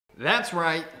That's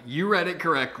right, you read it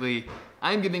correctly.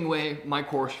 I'm giving away my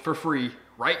course for free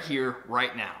right here,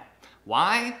 right now.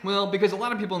 Why? Well, because a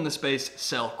lot of people in this space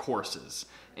sell courses.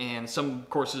 And some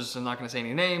courses, I'm not going to say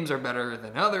any names, are better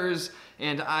than others.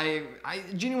 And I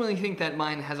genuinely think that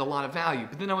mine has a lot of value.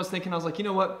 But then I was like, you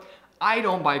know what? I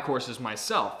don't buy courses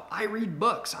myself. I read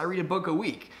books. I read a book a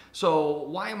week. So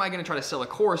why am I going to try to sell a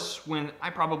course when I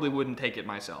probably wouldn't take it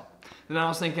myself? And then I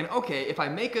was thinking, okay, if I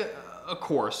make a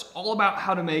course all about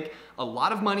how to make a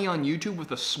lot of money on YouTube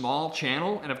with a small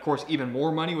channel, and of course even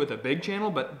more money with a big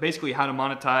channel, but basically how to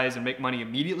monetize and make money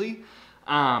immediately,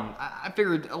 I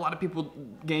figured a lot of people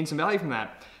gain some value from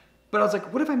that. But I was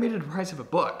like, what if I made it the price of a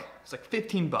book? It's like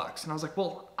 15 bucks. And I was like,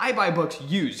 well, I buy books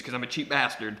used because I'm a cheap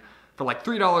bastard for like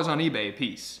 $3 on eBay a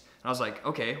piece. And I was like,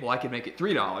 okay, well I could make it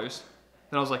 $3.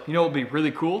 Then I was like, you know what would be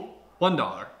really cool? $1.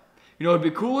 You know what would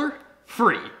be cooler?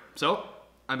 Free. So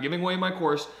I'm giving away my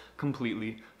course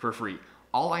completely for free.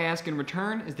 All I ask in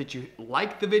return is that you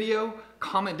like the video,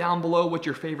 comment down below what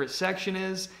your favorite section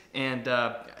is, and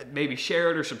maybe share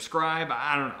it or subscribe.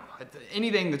 I don't know.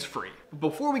 Anything that's free.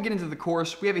 Before we get into the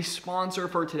course, we have a sponsor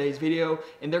for today's video,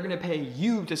 and they're gonna pay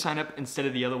you to sign up instead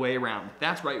of the other way around.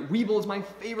 That's right, Webull is my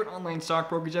favorite online stock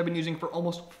brokerage I've been using for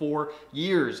almost 4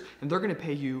 years, and they're gonna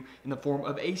pay you in the form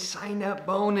of a sign-up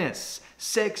bonus.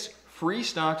 6 free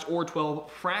stocks or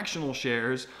 12 fractional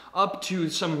shares up to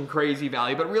some crazy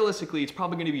value, but realistically it's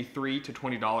probably gonna be $3 to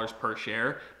 $20 per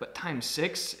share, but times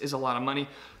 6 is a lot of money,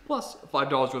 plus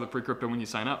 $5 worth of free crypto when you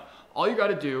sign up. All you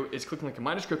gotta do is click the link in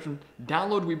my description,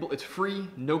 download Webull, it's free,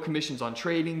 no commissions on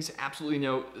tradings, absolutely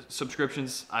no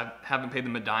subscriptions. I haven't paid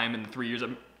them a dime in the 3 years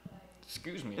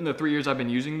in the 3 years I've been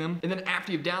using them. And then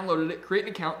after you've downloaded it, create an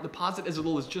account, deposit as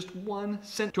little as just 1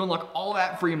 cent to unlock all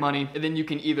that free money. And then you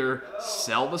can either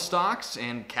sell the stocks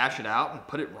and cash it out and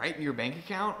put it right in your bank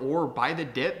account, or buy the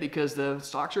dip because the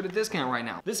stocks are at a discount right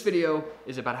now. This video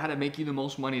is about how to make you the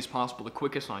most money as possible, the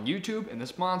quickest on YouTube. And the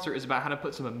sponsor is about how to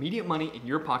put some immediate money in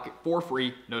your pocket for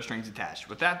free, no strings attached.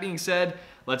 With that being said,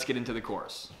 let's get into the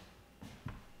course.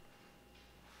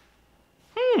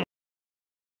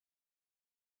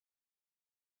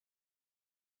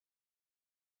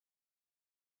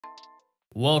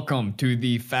 Welcome to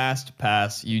the Fast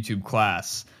Pass YouTube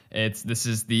class. This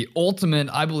is the ultimate,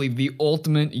 I believe, the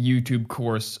ultimate YouTube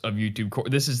course of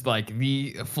This is like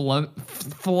the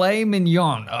filet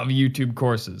mignon of YouTube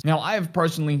courses. Now, I have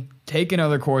personally taken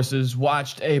other courses,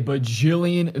 watched a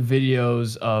bajillion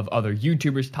videos of other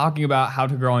YouTubers talking about how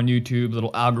to grow on YouTube,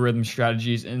 little algorithm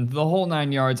strategies, and the whole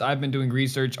 9 yards. I've been doing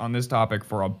research on this topic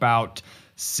for about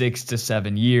 6 to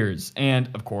 7 years. And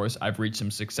of course, I've reached some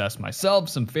success myself,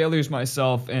 some failures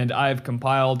myself, and I've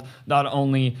compiled not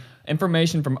only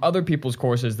information from other people's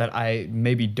courses that I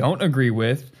maybe don't agree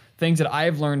with, things that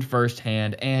I've learned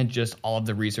firsthand, and just all of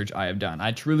the research I have done.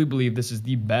 I truly believe this is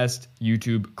the best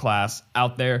YouTube class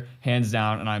out there, hands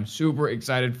down, and I'm super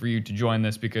excited for you to join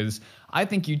this because I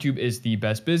think YouTube is the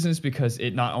best business because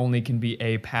it not only can be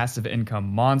a passive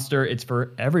income monster, it's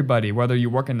for everybody, whether you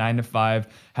work a 9 to 5,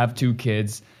 have 2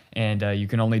 kids, and you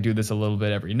can only do this a little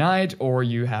bit every night, or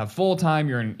you have full-time,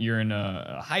 you're in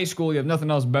a high school, you have nothing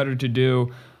else better to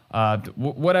do.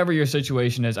 Whatever your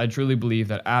situation is, I truly believe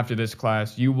that after this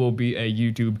class, you will be a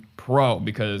YouTube pro,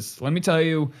 because let me tell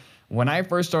you, when I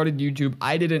first started YouTube,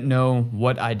 I didn't know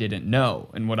what I didn't know.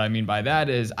 And what I mean by that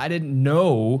is I didn't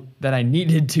know that I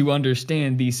needed to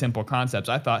understand these simple concepts.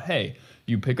 I thought, hey,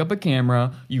 you pick up a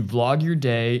camera, you vlog your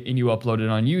day, and you upload it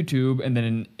on YouTube, and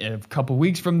then in a couple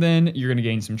weeks from then, you're gonna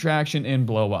gain some traction and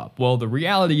blow up. Well, the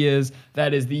reality is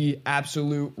that is the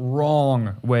absolute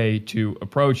wrong way to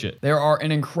approach it. There are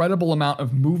an incredible amount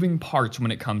of moving parts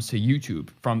when it comes to YouTube,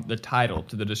 from the title,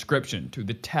 to the description, to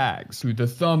the tags, to the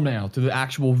thumbnail, to the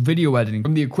actual video editing,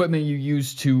 from the equipment you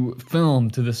use to film,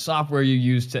 to the software you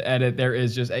use to edit. There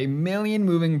is just a million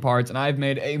moving parts, and I've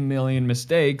made a million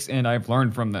mistakes, and I've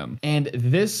learned from them. And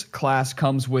this class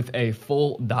comes with a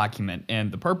full document,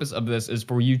 and the purpose of this is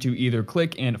for you to either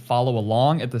click and follow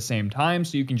along at the same time,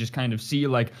 so you can just kind of see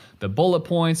like the bullet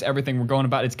points, everything we're going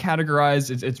about. It's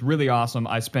categorized. It's really awesome.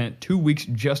 I spent 2 weeks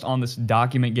just on this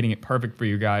document getting it perfect for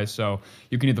you guys, so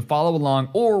you can either follow along,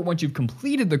 or once you've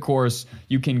completed the course,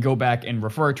 you can go back and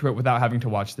refer to it without having to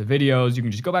watch the videos. You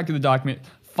can just go back to the document,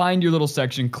 find your little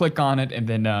section, click on it, and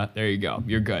then there you go.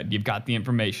 You're good. You've got the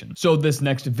information. So this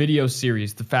next video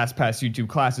series, the Fast Pass YouTube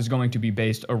class, is going to be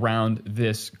based around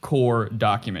this core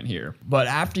document here. But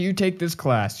after you take this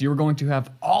class, you're going to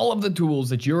have all of the tools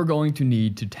that you're going to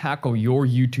need to tackle your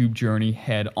YouTube journey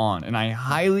head on. And I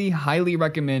highly, highly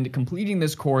recommend completing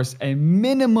this course a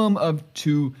minimum of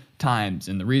 2 times.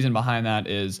 And the reason behind that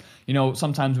is,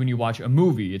 sometimes when you watch a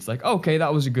movie, it's like, okay,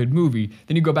 that was a good movie.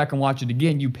 Then you go back and watch it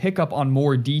again, you pick up on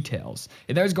more details.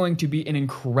 And there's going to be an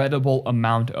incredible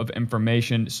amount of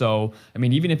information. So,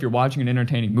 even if you're watching an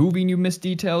entertaining movie and you miss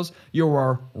details, you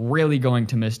are really going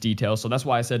to miss details. So that's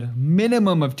why I said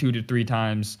minimum of 2 to 3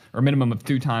 times, or minimum of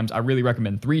 2 times. I really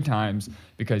recommend 3 times,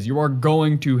 because you are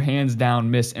going to hands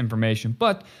down miss information.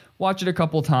 But watch it a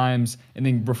couple times and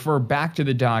then refer back to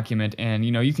the document, and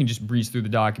you can just breeze through the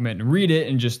document and read it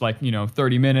in just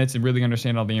 30 minutes and really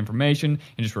understand all the information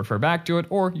and just refer back to it.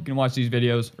 Or you can watch these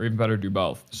videos, or even better, do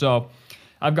both. So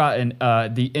I've gotten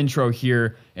the intro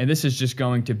here, and this is just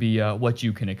going to be what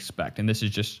you can expect, and this is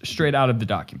just straight out of the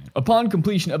document. Upon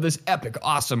completion of this epic,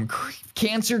 awesome,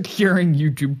 cancer-curing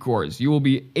YouTube course, you will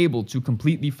be able to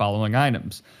complete the following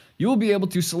items. You will be able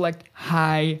to select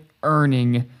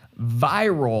high-earning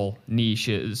viral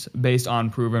niches based on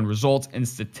proven results and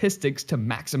statistics to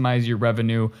maximize your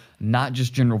revenue, not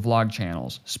just general vlog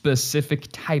channels, specific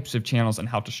types of channels and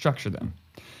how to structure them.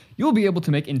 You'll be able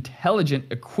to make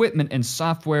intelligent equipment and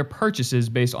software purchases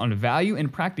based on value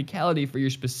and practicality for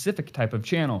your specific type of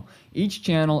channel. Each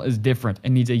channel is different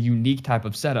and needs a unique type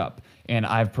of setup. And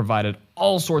I've provided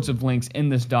all sorts of links in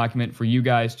this document for you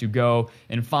guys to go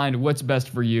and find what's best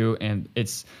for you. And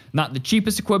it's not the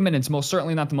cheapest equipment. It's most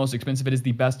certainly not the most expensive. It is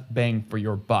the best bang for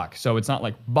your buck. So it's not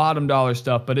like bottom dollar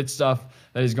stuff, but it's stuff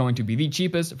that is going to be the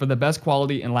cheapest for the best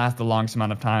quality and last the longest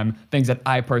amount of time. Things that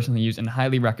I personally use and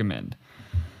highly recommend.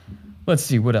 Let's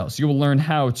see what else. You will learn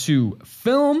how to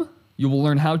film. You will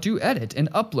learn how to edit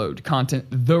and upload content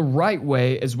the right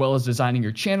way, as well as designing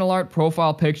your channel art,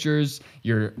 profile pictures,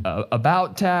 your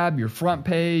about tab, your front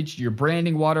page, your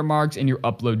branding watermarks, and your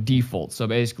upload defaults. So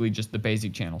basically just the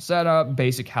basic channel setup,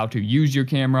 basic how to use your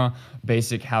camera,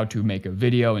 basic how to make a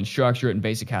video and structure it, and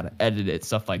basic how to edit it,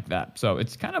 stuff like that. So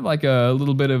it's kind of like a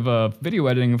little bit of a video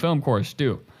editing and film course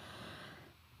too.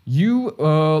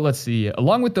 Let's see.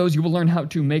 Along with those, you will learn how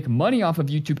to make money off of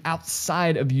YouTube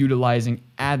outside of utilizing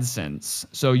AdSense.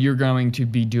 So you're going to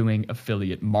be doing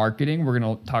affiliate marketing. We're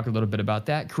going to talk a little bit about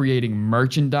that. Creating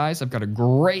merchandise. I've got a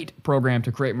great program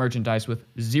to create merchandise with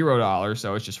 $0.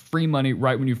 So it's just free money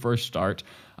right when you first start.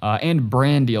 And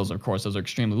brand deals, of course. Those are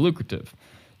extremely lucrative.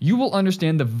 You will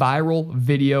understand the viral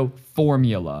video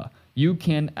formula. You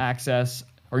can access,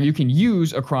 or you can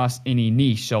use across any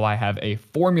niche. So I have a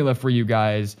formula for you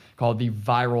guys called the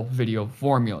viral video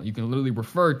formula. You can literally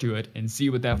refer to it and see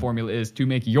what that formula is to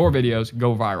make your videos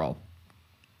go viral.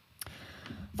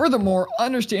 Furthermore,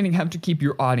 understanding how to keep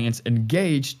your audience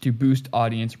engaged to boost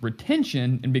audience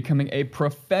retention and becoming a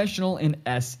professional in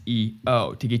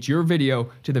SEO to get your video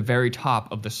to the very top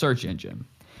of the search engine.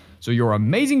 So your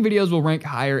amazing videos will rank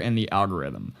higher in the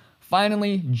algorithm.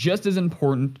 Finally, just as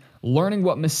important, learning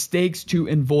what mistakes to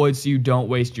avoid so you don't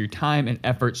waste your time and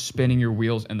effort spinning your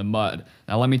wheels in the mud.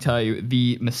 Now, let me tell you,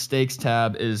 the mistakes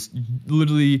tab is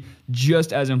literally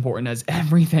just as important as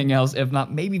everything else, if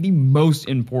not maybe the most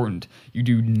important. You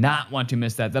do not want to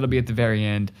miss that. That'll be at the very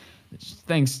end.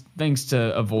 Things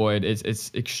to avoid.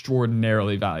 It's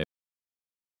extraordinarily valuable.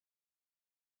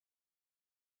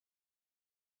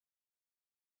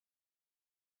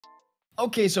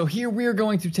 Okay, so here we're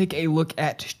going to take a look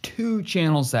at 2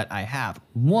 channels that I have.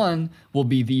 One will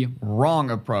be the wrong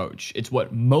approach. It's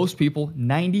what most people,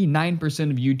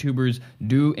 99% of YouTubers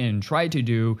do and try to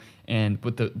do.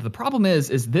 But the problem is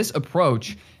this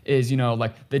approach is,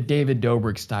 like the David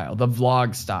Dobrik style, the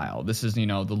vlog style. This is,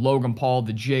 the Logan Paul,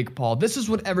 the Jake Paul. This is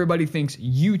what everybody thinks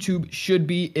YouTube should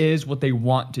be, is what they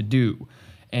want to do.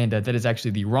 And that is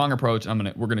actually the wrong approach.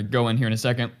 We're gonna go in here in a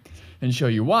second and show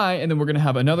you why. And then we're going to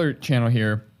have another channel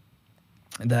here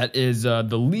that is the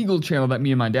legal channel that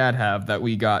me and my dad have that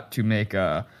we got to make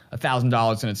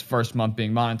 $1,000 in its first month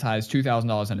being monetized,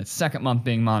 $2,000 in its second month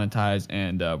being monetized,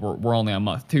 and we're only on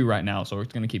month 2 right now, so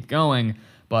it's going to keep going.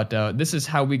 But this is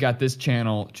how we got this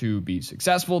channel to be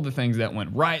successful, the things that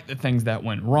went right, the things that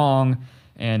went wrong.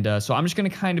 And so I'm just going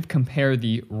to kind of compare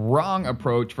the wrong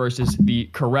approach versus the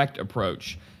correct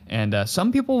approach. And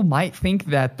some people might think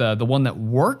that the one that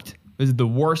worked is the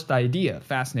worst idea,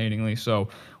 fascinatingly. So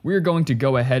we're going to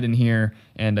go ahead in here,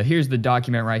 and here's the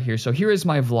document right here. So here is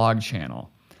my vlog channel.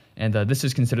 And this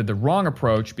is considered the wrong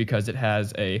approach because it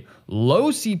has a low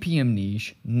CPM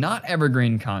niche, not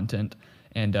evergreen content.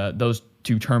 And those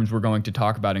 2 terms we're going to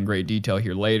talk about in great detail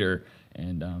here later.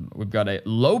 And we've got a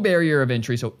low barrier of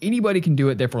entry, so anybody can do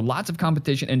it. Therefore, lots of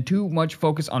competition and too much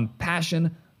focus on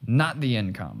passion, not the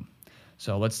income.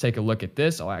 So let's take a look at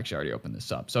this. Oh, I actually already opened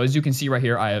this up. So as you can see right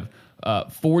here, I have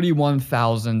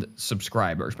 41,000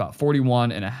 subscribers, about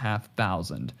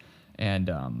 41,500.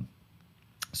 And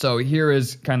So here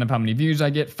is kind of how many views I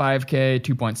get, 5K,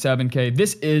 2.7K.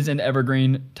 This is an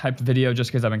evergreen type video just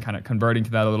because I've been kind of converting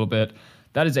to that a little bit.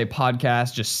 That is a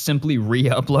podcast, just simply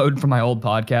re-upload from my old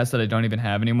podcast that I don't even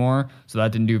have anymore. So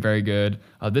that didn't do very good.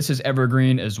 This is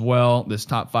evergreen as well. This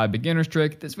top 5 beginners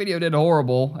trick. This video did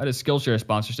horrible. I had a Skillshare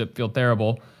sponsorship, feel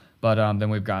terrible. But then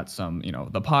we've got some,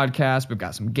 the podcast. We've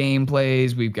got some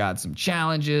gameplays. We've got some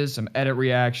challenges, some edit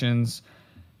reactions.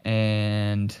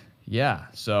 And yeah,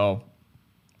 so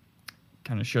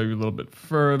kind of show you a little bit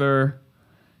further,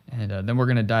 and then we're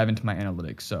going to dive into my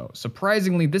analytics. So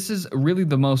surprisingly, this is really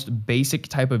the most basic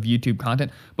type of YouTube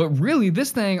content, but really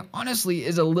this thing honestly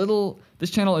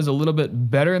this channel is a little bit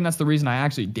better, and that's the reason I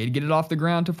actually did get it off the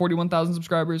ground to 41,000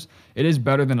 subscribers. It is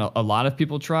better than a lot of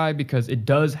people try because it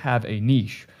does have a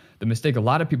niche. The mistake a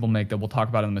lot of people make that we'll talk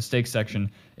about in the mistakes section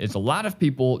is a lot of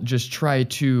people just try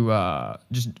to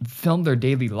just film their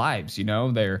daily lives.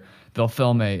 They'll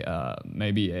film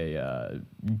maybe a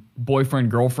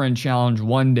boyfriend-girlfriend challenge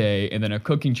one day and then a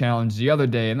cooking challenge the other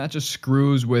day, and that just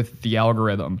screws with the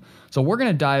algorithm. So we're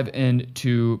going to dive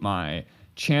into my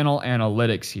channel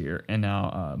analytics here. And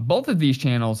now both of these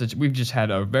channels, we've just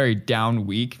had a very down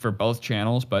week for both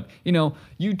channels, but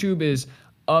YouTube is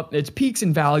up, it's peaks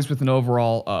and valleys with an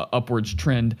overall upwards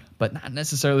trend, but not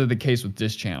necessarily the case with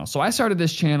this channel. So I started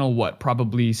this channel,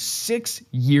 probably 6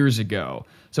 years ago.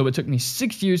 So it took me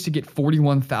 6 years to get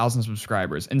 41,000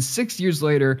 subscribers. And 6 years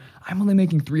later, I'm only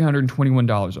making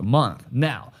 $321 a month.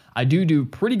 Now, I do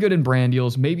pretty good in brand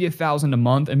deals, maybe 1,000 a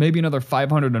month, and maybe another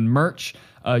 500 in merch.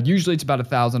 Usually it's about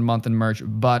 1,000 a month in merch,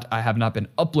 but I have not been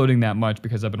uploading that much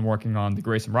because I've been working on the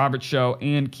Greyson Roberts Show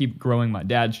and keep growing my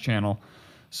dad's channel.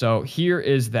 So here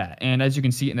is that. And as you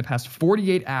can see, in the past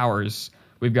 48 hours,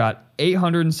 we've got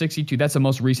 862. That's the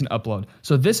most recent upload.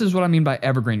 So this is what I mean by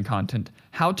evergreen content.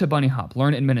 How to bunny hop,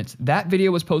 learn in minutes. That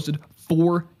video was posted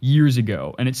 4 years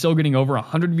ago, and it's still getting over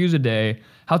 100 views a day.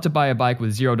 How to buy a bike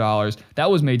with $0.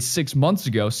 That was made 6 months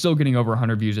ago, still getting over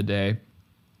 100 views a day.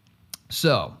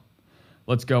 So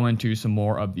let's go into some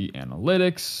more of the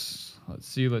analytics. Let's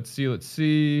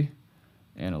see.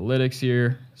 Analytics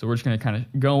here. So we're just going to kind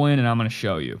of go in and I'm going to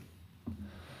show you.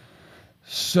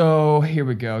 So here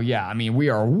we go. Yeah, I mean, we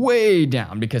are way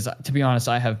down because, to be honest,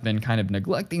 I have been kind of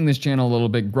neglecting this channel a little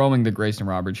bit, growing the Greyson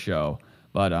Roberts Show.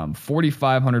 But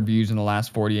 4,500 views in the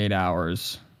last 48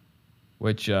 hours,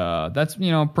 which that's,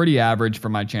 pretty average for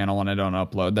my channel when I don't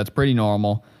upload. That's pretty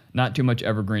normal. Not too much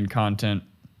evergreen content.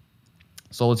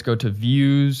 So let's go to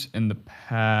views in the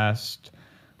past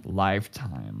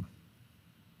lifetime.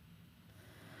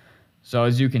 So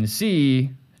as you can see,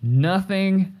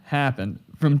 nothing happened.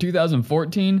 From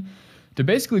 2014 to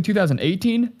basically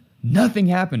 2018, nothing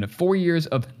happened. 4 years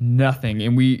of nothing,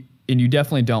 and you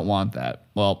definitely don't want that.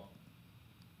 Well,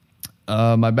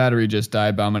 my battery just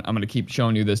died, but I'm gonna keep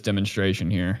showing you this demonstration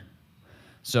here.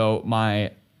 So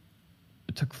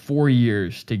it took 4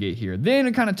 years to get here. Then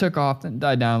it kind of took off, then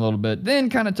died down a little bit. Then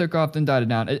kind of took off, then died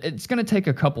down. It's gonna take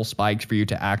a couple spikes for you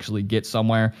to actually get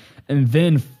somewhere, and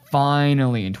then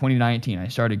finally, in 2019, I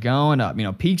started going up,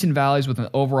 peaks and valleys with an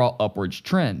overall upwards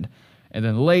trend. And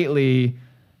then lately,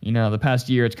 the past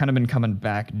year, it's kind of been coming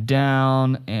back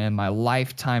down, and my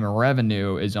lifetime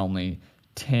revenue is only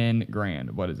 10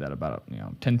 grand. What is that, about,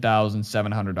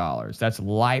 $10,700. That's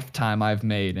lifetime I've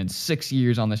made in 6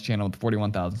 years on this channel with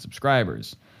 41,000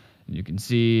 subscribers. And you can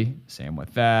see, same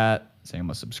with that, same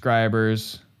with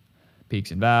subscribers,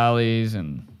 peaks and valleys,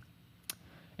 and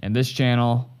this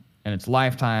channel, and its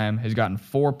lifetime has gotten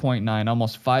 4.9,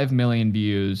 almost 5 million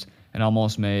views, and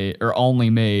only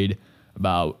made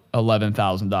about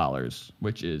 $11,000,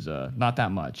 which is not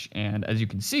that much. And as you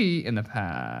can see, in the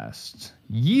past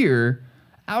year,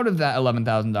 out of that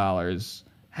 $11,000,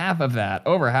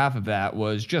 over half of that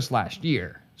was just last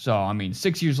year. So, I mean,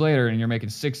 6 years later, and you're making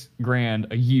 $6 grand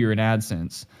a year in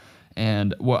AdSense.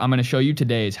 And what I'm going to show you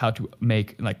today is how to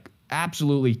make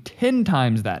absolutely 10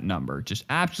 times that number. Just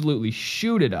absolutely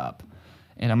shoot it up.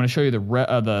 And I'm going to show you the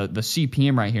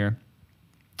CPM right here.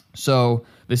 So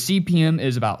the CPM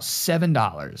is about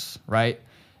 $7, right?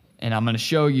 And I'm going to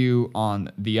show you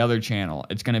on the other channel,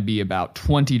 it's going to be about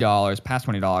 $20, past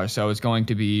 $20. So it's going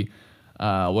to be,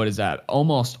 what is that?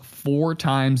 Almost 4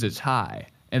 times as high.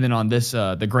 And then on this,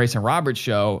 the Greyson Roberts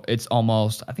Show, it's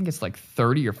almost, I think it's like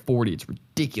 30 or 40. It's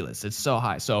ridiculous. It's so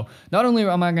high. So not only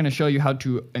am I going to show you how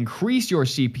to increase your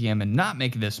CPM and not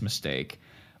make this mistake,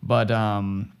 but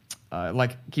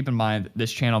keep in mind,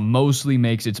 this channel mostly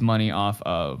makes its money off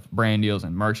of brand deals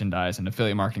and merchandise and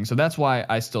affiliate marketing. So that's why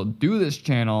I still do this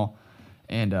channel.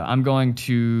 And I'm going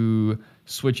to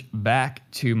switch back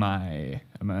to I'm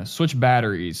going to switch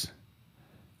batteries.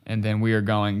 And then we are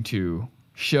going to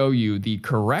show you the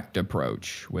correct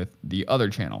approach with the other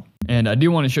channel. And I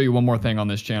do want to show you one more thing on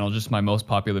this channel, just my most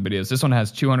popular videos. This one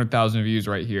has 200,000 views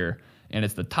right here, and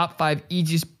it's the top 5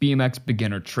 easiest BMX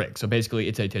beginner tricks. So basically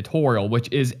it's a tutorial,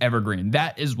 which is evergreen.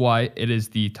 That is why it is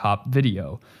the top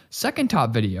video. Second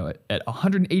top video at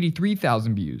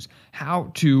 183,000 views,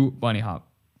 how to bunny hop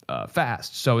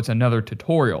fast. So it's another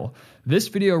tutorial. This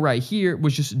video right here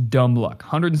was just dumb luck,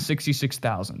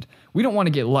 166,000. We don't want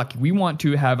to get lucky. We want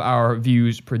to have our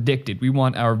views predicted. We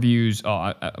want our views,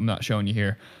 I'm not showing you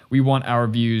here. We want our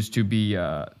views to be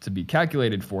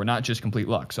calculated for, not just complete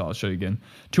luck. So I'll show you again.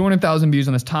 200,000 views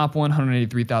on this top one,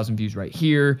 183,000 views right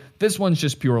here. This one's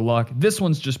just pure luck. This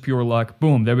one's just pure luck.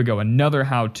 Boom, there we go. Another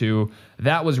how-to.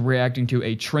 That was reacting to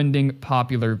a trending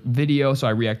popular video, so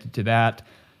I reacted to that.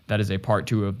 That is a part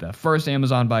 2 of the first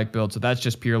Amazon bike build, so that's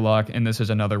just pure luck. And this is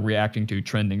another reacting to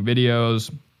trending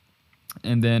videos.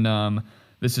 And then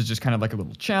this is just kind of like a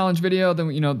little challenge video.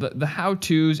 Then, you know, the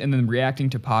how-tos and then reacting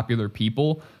to popular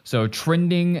people. So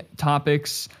trending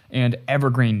topics and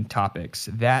evergreen topics.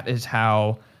 That is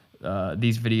how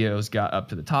these videos got up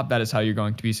to the top. That is how you're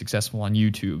going to be successful on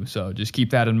YouTube. So just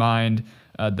keep that in mind.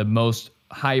 The most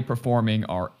high performing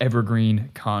are evergreen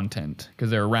content because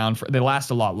they're around they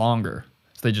last a lot longer.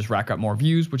 They just rack up more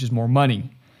views, which is more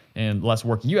money and less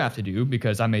work you have to do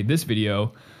because I made this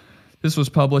video. This was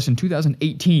published in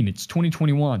 2018. It's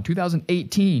 2021,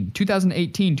 2018,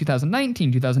 2018,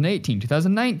 2019, 2018,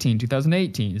 2019,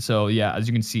 2018. So yeah, as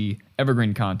you can see,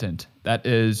 evergreen content. That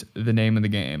is the name of the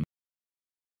game.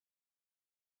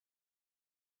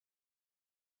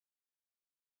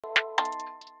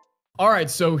 All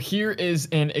right, so here is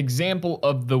an example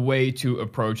of the way to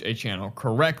approach a channel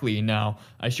correctly. Now,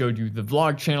 I showed you the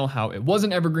vlog channel, how it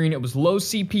wasn't evergreen, it was low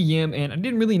CPM, and I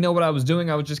didn't really know what I was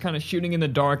doing. I was just kind of shooting in the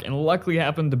dark, and luckily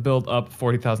happened to build up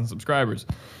 40,000 subscribers.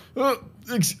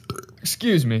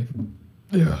 Excuse me.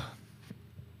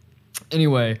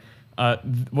 Anyway,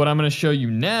 what I'm going to show you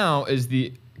now is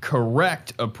the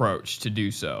correct approach to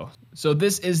do so. So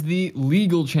this is the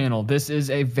legal channel. This is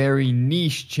a very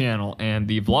niche channel, and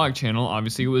the vlog channel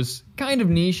obviously was kind of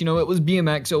niche. You know, it was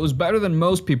BMX, so it was better than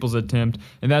most people's attempt,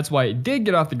 and that's why it did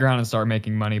get off the ground and start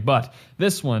making money. But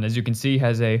this one, as you can see,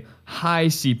 has a high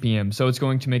CPM, so it's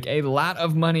going to make a lot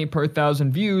of money per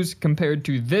 1,000 views compared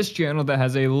to this channel that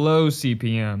has a low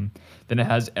CPM. Then it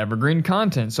has evergreen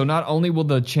content. So not only will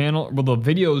the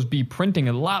videos be printing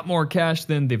a lot more cash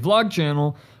than the vlog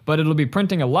channel, but it'll be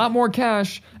printing a lot more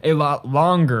cash a lot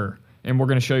longer. And we're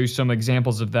going to show you some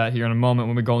examples of that here in a moment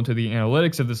when we go into the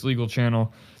analytics of this legal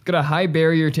channel. It's got a high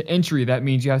barrier to entry. That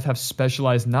means you have to have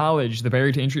specialized knowledge. The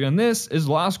barrier to entry on this is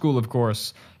law school, of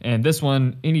course. And this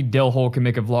one, any dillhole can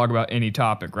make a vlog about any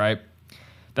topic, right?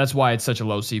 That's why it's such a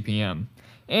low CPM.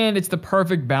 And it's the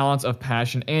perfect balance of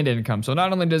passion and income. So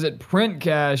not only does it print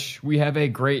cash, we have a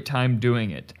great time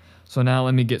doing it. So now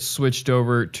let me get switched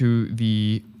over to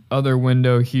the other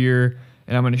window here,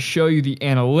 and I'm going to show you the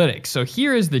analytics. So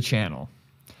here is the channel.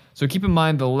 So keep in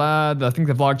mind I think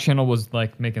the vlog channel was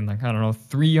like making like, I don't know,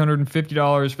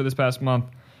 $350 for this past month.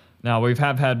 Now we've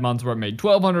had months where it made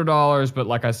 $1,200, but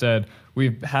like I said,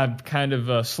 we've had kind of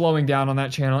a slowing down on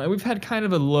that channel, and we've had kind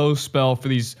of a low spell for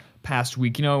these past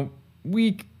week. You know,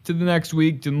 week to the next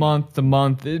week to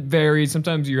month, it varies.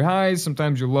 Sometimes you're highs,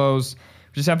 sometimes you're lows.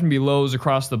 Just happen to be lows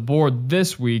across the board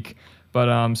this week.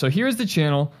 But so here's the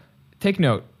channel. Take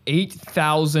note,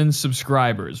 8,000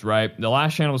 subscribers, right? The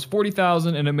last channel was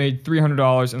 40,000 and it made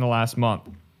 $300 in the last month.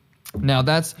 Now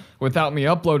that's without me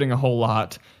uploading a whole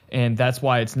lot, and that's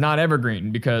why it's not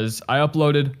evergreen, because I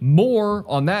uploaded more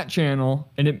on that channel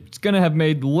and it's gonna have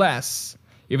made less.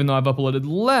 Even though I've uploaded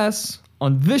less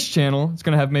on this channel, it's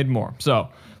gonna have made more. So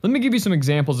let me give you some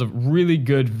examples of really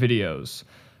good videos.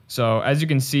 So as you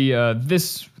can see,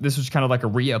 this was kind of like a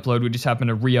re-upload. We just happened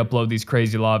to re-upload these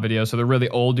crazy law videos. So they're really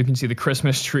old. You can see the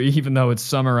Christmas tree, even though it's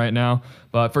summer right now.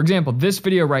 But for example, this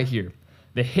video right here,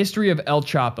 the history of El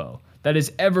Chapo. That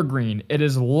is evergreen. It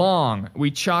is long.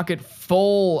 We chock it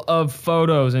full of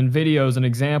photos and videos and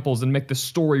examples and make the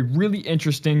story really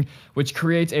interesting, which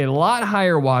creates a lot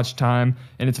higher watch time.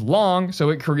 And it's long, so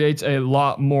it creates a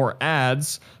lot more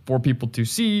ads for people to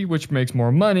see, which makes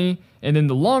more money. And then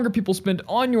the longer people spend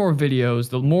on your videos,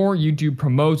 the more YouTube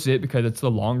promotes it, because it's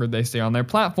the longer they stay on their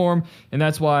platform. And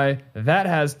that's why that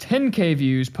has 10K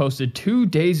views posted 2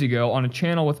 days ago on a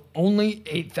channel with only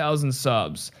 8,000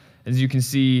 subs. As you can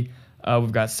see,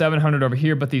 we've got 700 over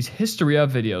here, but these history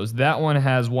of videos, that one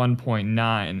has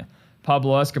 1.9.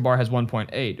 Pablo Escobar has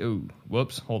 1.8. Ooh,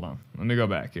 whoops, hold on. Let me go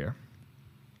back here.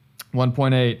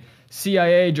 1.8.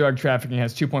 CIA drug trafficking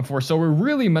has 2.4. So we're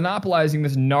really monopolizing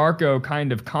this narco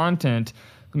kind of content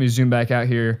Let me zoom back out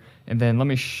here, and then let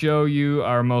me show you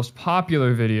our most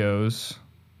popular videos.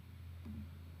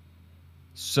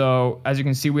 So, as you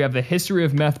can see, we have the history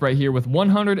of meth right here with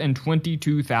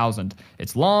 122,000.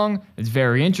 It's long, it's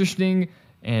very interesting,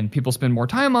 and people spend more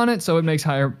time on it, so it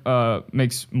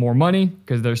makes more money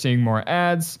because they're seeing more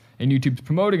ads, and YouTube's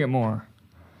promoting it more.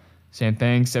 Same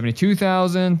thing,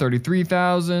 72,000,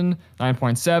 33,000,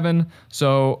 9.7.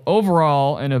 So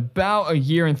overall, in about a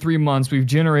year and 3 months, we've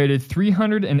generated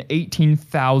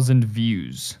 318,000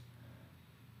 views.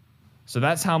 So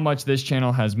that's how much this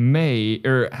channel has made,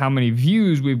 or how many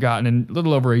views we've gotten in a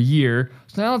little over a year.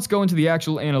 So now let's go into the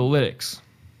actual analytics.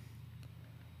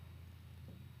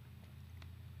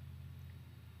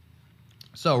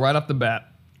 So right off the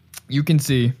bat, you can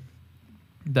see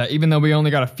that even though we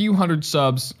only got a few hundred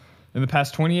subs in the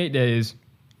past 28 days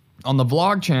on the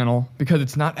vlog channel, because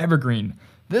it's not evergreen,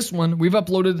 this one we've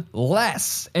uploaded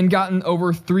less and gotten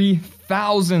over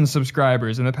 3,000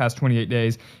 subscribers in the past 28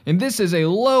 days. And this is a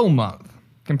low month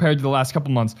compared to the last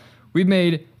couple months. We've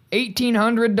made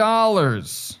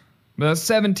 $1,800, but that's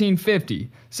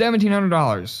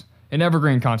 $1,750 in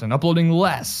evergreen content, uploading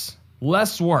less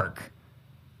work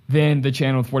than the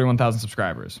channel with 41,000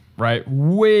 subscribers, right?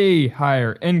 Way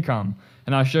higher income.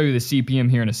 And I'll show you the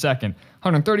CPM here in a second.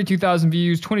 132,000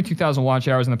 views, 22,000 watch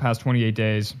hours in the past 28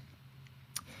 days.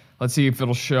 Let's see if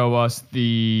it'll show us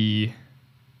the...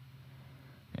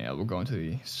 Yeah, we'll go into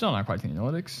the... Still not quite the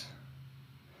analytics.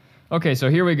 Okay, so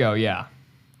here we go, yeah.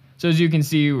 So as you can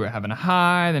see, we're having a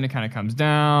high, then it kind of comes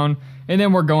down, and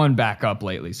then we're going back up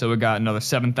lately. So we got another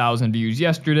 7,000 views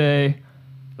yesterday.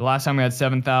 The last time we had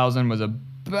 7,000 was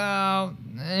about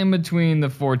in between the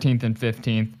 14th and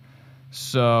 15th.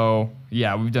 So,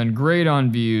 yeah, we've done great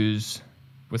on views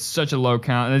with such a low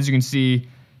count. And as you can see,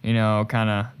 you know, kind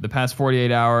of the past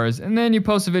 48 hours. And then you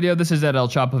post a video. This is that El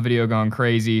Chapo video going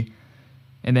crazy.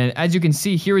 And then, as you can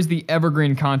see, here is the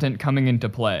evergreen content coming into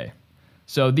play.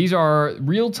 So these are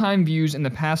real-time views in the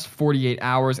past 48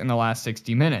 hours and the last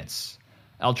 60 minutes.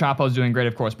 El Chapo's doing great,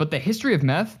 of course. But the history of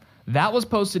meth, that was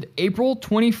posted April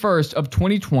 21st of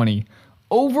 2020,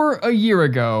 over a year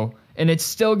ago, and it's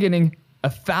still getting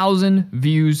 1,000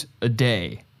 views a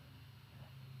day.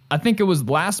 I think it was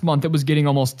last month it was getting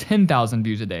almost 10,000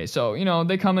 views a day. So, you know,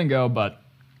 they come and go, but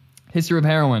history of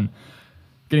heroin,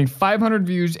 getting 500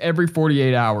 views every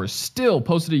 48 hours, still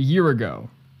posted a year ago.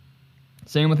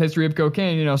 Same with history of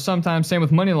cocaine, you know, sometimes same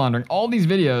with money laundering. All these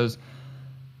videos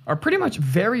are pretty much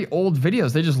very old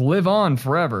videos. They just live on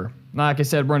forever. Like I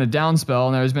said, we're in a down spell,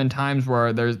 and there's been times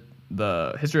where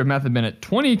the history of meth had been at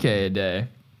 20K a day.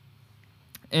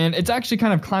 And it's actually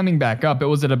kind of climbing back up. It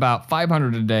was at about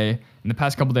 500 a day. In the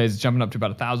past couple days, it's jumping up to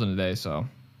about 1,000 a day. So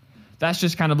that's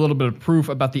just kind of a little bit of proof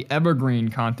about the evergreen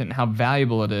content and how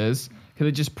valuable it is, because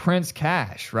it just prints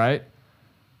cash, right?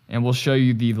 And we'll show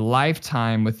you the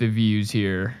lifetime with the views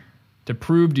here to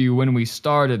prove to you when we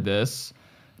started this.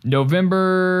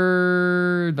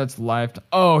 November, that's lifetime.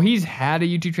 Oh, he's had a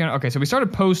YouTube channel. Okay, so we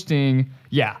started posting,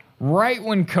 yeah, right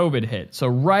when COVID hit. So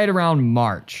right around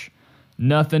March.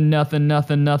 Nothing. And then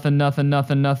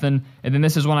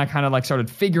this is when I kind of like started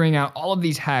figuring out all of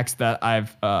these hacks that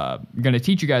I've going to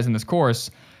teach you guys in this course.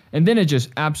 And then it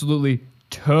just absolutely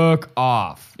took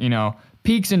off. You know,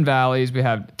 peaks and valleys. We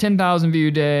have 10,000 view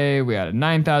day. We had a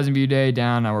 9,000 view day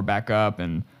down. Now we're back up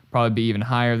and probably be even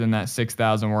higher than that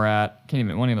 6,000 we're at.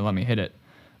 Won't even let me hit it.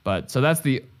 But so that's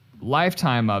the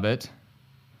lifetime of it.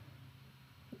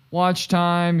 Watch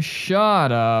time,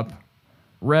 shut up.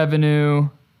 Revenue.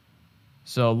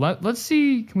 So let's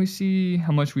see, can we see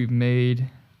how much we've made?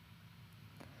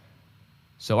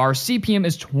 So our CPM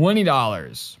is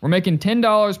 $20. We're making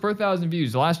 $10 per 1,000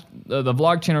 views. The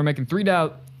vlog channel, we're making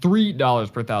 $3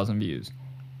 per 1,000 views.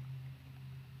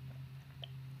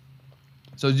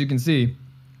 So as you can see,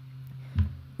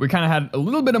 we kind of had a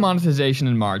little bit of monetization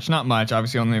in March. Not much,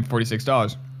 obviously only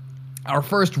 $46. Our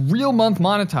first real month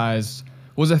monetized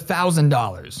was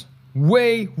 $1,000.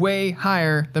 Way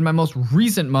higher than my most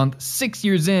recent month, 6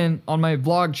 years in, on my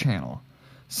vlog channel.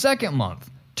 Second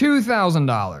month,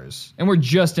 $2,000. And we're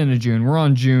just into June. We're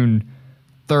on June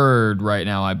 3rd right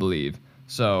now, I believe.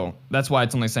 So that's why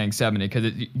it's only saying 70, because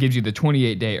it gives you the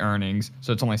 28-day earnings,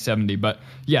 so it's only 70. But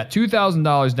yeah,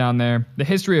 $2,000 down there. The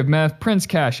history of meth prints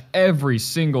cash every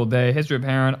single day. History of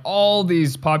heroin, all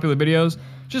these popular videos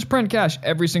just print cash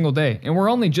every single day. And we're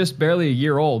only just barely a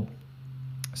year old.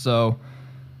 So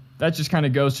that just kind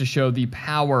of goes to show the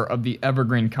power of the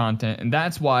evergreen content. And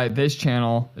that's why this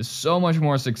channel is so much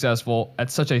more successful at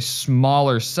such a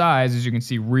smaller size. As you can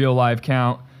see, real live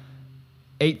count,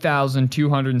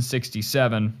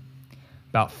 8,267.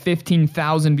 About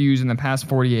 15,000 views in the past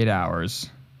 48 hours.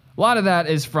 lot of that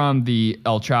is from the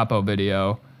El Chapo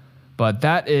video, but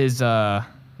that is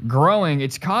growing.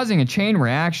 It's causing a chain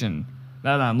reaction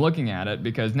now that I'm looking at it,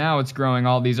 because now it's growing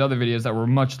all these other videos that were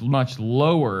much, much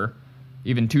lower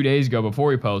even 2 days ago before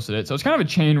we posted it. So it's kind of a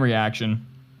chain reaction.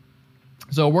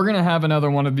 So we're going to have another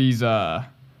one of these, go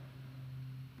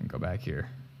back here.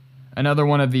 Another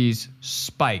one of these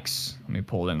spikes. Let me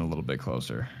pull it in a little bit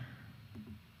closer.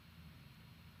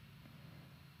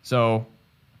 So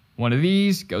one of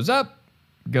these goes up,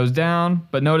 goes down,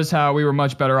 but notice how we were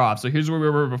much better off. So here's where we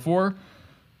were before.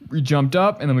 We jumped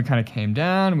up, and then we kind of came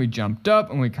down, and we jumped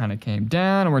up, and we kind of came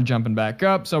down, and we're jumping back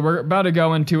up. So we're about to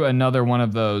go into another one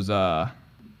of those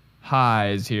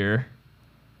highs here.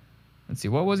 Let's see,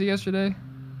 what was it yesterday?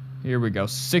 Here we go,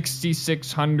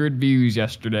 6,600 views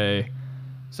yesterday.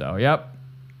 So, yep,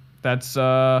 that's,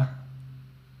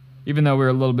 even though we're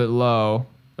a little bit low,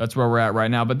 that's where we're at right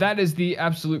now. But that is the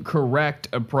absolute correct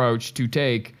approach to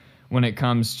take when it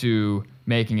comes to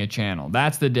making a channel.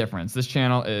 That's the difference. This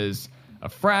channel is a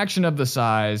fraction of the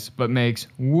size, but makes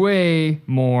way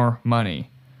more money.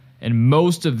 And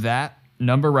most of that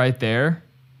number right there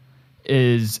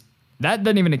that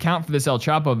doesn't even account for this El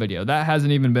Chapo video. That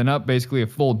hasn't even been up basically a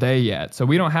full day yet. So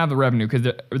we don't have the revenue,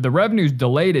 because the revenue's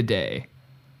delayed a day.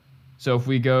 So if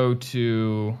we go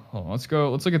to, let's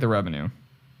look at the revenue.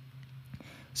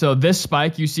 So this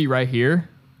spike you see right here,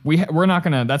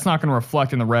 that's not gonna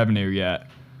reflect in the revenue yet.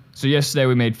 So yesterday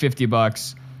we made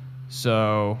 $50.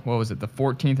 So what was it, the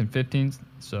 14th and 15th?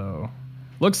 So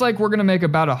looks like we're gonna make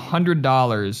about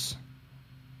 $100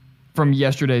 from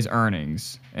yesterday's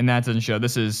earnings, and that doesn't show.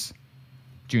 This is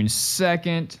June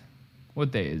 2nd.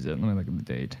 What day is it? Let me look at the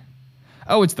date.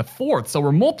 Oh, it's the 4th, so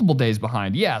we're multiple days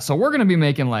behind. Yeah, so we're gonna be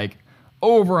making like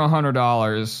over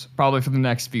 $100 probably for the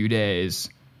next few days.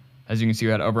 As you can see,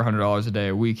 we had over $100 a day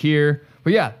a week here.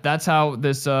 But yeah, that's how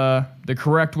this, the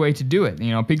correct way to do it.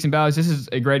 You know, peaks and valleys. This is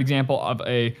a great example of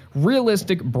a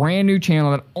realistic, brand new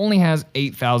channel that only has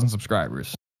 8,000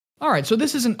 subscribers. All right, so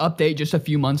this is an update just a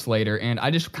few months later, and I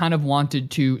just kind of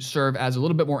wanted to serve as a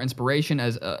little bit more inspiration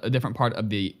as a different part of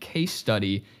the case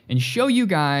study and show you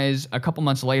guys a couple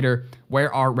months later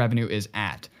where our revenue is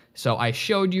at. So I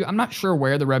showed you, I'm not sure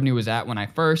where the revenue was at when I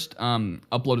first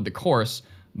uploaded the course,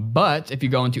 but if you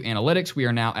go into analytics, we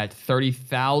are now at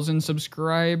 30,000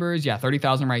 subscribers. Yeah,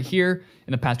 30,000 right here.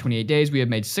 In the past 28 days, we have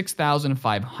made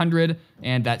 6,500,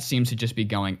 and that seems to just be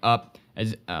going up.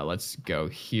 As let's go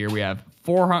here. We have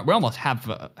 400. We almost have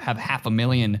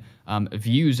 500,000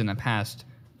 views in the past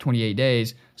 28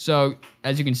 days. So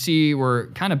as you can see, we're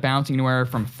kind of bouncing anywhere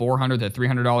from $400 to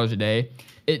 $300 a day.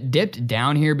 It dipped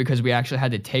down here because we actually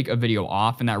had to take a video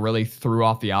off, and that really threw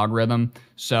off the algorithm.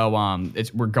 So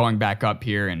we're going back up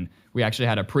here, and we actually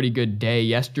had a pretty good day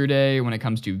yesterday when it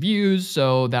comes to views.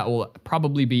 So that will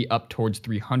probably be up towards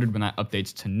 300 when that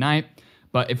updates tonight.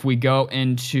 But if we go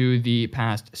into the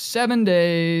past 7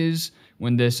 days,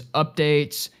 when this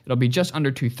updates, it'll be just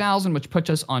under 2,000, which puts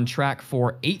us on track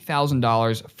for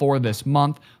 $8,000 for this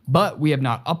month. But we have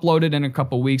not uploaded in a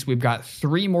couple weeks. We've got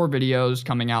 3 more videos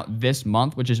coming out this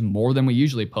month, which is more than we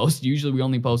usually post. Usually we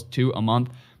only post 2 a month,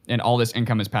 and all this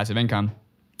income is passive income.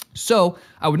 So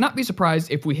I would not be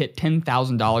surprised if we hit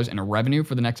 $10,000 in revenue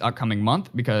for the next upcoming month,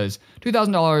 because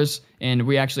 $2,000, and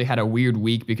we actually had a weird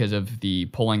week because of the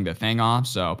pulling the thing off.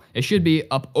 So it should be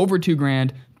up over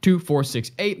 $2,000,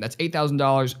 2,468. That's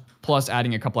 $8,000 plus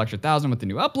adding a couple extra thousand with the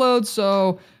new uploads.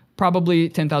 So probably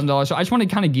 $10,000. So I just want to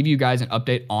kind of give you guys an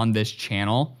update on this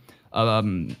channel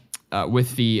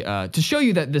with the to show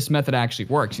you that this method actually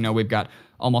works. You know, we've got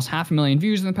almost 500,000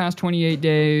 views in the past 28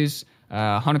 days.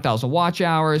 100,000 watch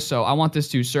hours. So I want this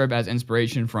to serve as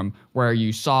inspiration from where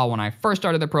you saw when I first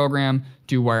started the program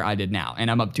to where I did now.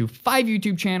 And I'm up to 5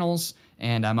 YouTube channels,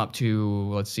 and I'm up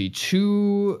to, let's see,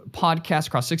 2 podcasts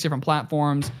across 6 different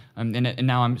platforms. And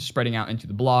now I'm spreading out into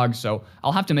the blog. So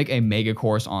I'll have to make a mega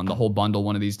course on the whole bundle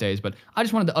one of these days. But I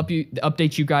just wanted to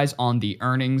update you guys on the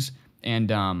earnings.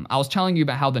 And I was telling you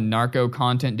about how the narco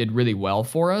content did really well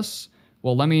for us.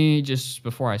 Well, let me just,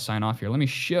 before I sign off here, let me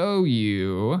show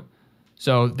you.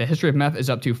 So the history of meth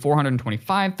is up to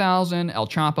 425,000. El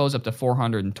Chapo's up to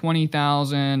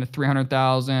 420,000,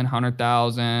 300,000,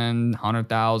 100,000,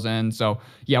 100,000. So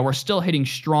yeah, we're still hitting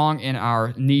strong in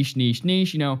our niche.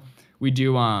 You know, we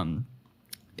do,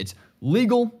 it's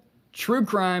legal, true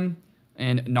crime,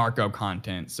 and narco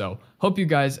content. So hope you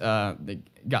guys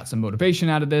got some motivation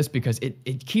out of this, because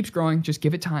it keeps growing. Just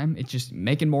give it time. It's just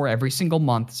making more every single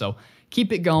month. So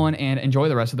keep it going and enjoy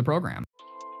the rest of the program.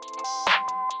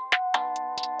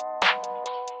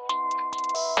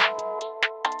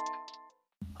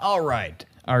 All right,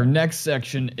 Our next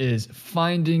section is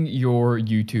finding your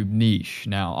YouTube niche.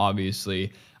 Now,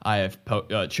 obviously, I have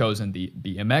chosen the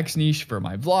BMX niche for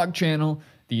my vlog channel,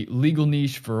 the legal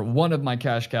niche for one of my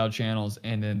cash cow channels,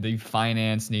 and then the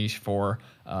finance niche for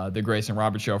the Greyson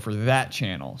Roberts Show for that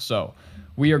channel. So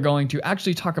we are going to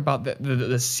actually talk about the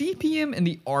CPM and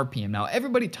the RPM. Now,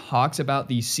 everybody talks about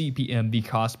the CPM, the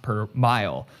cost per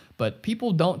mile, but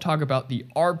people don't talk about the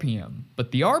RPM.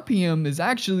 But the RPM is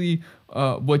actually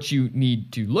what you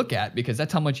need to look at, because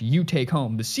that's how much you take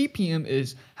home. The CPM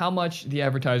is how much the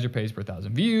advertiser pays per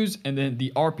 1,000 views, and then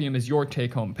the RPM is your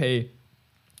take home pay,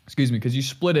 because you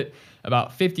split it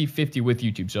about 50-50 with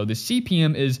YouTube. So the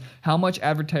CPM is how much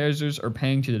advertisers are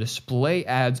paying to display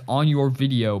ads on your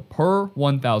video per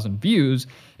 1,000 views,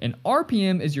 and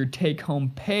RPM is your take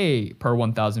home pay per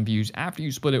 1,000 views after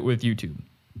you split it with YouTube.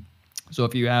 So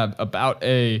if you have about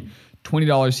a $20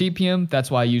 CPM, that's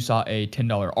why you saw a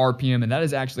 $10 RPM, and that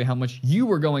is actually how much you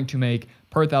were going to make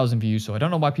per 1,000 views. So I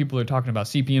don't know why people are talking about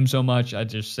CPM so much. I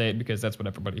just say it because that's what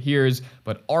everybody hears,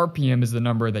 but RPM is the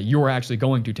number that you're actually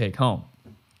going to take home.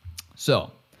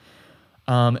 So,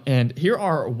 and here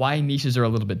are why niches are a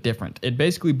little bit different. It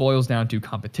basically boils down to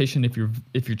competition. If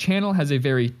your channel has a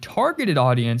very targeted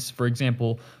audience, for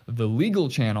example, the legal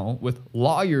channel with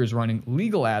lawyers running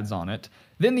legal ads on it,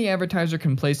 then the advertiser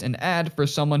can place an ad for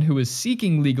someone who is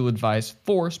seeking legal advice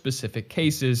for specific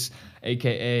cases,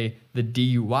 aka the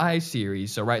DUI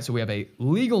series. So we have a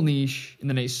legal niche and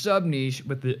then a sub niche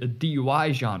with the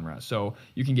DUI genre. So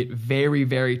you can get very,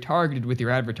 very targeted with your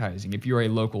advertising. If you're a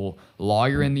local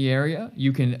lawyer in the area,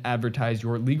 you can advertise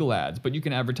your legal ads, but you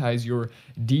can advertise your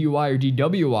DUI or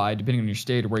DWI, depending on your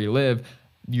state or where you live,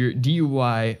 your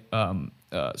DUI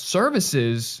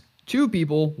services to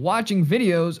people watching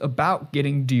videos about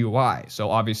getting DUI. So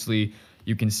obviously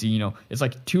you can see, it's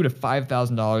like $2,000 to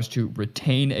 $5,000 to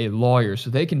retain a lawyer, so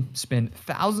they can spend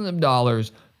thousands of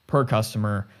dollars per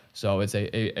customer. So it's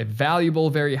a valuable,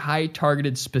 very high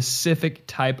targeted, specific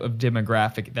type of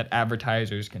demographic that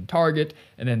advertisers can target,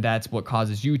 and then that's what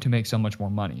causes you to make so much more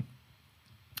money.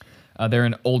 They're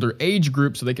an older age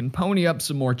group, so they can pony up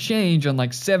some more change,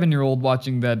 unlike 7-year-old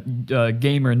watching that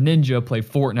gamer ninja play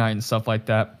Fortnite and stuff like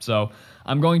that. So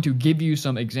I'm going to give you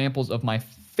some examples of my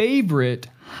favorite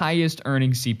highest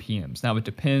earning CPMs. Now it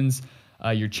depends.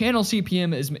 Your channel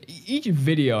CPM is, each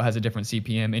video has a different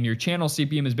CPM, and your channel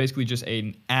CPM is basically just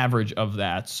an average of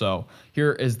that. So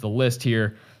here is the list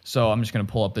here. So I'm just going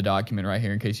to pull up the document right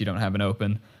here in case you don't have it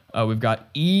open. We've got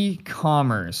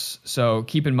e-commerce. So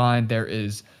keep in mind there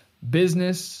is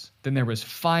business, then there was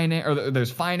finance, or there's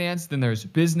finance, then there's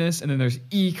business, and then there's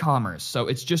e-commerce. So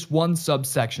it's just one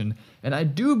subsection, and I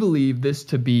do believe this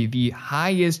to be the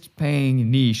highest paying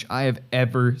niche I have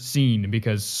ever seen,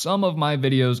 because some of my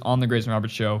videos on the Greyson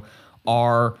Roberts Show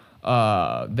are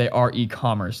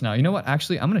e-commerce. Now, you know what?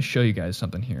 Actually, I'm going to show you guys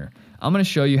something here. I'm going to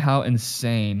show you how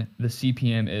insane the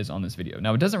CPM is on this video.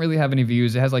 Now, it doesn't really have any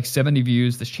views. It has like 70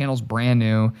 views. This channel's brand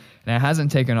new, and it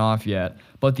hasn't taken off yet.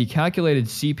 But the calculated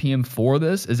CPM for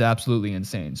this is absolutely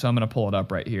insane. So I'm going to pull it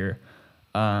up right here.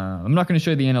 I'm not going to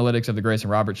show you the analytics of the Greyson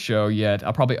Roberts Show yet.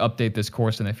 I'll probably update this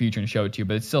course in the future and show it to you,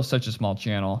 but it's still such a small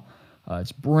channel.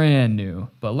 It's brand new.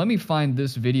 But let me find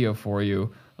this video for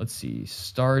you. Let's see.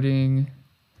 Starting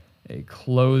a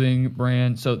clothing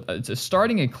brand. So it's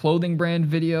starting a clothing brand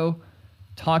video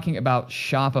talking about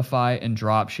Shopify and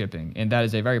drop shipping. And that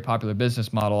is a very popular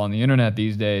business model on the internet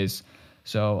these days.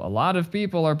 So a lot of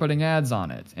people are putting ads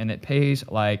on it, and it pays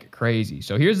like crazy.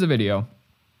 So here's the video.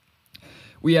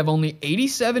 We have only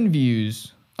 87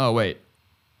 views. Oh, wait.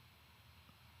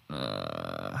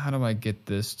 How do I get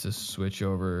this to switch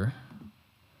over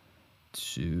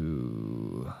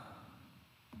to...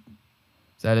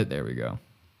 Is that it? There we go.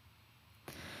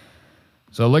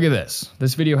 So look at this.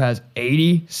 This video has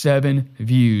 87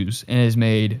 views and has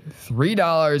made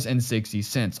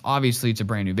 $3.60. Obviously, it's a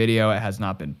brand new video. It has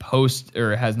not been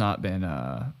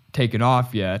taken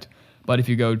off yet. But if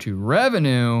you go to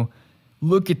revenue,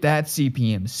 look at that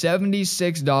CPM,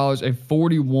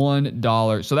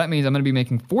 $76.41. So that means I'm going to be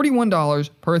making $41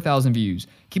 per 1,000 views.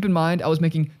 Keep in mind, I was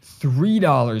making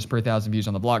 $3 per 1,000 views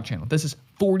on the vlog channel. This is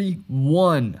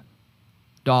 $41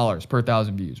 per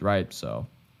 1,000 views, right? So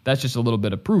that's just a little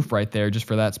bit of proof right there just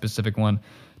for that specific one.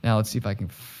 Now let's see if I can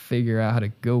figure out how to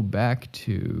go back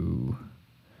to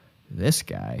this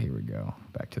guy. Here we go.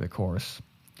 Back to the course.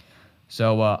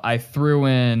 So I threw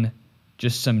in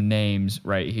just some names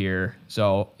right here.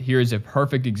 So here's a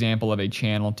perfect example of a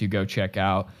channel to go check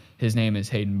out. His name is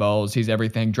Hayden Bowles. He's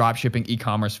everything dropshipping,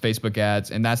 e-commerce, Facebook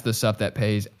ads, and that's the stuff that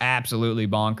pays absolutely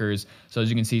bonkers. So as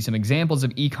you can see, some examples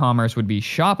of e-commerce would be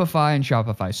Shopify and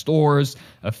Shopify stores,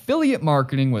 affiliate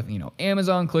marketing with,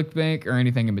 Amazon, ClickBank, or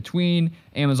anything in between.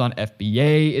 Amazon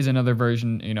FBA is another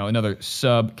version, another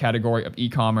subcategory of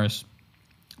e-commerce.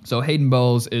 So Hayden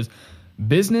Bowles is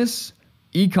business,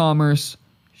 e-commerce,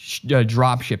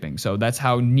 drop shipping. So that's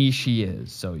how niche he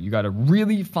is. So you got to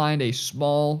really find a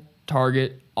small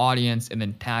target audience and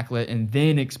then tackle it and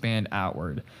then expand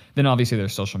outward. Then obviously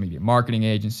there's social media marketing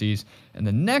agencies. And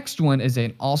the next one is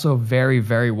an also very,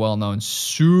 very well-known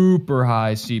super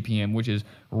high CPM, which is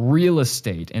real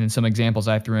estate. And some examples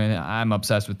I threw in, I'm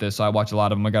obsessed with this, so I watch a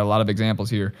lot of them. I got a lot of examples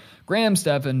here. Graham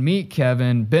Stephan, Meet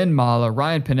Kevin, Ben Mala,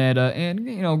 Ryan Pineda, and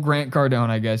Grant Cardone,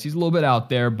 I guess. He's a little bit out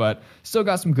there, but still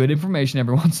got some good information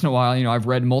every once in a while. I've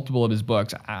read multiple of his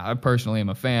books. I personally am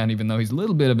a fan, even though he's a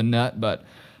little bit of a nut, but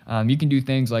you can do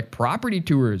things like property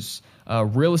tours,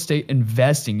 real estate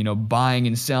investing, buying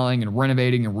and selling and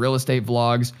renovating, and real estate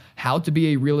vlogs, how to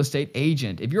be a real estate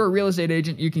agent. If you're a real estate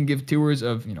agent, you can give tours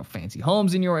of, fancy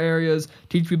homes in your areas,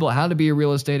 teach people how to be a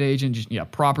real estate agent,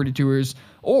 just, property tours,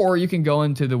 or you can go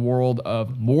into the world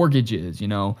of mortgages,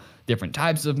 different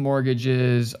types of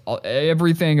mortgages.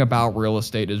 Everything about real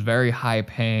estate is very high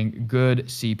paying, good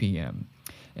CPM.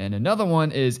 And another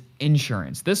one is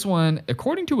insurance. This one,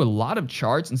 according to a lot of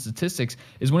charts and statistics,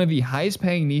 is one of the highest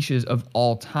paying niches of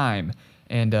all time.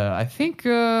 And I think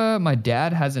my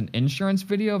dad has an insurance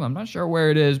video. I'm not sure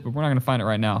where it is, but we're not going to find it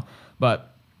right now.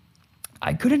 But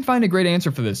I couldn't find a great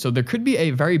answer for this. So there could be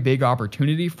a very big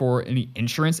opportunity for any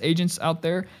insurance agents out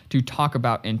there to talk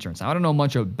about insurance. I don't know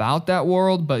much about that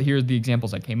world, but here's the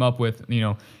examples I came up with,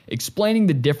 explaining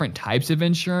the different types of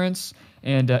insurance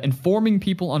and informing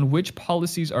people on which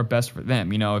policies are best for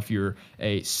them. If you're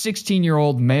a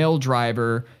 16-year-old male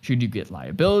driver, should you get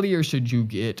liability or should you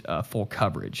get full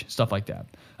coverage? Stuff like that.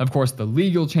 Of course, the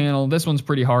legal channel, this one's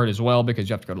pretty hard as well because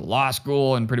you have to go to law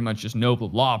school and pretty much just know the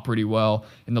law pretty well.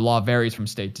 And the law varies from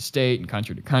state to state and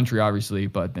country to country, obviously.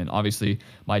 But then obviously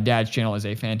my dad's channel is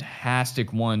a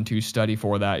fantastic one to study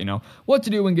for that. What to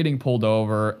do when getting pulled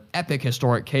over, epic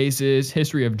historic cases,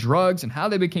 history of drugs and how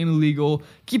they became illegal,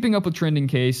 keeping up with trending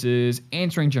cases,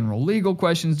 answering general legal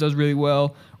questions does really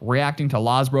well, reacting to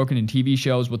laws broken in TV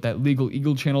shows, what that Legal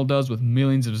Eagle channel does with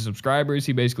millions of subscribers.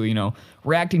 He basically,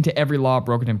 reacting to every law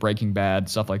broken in Breaking Bad,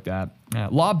 stuff like that.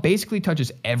 Law basically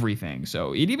touches everything.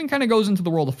 So it even kind of goes into the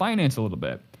world of finance a little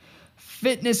bit.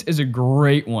 Fitness is a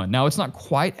great one. Now, it's not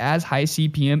quite as high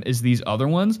CPM as these other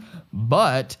ones,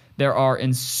 but there are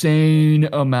insane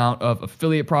amount of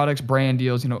affiliate products, brand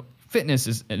deals. Fitness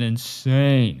is an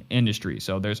insane industry.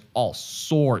 So there's all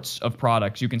sorts of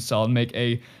products you can sell and make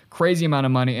a crazy amount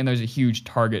of money, and there's a huge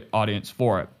target audience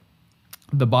for it.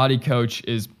 The Body Coach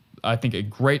is, I think, a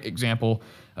great example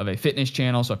of a fitness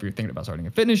channel. So if you're thinking about starting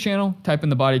a fitness channel, type in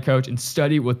The Body Coach and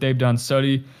study what they've done.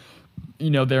 Study,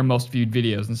 their most viewed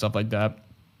videos and stuff like that.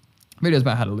 Videos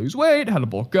about how to lose weight, how to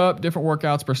bulk up, different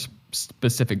workouts for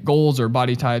specific goals or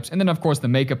body types. And then, of course, the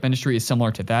makeup industry is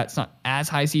similar to that. It's not as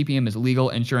high CPM as legal,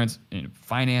 insurance,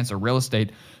 finance, or real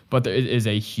estate, but there is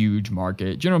a huge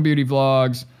market. General beauty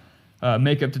vlogs,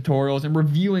 makeup tutorials, and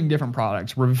reviewing different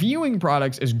products. Reviewing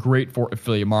products is great for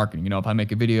affiliate marketing. If I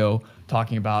make a video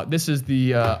talking about this is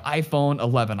the iPhone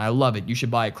 11, I love it, you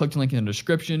should buy it, click the link in the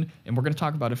description, and we're going to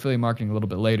talk about affiliate marketing a little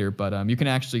bit later, but you can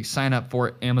actually sign up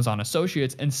for Amazon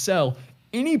Associates and sell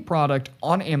any product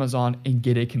on Amazon and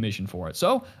get a commission for it.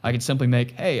 So I can simply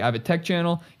make, hey, I have a tech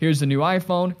channel, here's the new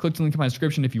iPhone, click the link in my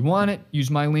description if you want it,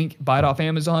 use my link, buy it off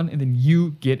Amazon, and then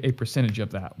you get a percentage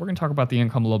of that. We're going to talk about the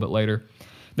income a little bit later.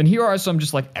 Then here are some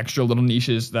just like extra little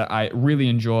niches that I really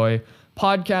enjoy.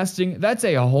 Podcasting, that's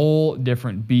a whole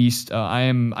different beast.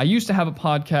 I used to have a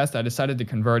podcast. I decided to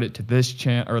convert it to this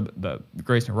channel, or the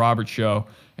Greyson Roberts Show,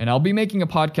 and I'll be making a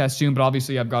podcast soon, but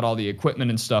obviously I've got all the equipment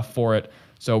and stuff for it,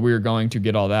 so we're going to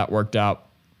get all that worked out.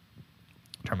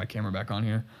 Turn my camera back on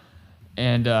here.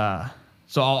 And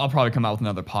so I'll probably come out with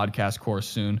another podcast course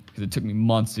soon because it took me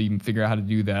months to even figure out how to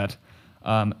do that.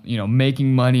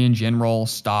 Making money in general,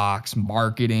 stocks,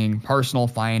 marketing, personal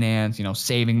finance,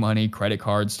 saving money, credit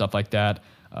cards, stuff like that.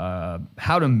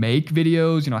 How to make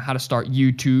videos, how to start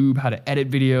YouTube, how to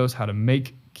edit videos, how to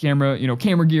make camera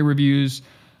gear reviews,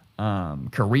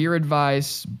 career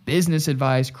advice, business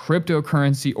advice,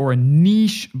 cryptocurrency, or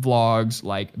niche vlogs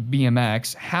like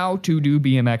BMX, how to do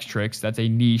BMX tricks. That's a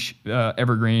niche,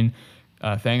 evergreen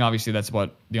thing. Obviously, that's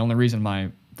the only reason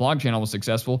my vlog channel was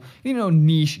successful.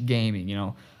 Niche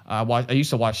gaming, I used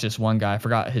to watch this one guy. I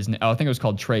forgot his name. Oh, I think it was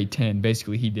called Trey 10.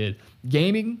 Basically, he did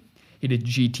gaming. He did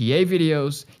GTA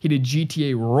videos. He did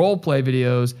GTA roleplay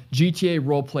videos, GTA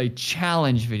roleplay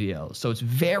challenge videos. So it's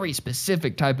very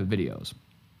specific type of videos.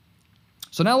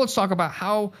 So now let's talk about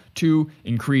how to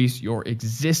increase your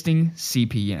existing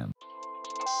CPM.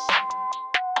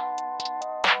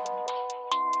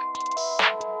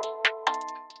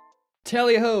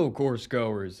 Tally-ho, course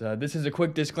goers. This is a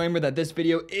quick disclaimer that this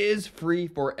video is free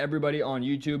for everybody on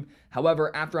YouTube.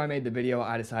 However, after I made the video,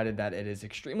 I decided that it is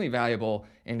extremely valuable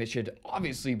and it should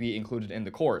obviously be included in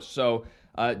the course. So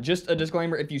just a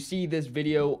disclaimer, if you see this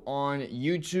video on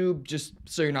YouTube, just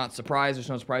so you're not surprised, there's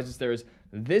no surprises, there's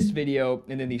this video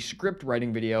and then the script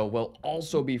writing video will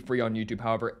also be free on YouTube.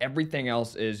 However, everything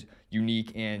else is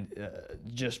unique and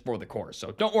just for the course.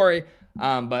 So don't worry,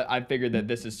 but I figured that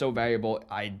this is so valuable,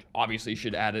 I obviously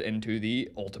should add it into the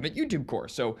ultimate YouTube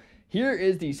course. So here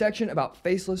is the section about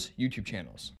faceless YouTube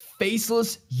channels.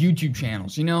 Faceless YouTube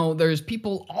channels. You know, there's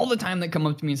people all the time that come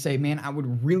up to me and say, man, I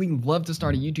would really love to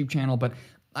start a YouTube channel, but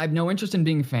I have no interest in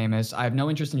being famous. I have no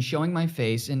interest in showing my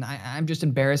face, and I'm just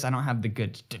embarrassed. I don't have the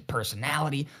good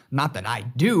personality. Not that I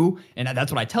do, and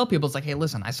that's what I tell people. It's like, hey,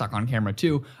 listen, I suck on camera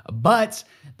too, but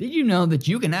did you know that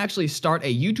you can actually start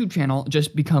a YouTube channel,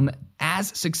 just become as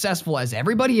successful as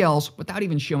everybody else without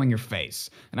even showing your face?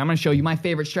 And I'm gonna show you my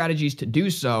favorite strategies to do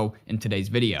so in today's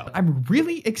video. I'm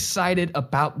really excited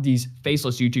about these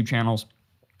faceless YouTube channels.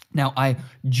 Now, I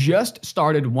just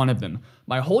started one of them.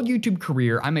 My whole YouTube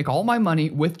career, I make all my money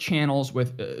with channels,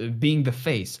 with being the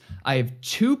face. I have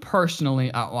two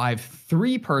personally, I have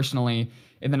three personally,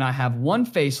 and then I have one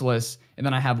faceless, and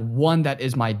then I have one that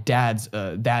is my dad's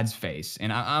face.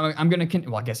 And I'm gonna,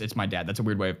 well, I guess it's my dad. That's a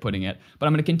weird way of putting it. But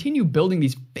I'm gonna continue building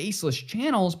these faceless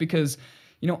channels because,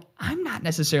 you know, I'm not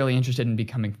necessarily interested in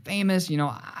becoming famous. You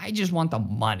know, I just want the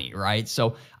money, right?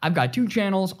 So I've got two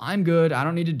channels. I'm good. I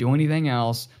don't need to do anything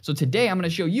else. So today I'm going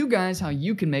to show you guys how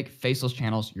you can make faceless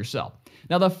channels yourself.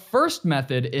 Now, the first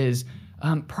method is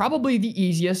probably the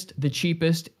easiest, the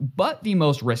cheapest, but the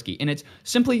most risky. And it's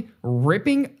simply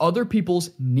ripping other people's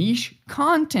niche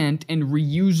content and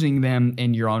reusing them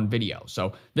in your own video.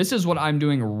 So this is what I'm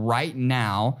doing right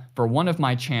now for one of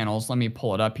my channels. Let me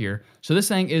pull it up here. So this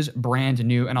thing is brand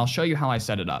new, and I'll show you how I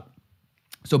set it up.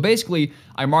 So basically,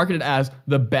 I market it as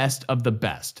the best of the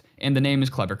best, and the name is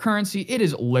Clever Currency. It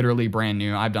is literally brand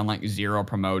new. I've done like zero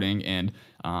promoting, and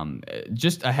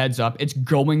just a heads up, it's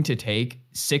going to take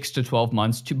 6 to 12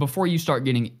 months before you start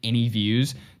getting any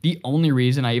views. The only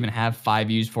reason I even have 5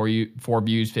 views, 4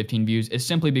 views, 15 views is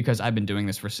simply because I've been doing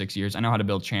this for 6 years. I know how to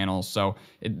build channels, so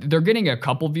they're getting a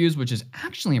couple views, which is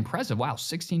actually impressive. Wow,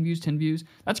 16 views, 10 views.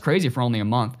 That's crazy for only a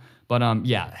month. But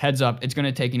yeah, heads up, it's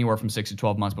gonna take anywhere from 6 to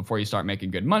 12 months before you start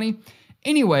making good money.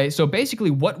 Anyway, so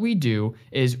basically what we do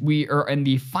is we are in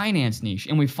the finance niche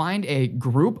and we find a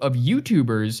group of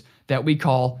YouTubers that we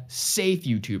call safe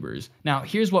YouTubers. Now,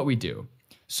 here's what we do.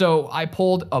 So I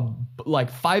pulled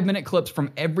like 5-minute clips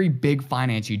from every big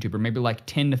finance YouTuber, maybe like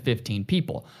 10 to 15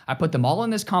 people. I put them all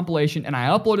in this compilation and I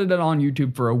uploaded it on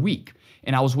YouTube for a week.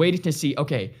 And I was waiting to see,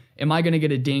 okay, am I going to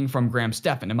get a ding from Graham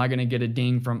Stephan? Am I going to get a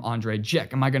ding from Andre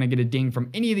Jick? Am I going to get a ding from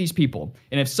any of these people?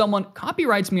 And if someone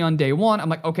copyrights me on day one, I'm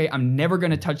like, okay, I'm never going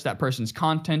to touch that person's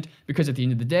content, because at the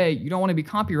end of the day, you don't want to be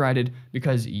copyrighted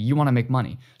because you want to make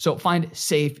money. So find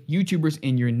safe YouTubers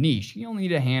in your niche. You only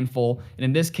need a handful. And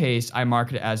in this case, I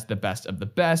market it as the best of the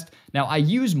best. Now, I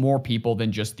use more people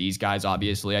than just these guys,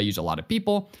 obviously. I use a lot of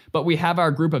people, but we have our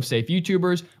group of safe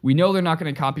YouTubers. We know they're not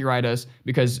going to copyright us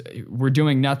because we're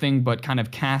doing nothing but kind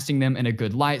of casting them in a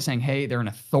good light, saying, hey, they're an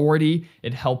authority.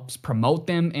 It helps promote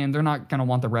them, and they're not going to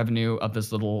want the revenue of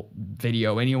this little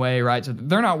video anyway, right? So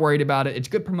they're not worried about it. It's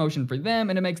good promotion for them,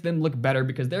 and it makes them look better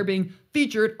because they're being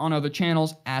featured on other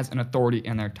channels as an authority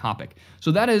in their topic.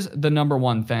 So that is the number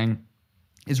one thing,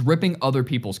 is ripping other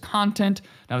people's content.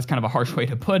 Now, that's kind of a harsh way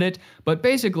to put it, but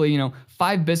basically, you know,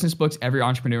 5 business books every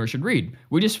entrepreneur should read.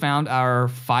 We just found our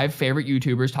 5 favorite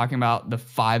YouTubers talking about the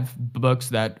 5 books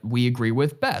that we agree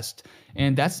with best.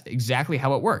 And that's exactly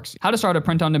how it works. How to start a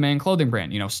print-on-demand clothing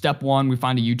brand. You know, step 1, we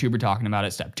find a YouTuber talking about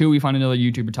it. Step 2, we find another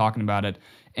YouTuber talking about it,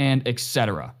 and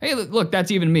etc. Hey, look,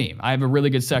 that's even me. I have a really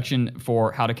good section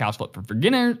for how to couch flip for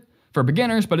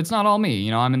beginners, but it's not all me.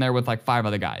 You know, I'm in there with like 5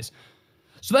 other guys.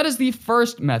 So that is the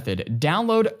first method.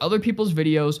 Download other people's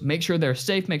videos, make sure they're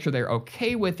safe, make sure they're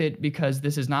okay with it, because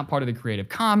this is not part of the Creative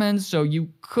Commons. So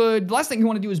the last thing you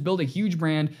want to do is build a huge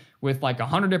brand with like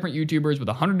 100 different YouTubers with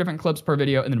 100 different clips per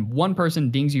video, and then one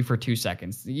person dings you for 2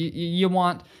 seconds. You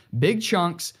want big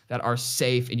chunks that are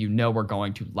safe and you know are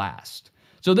going to last.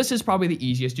 So this is probably the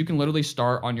easiest. You can literally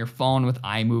start on your phone with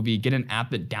iMovie, get an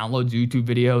app that downloads YouTube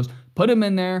videos, put them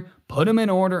in there, put them in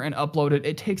order, and upload it.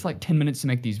 It takes like 10 minutes to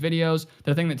make these videos.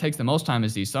 The thing that takes the most time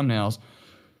is these thumbnails.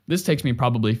 This takes me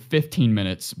probably 15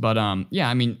 minutes, but yeah,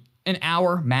 I mean, an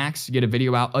hour max to get a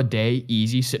video out a day,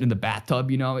 easy, sitting in the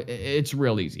bathtub, you know, it's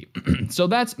real easy. So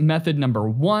that's method number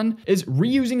 1, is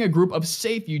reusing a group of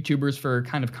safe YouTubers for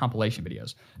kind of compilation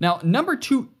videos. Now, number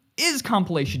 2 is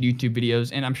compilation YouTube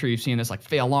videos, and I'm sure you've seen this, like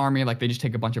Fail Army, like they just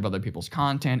take a bunch of other people's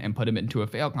content and put them into a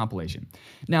fail compilation.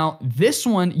 Now, this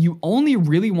one you only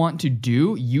really want to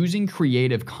do using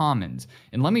Creative Commons,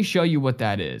 and let me show you what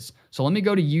that is. So let me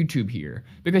go to YouTube here,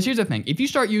 because here's the thing. If you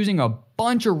start using a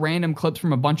bunch of random clips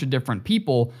from a bunch of different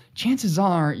people, chances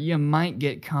are you might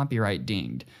get copyright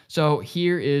dinged. So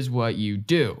here is what you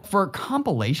do. For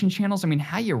compilation channels, I mean,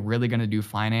 how you really gonna do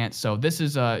finance? So this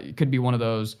is, it could be one of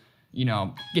those, you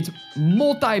know, gets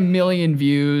multi-million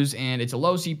views and it's a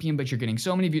low CPM, but you're getting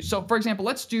so many views. So for example,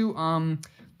 let's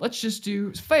just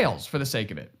do fails for the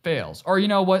sake of it, fails. Or you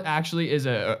know what actually is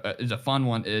a fun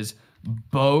one is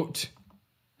boat.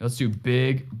 Let's do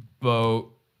big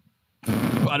boat.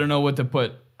 I don't know what to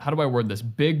put. How do I word this?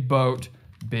 Big boat,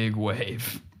 big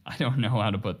wave. I don't know how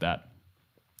to put that.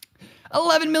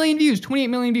 11 million views, 28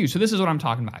 million views. So this is what I'm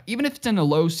talking about. Even if it's in a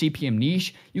low CPM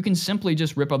niche, you can simply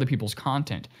just rip other people's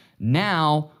content.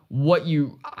 Now,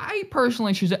 I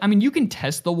personally choose, I mean, you can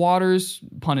test the waters,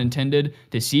 pun intended,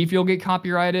 to see if you'll get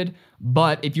copyrighted.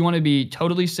 But if you want to be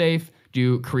totally safe,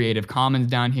 do Creative Commons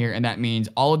down here. And that means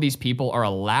all of these people are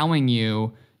allowing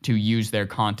you to use their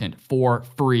content for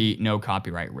free, no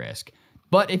copyright risk.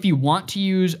 But if you want to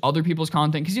use other people's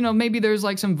content, because, you know, maybe there's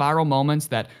like some viral moments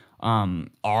that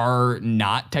are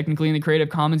not technically in the Creative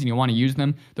Commons and you want to use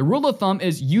them, the rule of thumb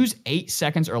is use 8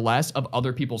 seconds or less of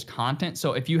other people's content.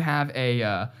 So if you have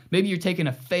maybe you're taking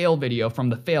a fail video from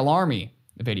the Fail Army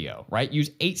video, right? Use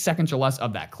 8 seconds or less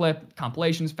of that clip.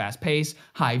 Compilations, fast pace,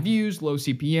 high views, low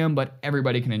CPM, but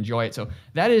everybody can enjoy it. So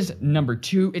that is number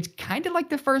 2. It's kind of like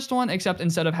the first one, except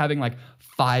instead of having like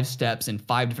 5 steps and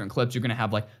 5 different clips, you're going to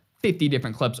have like 50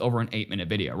 different clips over an 8-minute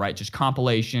video, right? Just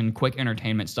compilation, quick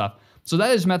entertainment stuff. So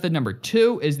that is method number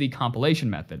 2, is the compilation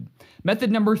method. Method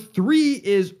number 3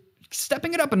 is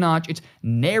stepping it up a notch. It's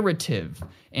narrative.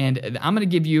 And I'm going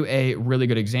to give you a really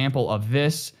good example of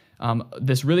this.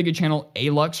 This really good channel,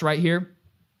 Alux right here.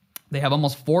 They have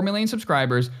almost 4 million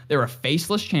subscribers. They're a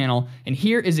faceless channel, and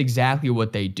here is exactly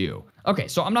what they do. Okay,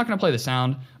 so I'm not going to play the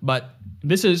sound, but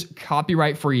this is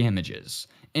copyright-free images.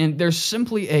 And there's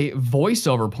simply a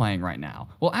voiceover playing right now.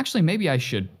 Well, actually, maybe I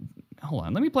should... Hold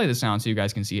on, let me play the sound so you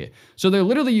guys can see it. So they're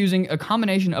literally using a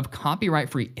combination of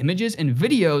copyright-free images and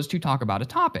videos to talk about a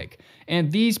topic.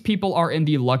 And these people are in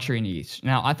the luxury niche.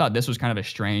 Now, I thought this was kind of a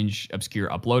strange, obscure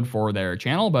upload for their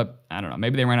channel, but I don't know,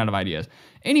 maybe they ran out of ideas.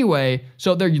 Anyway,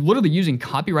 so they're literally using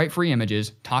copyright-free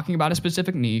images, talking about a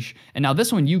specific niche, and now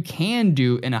this one you can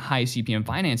do in a high CPM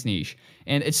finance niche.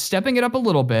 And it's stepping it up a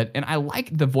little bit, and I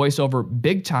like the voiceover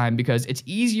big time because it's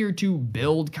easier to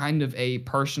build kind of a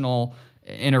personal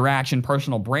interaction,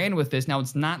 personal brand with this. Now,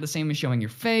 it's not the same as showing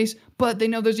your face, but they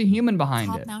know there's a human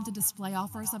behind it. Top-mounted display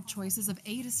offers up choices of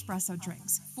 8 espresso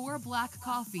drinks, 4 black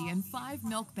coffee, and 5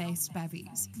 milk-based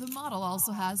bevies. The model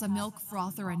also has a milk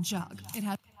frother and jug.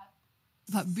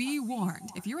 But be warned,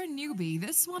 if you're a newbie,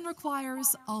 this one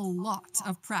requires a lot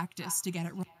of practice to get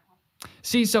it right.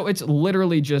 See, so it's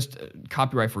literally just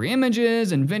copyright-free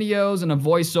images and videos and a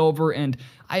voiceover, and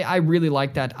I really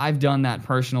like that. I've done that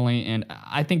personally, and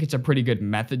I think it's a pretty good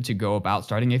method to go about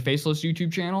starting a faceless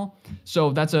YouTube channel.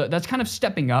 So that's kind of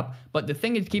stepping up, but the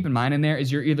thing to keep in mind in there is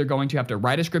you're either going to have to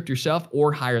write a script yourself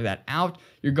or hire that out.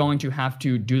 You're going to have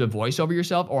to do the voiceover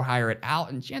yourself or hire it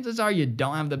out, and chances are you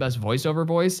don't have the best voiceover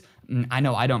voice. I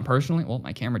know I don't personally. Well,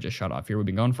 my camera just shut off here. We've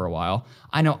been going for a while.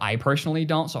 I know I personally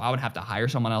don't, so I would have to hire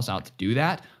someone else out to do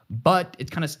that, but it's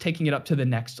kind of taking it up to the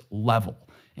next level.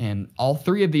 And all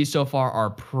 3 of these so far are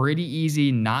pretty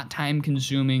easy, not time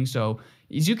consuming. So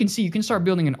as you can see, you can start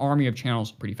building an army of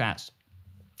channels pretty fast.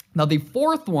 Now, the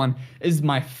 4th one is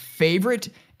my favorite,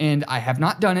 and I have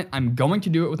not done it. I'm going to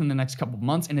do it within the next couple of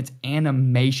months, and it's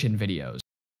animation videos.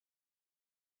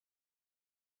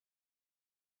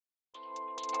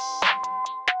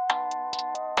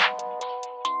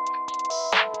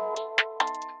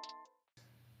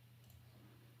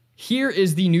 Here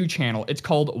is the new channel. It's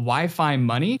called Wi-Fi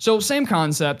Money. So same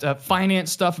concept,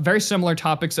 finance stuff, very similar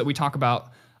topics that we talk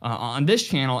about on this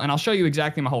channel, and I'll show you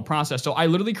exactly my whole process. So I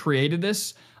literally created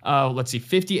this, let's see,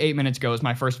 58 minutes ago is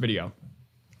my first video.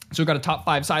 So we've got a top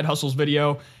 5 side hustles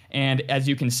video, And as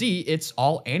you can see, it's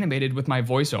all animated with my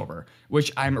voiceover,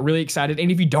 which I'm really excited. And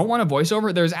if you don't want a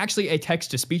voiceover, there's actually a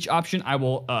text-to-speech option I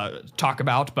will talk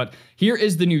about. But here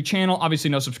is the new channel. Obviously,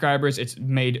 no subscribers. It's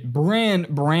made brand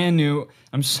new.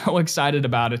 I'm so excited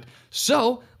about it.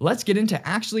 So let's get into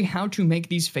actually how to make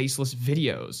these faceless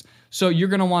videos. So you're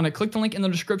going to want to click the link in the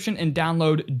description and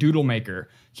download Doodle Maker.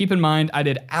 Keep in mind, I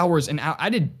did hours and hours, I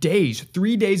did days,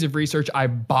 3 days of research. I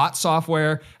bought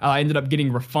software. I ended up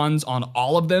getting refunds on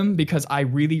all of them because I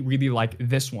really, really like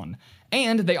this one.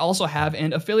 And they also have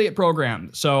an affiliate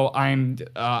program. So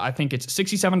I think it's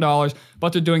 $67,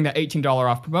 but they're doing that $18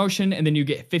 off promotion, and then you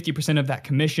get 50% of that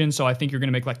commission. So I think you're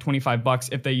gonna make like 25 bucks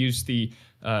if they use the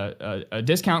a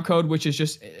discount code, which is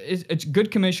just, it's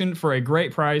good commission for a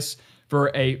great price for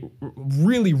a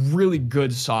really, really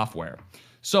good software.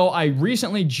 So I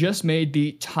recently just made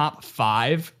the top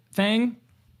 5 thing.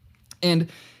 And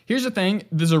here's the thing,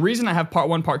 there's a reason I have part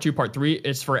 1, part 2, part 3.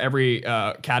 It's for every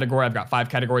category. I've got 5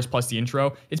 categories plus the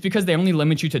intro. It's because they only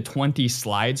limit you to 20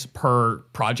 slides per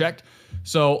project.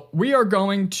 So we are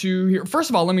going to, first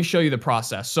of all, let me show you the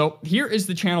process. So here is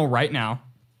the channel right now.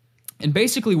 And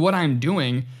basically what I'm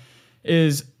doing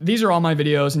is, these are all my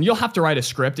videos, and you'll have to write a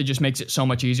script. It just makes it so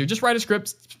much easier. Just write a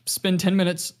script, spend 10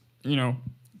 minutes,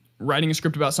 writing a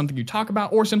script about something you talk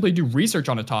about, or simply do research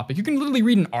on a topic. You can literally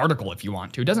read an article if you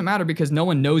want to. It doesn't matter because no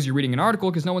one knows you're reading an article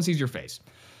because no one sees your face.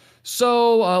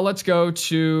 So let's go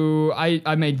to,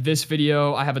 I made this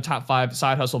video. I have a top 5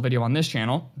 side hustle video on this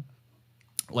channel.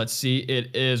 Let's see,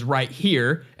 it is right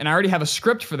here. And I already have a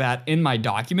script for that in my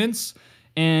documents.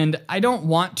 And I don't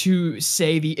want to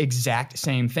say the exact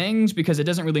same things because it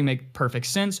doesn't really make perfect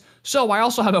sense. So I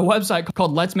also have a website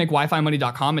called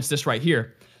letsmakewifimoney.com. It's this right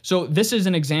here. So this is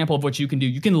an example of what you can do.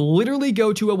 You can literally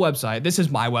go to a website. This is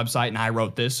my website and I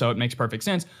wrote this, so it makes perfect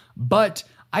sense. But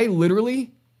I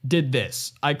literally did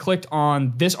this. I clicked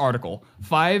on this article,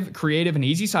 5 creative and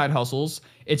easy side hustles.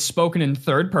 It's spoken in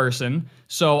 3rd person.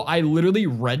 So I literally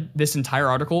read this entire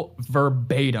article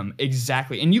verbatim,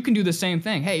 exactly. And you can do the same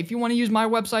thing. Hey, if you want to use my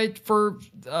website for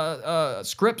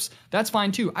scripts, that's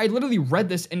fine too. I literally read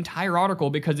this entire article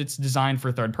because it's designed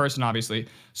for 3rd person, obviously.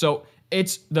 So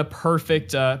it's the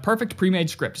perfect pre-made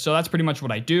script. So that's pretty much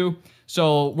what I do.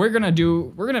 So we're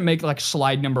gonna make like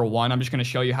slide number 1. I'm just gonna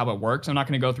show you how it works. I'm not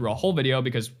gonna go through a whole video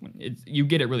because you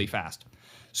get it really fast.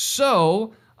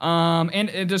 So,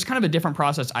 and there's kind of a different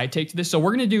process I take to this. So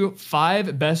we're gonna do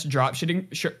 5 best dropshipping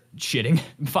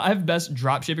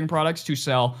products to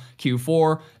sell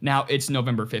Q4. Now it's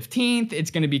November 15th.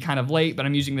 It's gonna be kind of late, but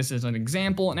I'm using this as an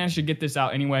example, and I should get this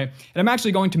out anyway. And I'm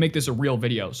actually going to make this a real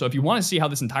video. So if you want to see how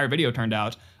this entire video turned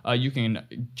out, you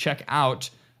can check out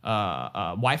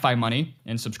Wi-Fi Money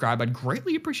and subscribe. I'd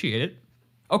greatly appreciate it.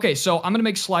 Okay, so I'm gonna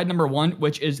make slide number 1,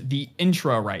 which is the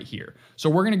intro right here. So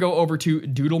we're gonna go over to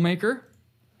Doodle Maker,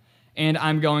 and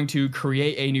I'm going to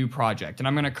create a new project, and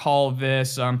I'm gonna call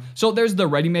this, so there's the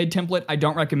ready-made template. I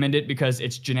don't recommend it because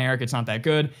it's generic, it's not that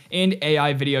good, and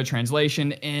AI video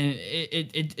translation, and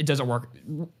it doesn't work.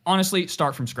 Honestly,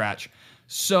 start from scratch.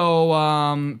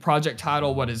 So project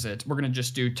title, what is it? We're gonna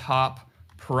just do top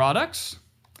products.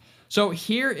 So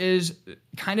here is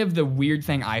kind of the weird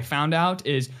thing I found out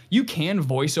is you can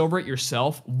voice over it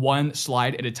yourself 1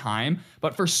 slide at a time,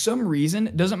 but for some reason,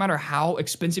 it doesn't matter how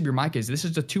expensive your mic is. This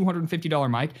is a $250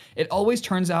 mic. It always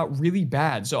turns out really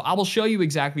bad. So I will show you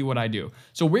exactly what I do.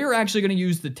 So we're actually gonna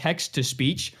use the text to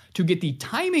speech to get the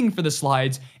timing for the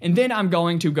slides, and then I'm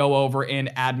going to go over and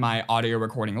add my audio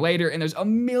recording later. And there's a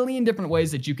million different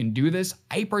ways that you can do this.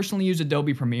 I personally use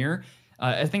Adobe Premiere.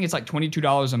 I think it's like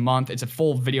 $22 a month. It's a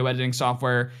full video editing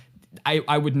software.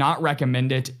 I would not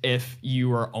recommend it if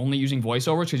you are only using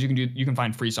voiceovers because you can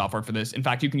find free software for this. In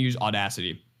fact, you can use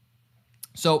Audacity.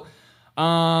 So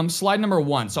slide number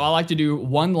 1. So I like to do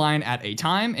 1 line at a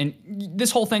time, and this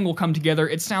whole thing will come together.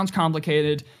 It sounds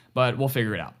complicated, but we'll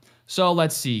figure it out. So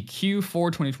let's see,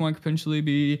 Q4 2020 could potentially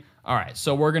be, all right,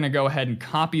 so we're gonna go ahead and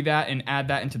copy that and add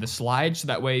that into the slide so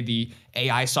that way the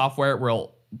AI software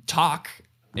will talk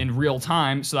in real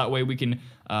time, so that way we can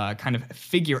kind of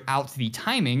figure out the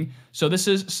timing. So this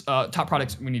is top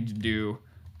products. We need to do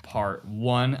part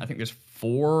 1. I think there's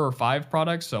 4 or 5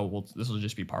 products, so this will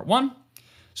just be part 1.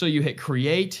 So you hit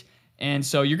create, and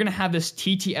so you're gonna have this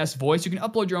TTS voice. You can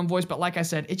upload your own voice, but like I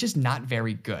said, it's just not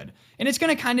very good. And it's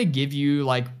gonna kind of give you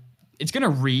like, it's gonna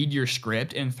read your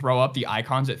script and throw up the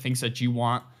icons it thinks that you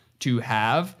want to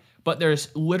have. But there's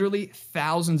literally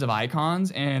thousands of icons,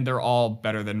 and they're all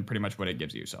better than pretty much what it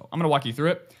gives you. So I'm gonna walk you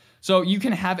through it. So you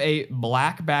can have a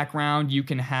black background, you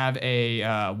can have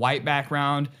a white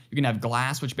background, you can have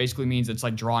glass, which basically means it's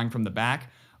like drawing from the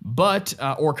back. but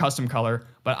or custom color,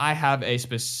 but I have a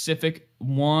specific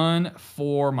one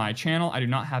for my channel. I do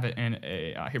not have it in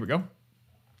a, here we go.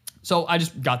 So I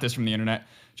just got this from the internet.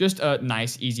 Just a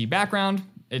nice, easy background.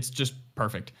 It's just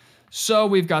perfect. So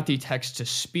we've got the text to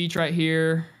speech right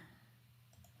here.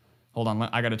 Hold on,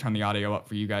 I gotta turn the audio up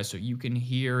for you guys so you can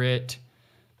hear it.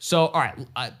 So, all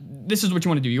right, this is what you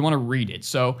wanna do. You wanna read it.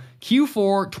 So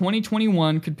Q4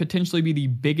 2021 could potentially be the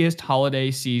biggest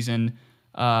holiday season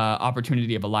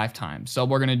opportunity of a lifetime. So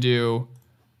we're gonna do,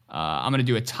 I'm gonna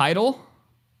do a title.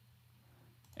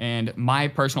 And my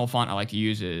personal font I like to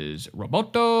use is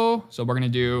Roboto. So we're gonna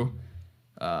do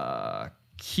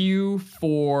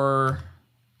Q4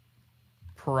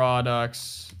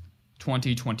 products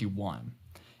 2021.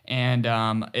 And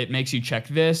it makes you check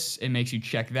this, it makes you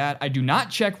check that. I do not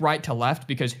check right to left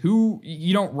because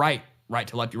you don't write right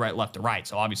to left, you write left to right.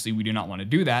 So obviously we do not want to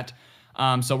do that.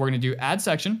 So we're gonna do add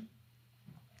section.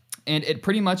 And it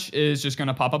pretty much is just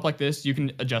gonna pop up like this. You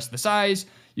can adjust the size,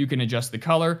 you can adjust the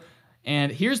color.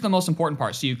 And here's the most important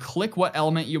part. So you click what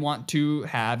element you want to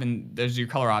have, and there's your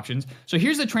color options. So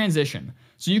here's the transition.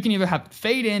 So you can either have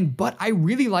fade in, but I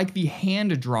really like the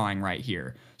hand drawing right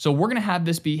here. So we're gonna have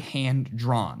this be hand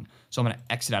drawn. So I'm gonna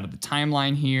exit out of the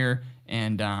timeline here,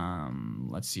 and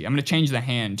let's see. I'm gonna change the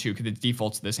hand too, because it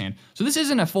defaults to this hand. So this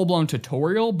isn't a full-blown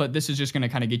tutorial, but this is just gonna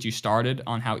kind of get you started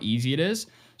on how easy it is.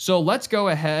 So let's go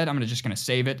ahead. I'm just gonna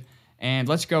save it. And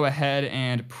let's go ahead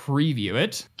and preview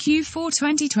it. Q4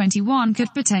 2021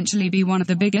 could potentially be one of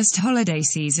the biggest holiday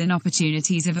season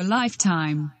opportunities of a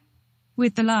lifetime.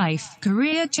 With the life,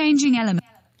 career-changing element.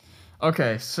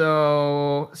 Okay,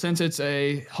 so since it's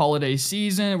a holiday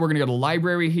season, we're gonna go to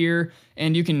library here,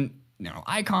 and you can,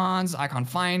 icons, icon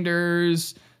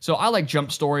finders. So I like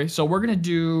jump story. So we're gonna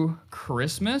do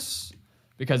Christmas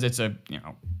because it's a,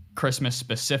 Christmas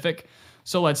specific.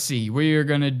 So let's see, we're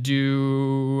gonna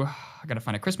do, I gotta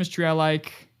find a Christmas tree I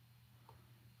like.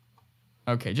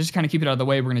 Okay, just to kind of keep it out of the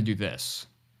way, we're gonna do this.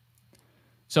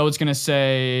 So it's gonna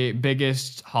say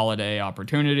biggest holiday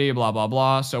opportunity, blah, blah,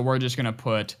 blah. So we're just gonna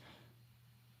put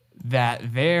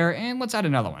that there, and let's add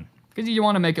another one because you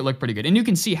wanna make it look pretty good. And you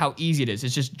can see how easy it is.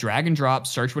 It's just drag and drop,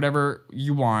 search whatever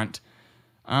you want.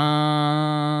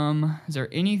 Is there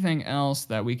anything else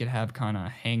that we could have kind of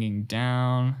hanging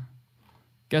down?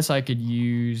 Guess I could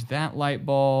use that light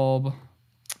bulb.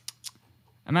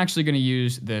 I'm actually gonna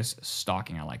use this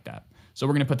stocking, I like that. So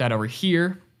we're gonna put that over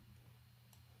here.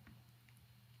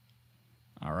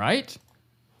 All right.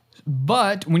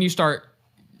 But when you start,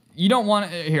 you don't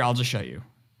want to, here, I'll just show you.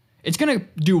 It's gonna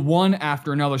do one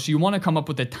after another, so you wanna come up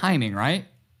with the timing, right?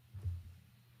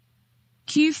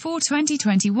 Q4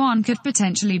 2021 could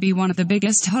potentially be one of the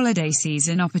biggest holiday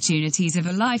season opportunities of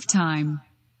a lifetime.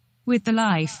 With the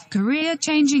life,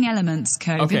 career-changing elements,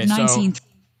 COVID-19. Okay,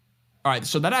 all right,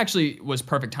 so that actually was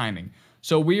perfect timing.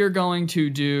 So we are going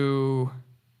to do,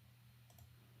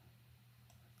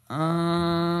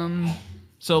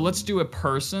 so let's do a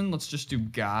person. Let's just do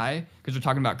guy, because we're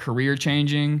talking about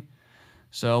career-changing.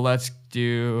 So let's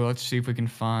see if we can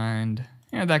find,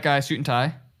 that guy, suit and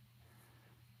tie.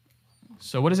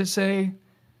 So what does it say?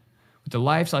 With the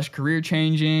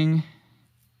life/career-changing.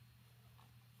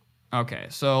 Okay,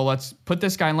 so let's put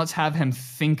this guy and let's have him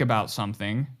think about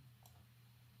something.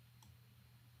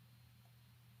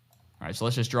 All right, so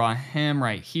let's just draw him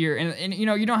right here. And you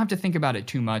don't have to think about it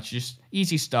too much, just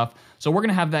easy stuff. So we're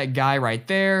gonna have that guy right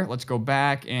there. Let's go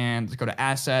back and let's go to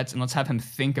assets and let's have him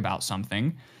think about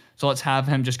something. So let's have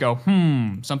him just go,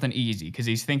 something easy, because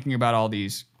he's thinking about all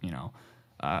these,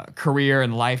 career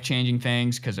and life-changing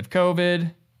things because of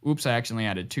COVID. Oops, I accidentally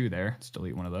added 2 there. Let's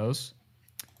delete one of those.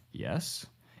 Yes.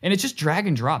 And it's just drag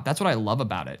and drop. That's what I love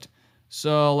about it.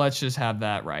 So let's just have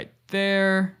that right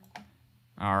there.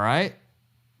 All right.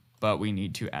 But we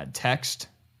need to add text.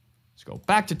 Let's go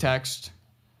back to text.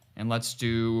 And let's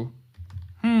do,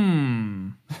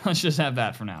 let's just have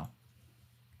that for now.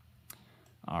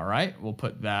 All right. We'll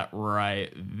put that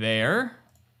right there.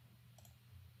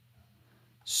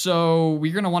 So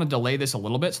we're going to want to delay this a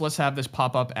little bit. So let's have this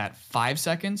pop up at 5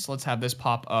 seconds. Let's have this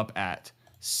pop up at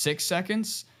 6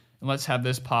 seconds. And let's have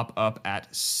this pop up at,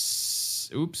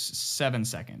 7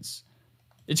 seconds.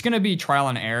 It's going to be trial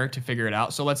and error to figure it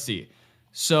out. So let's see.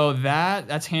 So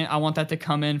that's I want that to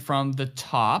come in from the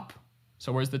top.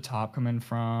 So where's the top coming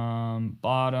from?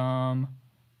 Bottom,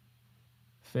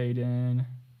 fade in,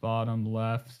 bottom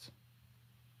left.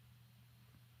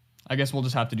 I guess we'll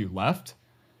just have to do left.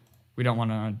 We don't want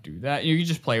to do that. You can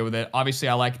just play with it. Obviously,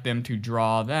 I like them to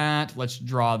draw that. Let's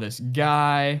draw this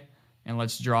guy. And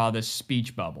let's draw this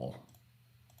speech bubble.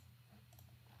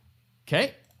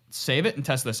 Okay, save it and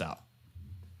test this out.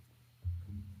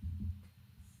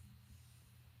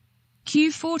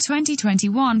 Q4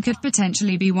 2021 could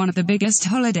potentially be one of the biggest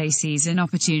holiday season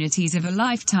opportunities of a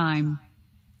lifetime.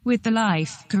 With the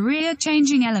life,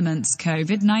 career-changing elements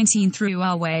COVID-19 threw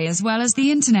our way, as well as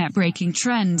the internet-breaking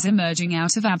trends emerging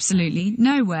out of absolutely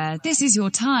nowhere, this is your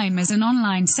time as an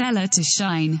online seller to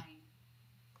shine.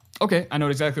 Okay, I know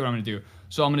exactly what I'm going to do.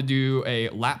 So I'm going to do a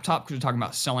laptop because we're talking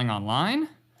about selling online.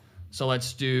 So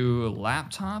let's do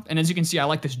laptop. And as you can see, I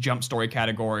like this jump story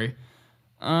category.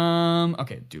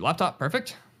 Okay, do laptop,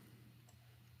 perfect.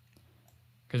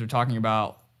 Because we're talking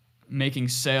about making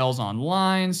sales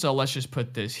online. So let's just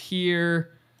put this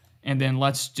here. And then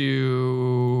let's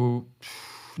do,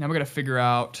 now we got to figure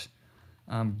out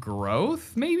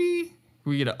growth, maybe?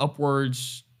 We get an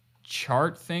upwards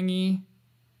chart thingy.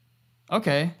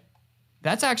 Okay,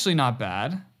 that's actually not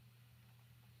bad.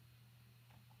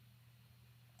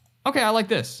 Okay, I like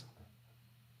this.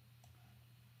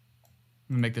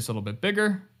 I'm gonna make this a little bit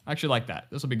bigger. I actually like that.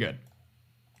 This will be good.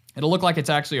 It'll look like it's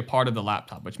actually a part of the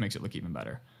laptop, which makes it look even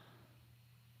better.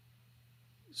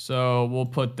 So we'll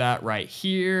put that right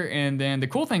here. And then the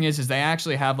cool thing is they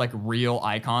actually have like real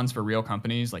icons for real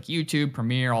companies like YouTube,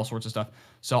 Premiere, all sorts of stuff.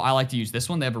 So I like to use this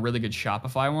one. They have a really good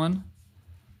Shopify one.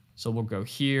 So we'll go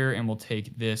here and we'll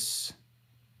take this.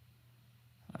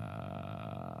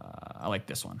 I like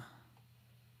this one.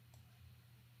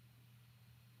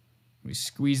 We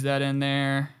squeeze that in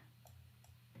there.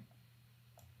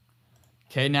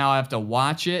 Okay, now I have to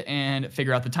watch it and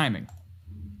figure out the timing.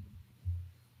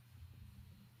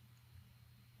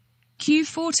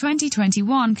 Q4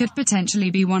 2021 could potentially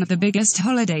be one of the biggest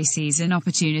holiday season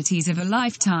opportunities of a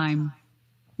lifetime.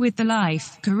 With the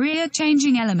life,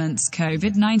 career-changing elements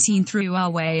COVID-19 threw our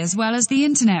way, as well as the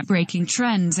internet-breaking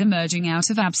trends emerging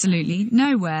out of absolutely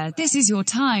nowhere, this is your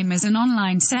time as an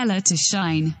online seller to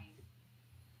shine.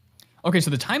 Okay,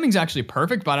 so the timing's actually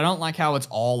perfect, but I don't like how it's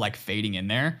all like fading in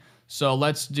there. So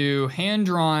let's do hand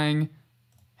drawing,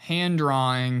 and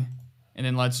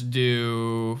then let's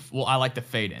do, well, I like the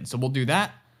fade in. So we'll do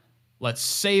that. Let's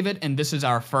save it, and this is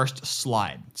our first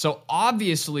slide. So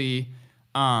obviously,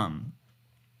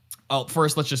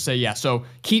 first let's just say, yeah, so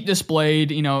keep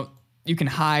displayed, you know, you can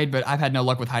hide, but I've had no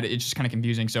luck with hide. It's just kind of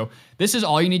confusing. So this is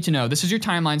all you need to know. This is your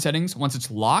timeline settings. Once it's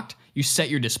locked, you set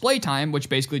your display time, which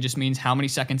basically just means how many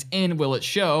seconds in will it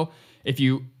show. If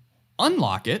you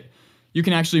unlock it, you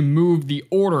can actually move the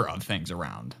order of things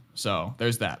around. So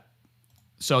there's that.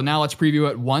 So now let's preview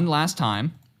it one last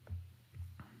time.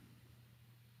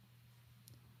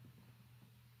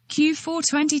 Q4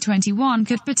 2021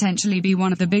 could potentially be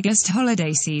one of the biggest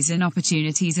holiday season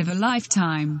opportunities of a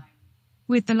lifetime.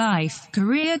 With the life,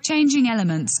 career-changing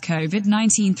elements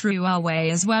COVID-19 threw our way,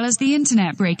 as well as the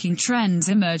internet-breaking trends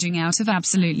emerging out of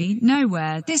absolutely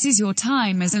nowhere, this is your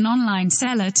time as an online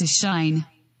seller to shine.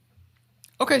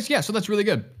 Okay, so yeah, so that's really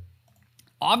good.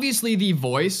 Obviously, the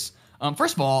voice,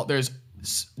 first of all, there's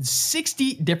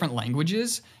 60 different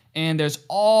languages, and there's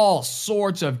all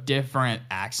sorts of different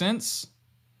accents.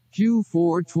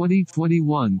 Q4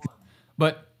 2021.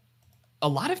 But a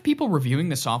lot of people reviewing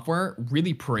the software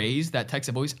really praise that text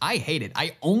to voice. I hate it.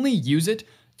 I only use it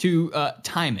to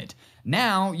time it.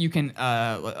 Now you can,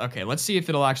 okay, let's see if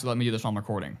it'll actually let me do this while I'm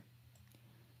recording.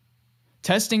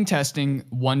 Testing,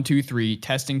 1, 2, 3,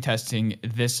 testing,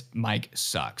 this mic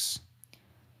sucks.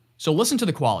 So listen to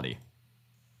the quality.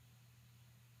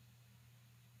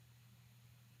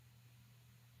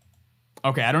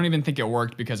 Okay, I don't even think it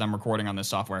worked because I'm recording on this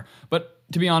software. But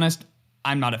to be honest,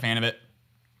 I'm not a fan of it.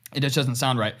 It just doesn't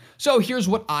sound right. So here's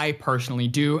what I personally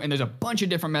do, and there's a bunch of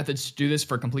different methods to do this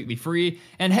for completely free.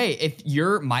 And hey, if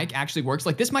your mic actually works,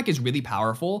 like this mic is really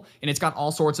powerful, and it's got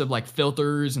all sorts of like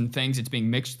filters and things it's being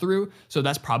mixed through, so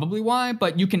that's probably why,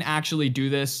 but you can actually do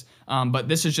this. But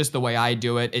this is just the way I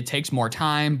do it. It takes more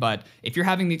time, but if you're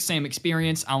having the same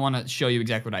experience, I wanna show you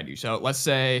exactly what I do. So let's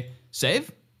say save,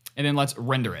 and then let's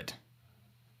render it.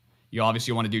 You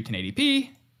obviously wanna do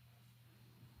 1080p.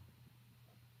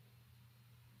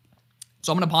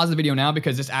 So I'm going to pause the video now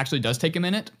because this actually does take a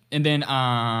minute. And then,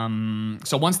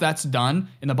 so once that's done,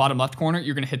 in the bottom left corner,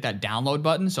 you're going to hit that download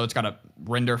button. So it's got to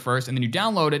render first, and then you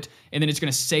download it, and then it's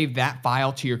going to save that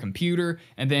file to your computer.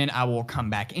 And then I will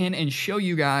come back in and show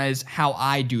you guys how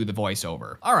I do the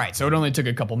voiceover. All right, so it only took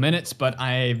a couple minutes, but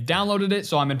I've downloaded it.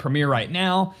 So I'm in Premiere right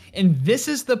now. And this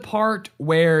is the part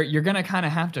where you're going to kind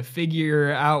of have to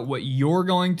figure out what you're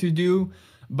going to do.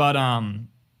 But,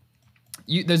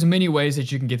 there's many ways that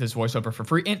you can get this voiceover for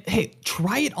free. And hey,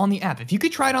 try it on the app. If you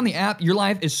could try it on the app, your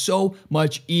life is so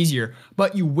much easier.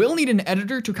 But you will need an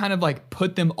editor to kind of like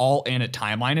put them all in a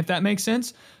timeline, if that makes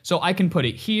sense. So I can put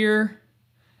it here,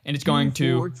 and it's going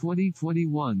to Q4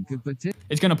 2021 could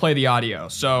it's going to play the audio.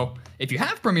 So if you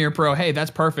have Premiere Pro, hey,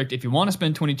 that's perfect. If you want to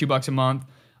spend $22 a month,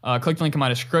 click the link in my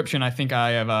description. I think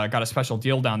I have got a special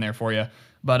deal down there for you.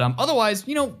 But otherwise,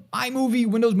 you know, iMovie,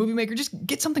 Windows Movie Maker, just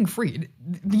get something free.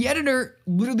 The editor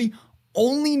literally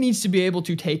only needs to be able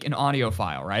to take an audio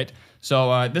file, right?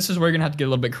 So this is where you're gonna have to get a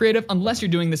little bit creative, unless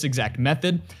you're doing this exact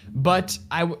method. But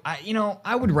I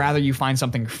would rather you find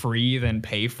something free than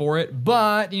pay for it.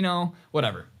 But you know,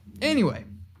 whatever. Anyway,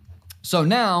 so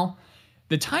now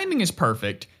the timing is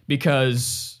perfect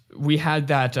because we had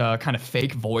that kind of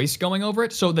fake voice going over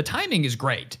it. So the timing is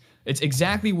great. It's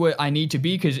exactly what I need to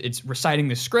be because it's reciting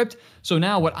the script. So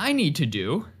now what I need to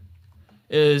do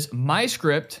is my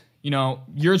script, you know,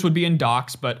 yours would be in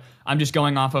docs, but I'm just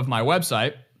going off of my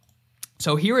website.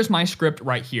 So here is my script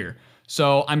right here.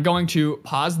 So I'm going to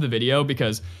pause the video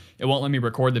because it won't let me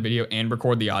record the video and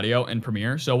record the audio in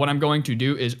Premiere. So what I'm going to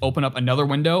do is open up another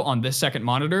window on this second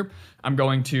monitor. I'm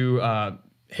going to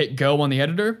hit go on the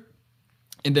editor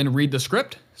and then read the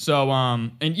script. So,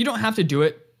 and you don't have to do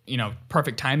it, you know,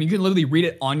 perfect time. You can literally read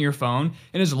it on your phone.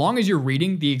 And as long as you're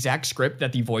reading the exact script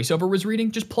that the voiceover was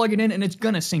reading, just plug it in and it's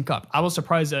gonna sync up. I was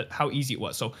surprised at how easy it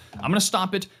was. So I'm gonna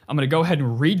stop it. I'm gonna go ahead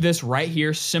and read this right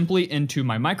here simply into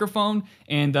my microphone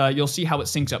and you'll see how it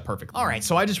syncs up perfectly. All right,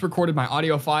 so I just recorded my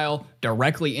audio file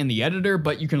directly in the editor,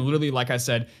 but you can literally, like I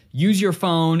said, use your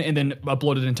phone and then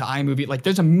upload it into iMovie. Like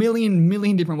there's a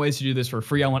million different ways to do this for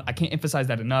free. I can't emphasize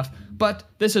that enough, but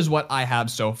this is what I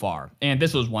have so far. And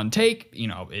this was one take, you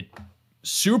know, it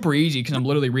super easy because I'm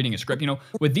literally reading a script. You know,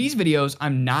 with these videos,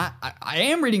 I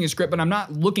am reading a script, but I'm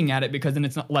not looking at it because then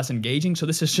it's not less engaging. So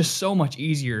this is just so much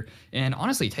easier. And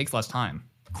honestly, it takes less time.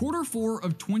 Q4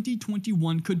 of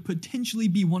 2021 could potentially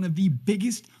be one of the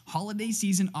biggest holiday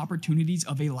season opportunities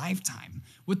of a lifetime,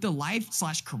 with the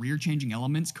life/career changing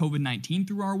elements COVID-19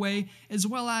 threw our way, as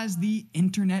well as the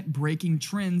internet breaking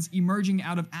trends emerging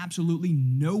out of absolutely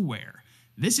nowhere.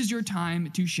 This is your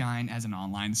time to shine as an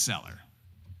online seller.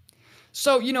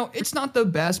 So, you know, it's not the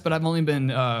best, but I've only been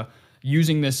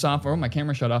using this software. My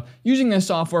camera shut off. Using this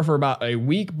software for about a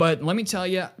week, but let me tell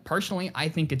you, personally, I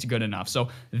think it's good enough. So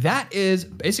that is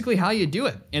basically how you do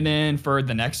it. And then for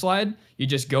the next slide, you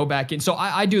just go back in. So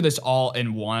I do this all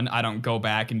in one. I don't go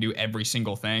back and do every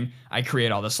single thing. I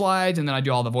create all the slides and then I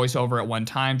do all the voiceover at one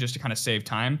time just to kind of save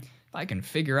time. If I can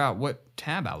figure out what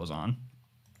tab I was on.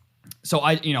 So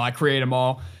I create them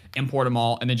all, import them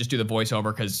all, and then just do the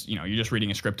voiceover because, you know, you're just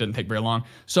reading a script, doesn't take very long.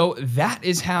 So that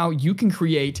is how you can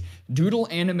create doodle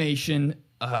animation,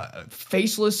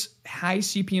 faceless, high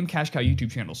CPM cash cow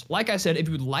YouTube channels. Like I said, if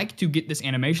you would like to get this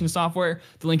animation software,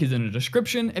 the link is in the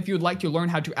description. If you would like to learn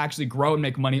how to actually grow and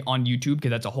make money on YouTube,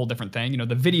 because that's a whole different thing. You know,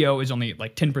 the video is only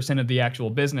like 10% of the actual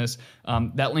business.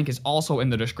 That link is also in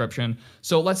the description.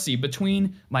 So let's see,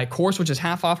 between my course, which is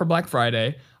half off for Black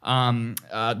Friday,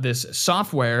 this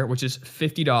software, which is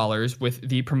 $50 with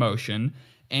the promotion,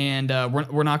 and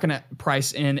we're not gonna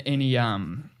price in any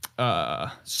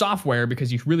software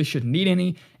because you really shouldn't need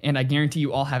any, and I guarantee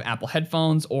you all have Apple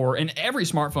headphones, or in every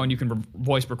smartphone you can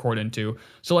voice record into.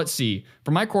 So let's see, for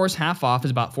my course, half off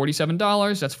is about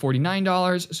 $47, that's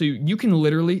 $49, so you can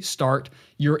literally start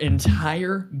your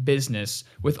entire business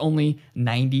with only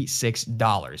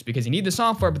 $96 because you need the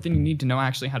software, but then you need to know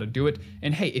actually how to do it.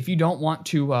 And hey, if you don't want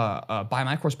to buy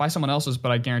my course, buy someone else's,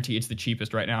 but I guarantee it's the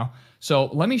cheapest right now.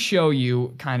 So let me show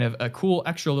you kind of a cool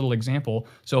extra little example.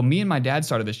 So me and my dad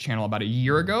started this channel about a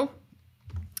year ago,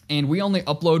 and we only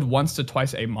upload once to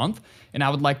twice a month. And I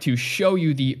would like to show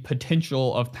you the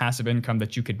potential of passive income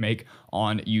that you could make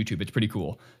on YouTube. It's pretty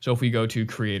cool. So if we go to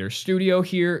Creator Studio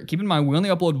here, keep in mind, we only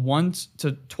upload once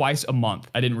to twice a month.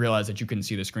 I didn't realize that you couldn't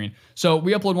see the screen. So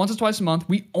we upload once to twice a month.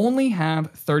 We only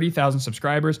have 30,000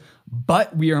 subscribers,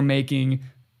 but we're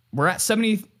at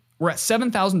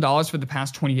 $7,000 for the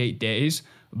past 28 days.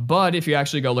 But if you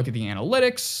actually go look at the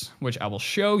analytics, which I will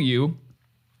show you,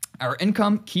 our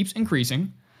income keeps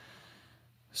increasing.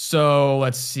 So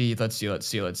let's see. Let's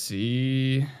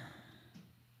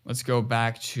go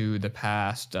back to the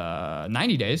past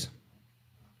 90 days.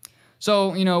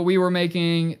 So, you know, we were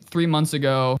making 3 months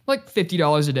ago, like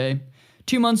 $50 a day.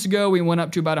 2 months ago, we went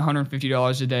up to about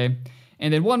 $150 a day.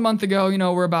 And then 1 month ago, you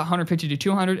know, we're about $150 to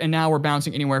 $200, and now we're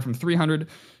bouncing anywhere from $300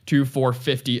 to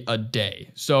 $450 a day.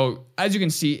 So as you can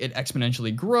see, it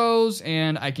exponentially grows,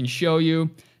 and I can show you.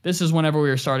 This is whenever we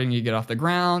were starting to get off the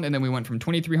ground, and then we went from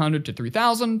 2,300 to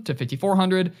 3,000 to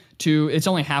 5,400 to, it's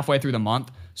only halfway through the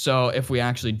month. So if we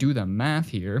actually do the math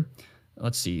here,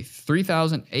 let's see,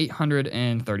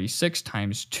 3,836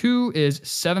 times 2 is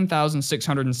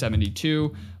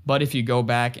 7,672. But if you go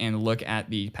back and look at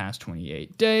the past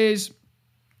 28 days,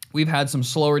 We've had some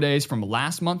slower days from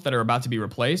last month that are about to be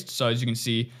replaced. So as you can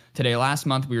see, today, last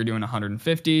month, we were doing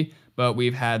 150, but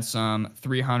we've had some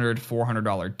 $300,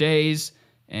 $400 days.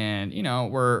 And, you know,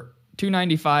 we're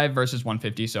 295 versus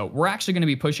 150. So we're actually going to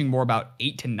be pushing more about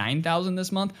 8,000 to 9,000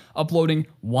 this month, uploading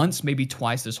once, maybe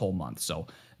twice this whole month. So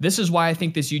this is why I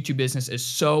think this YouTube business is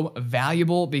so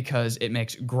valuable, because it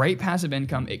makes great passive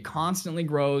income. It constantly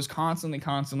grows,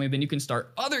 constantly. Then you can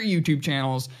start other YouTube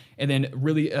channels and then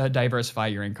really diversify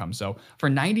your income. So for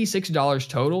 $96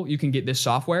 total, you can get this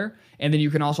software, and then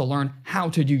you can also learn how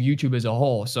to do YouTube as a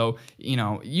whole. So, you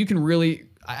know, you can really,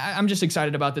 I'm just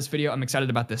excited about this video. I'm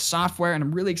excited about this software, and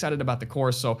I'm really excited about the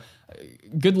course. So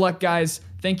good luck, guys.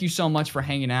 Thank you so much for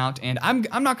hanging out. And I'm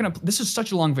not going to, this is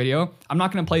such a long video. I'm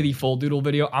not going to play the full doodle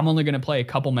video. I'm only going to play a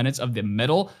couple minutes of the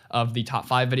middle of the top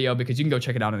 5 video, because you can go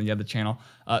check it out on the other channel.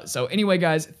 So anyway,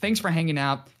 guys, thanks for hanging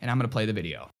out, and I'm going to play the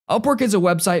video. Upwork is a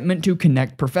website meant to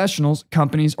connect professionals,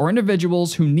 companies, or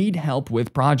individuals who need help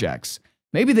with projects.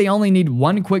 Maybe they only need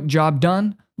one quick job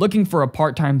done, looking for a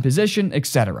part-time position,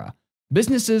 etc.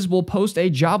 Businesses will post a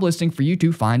job listing for you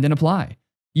to find and apply.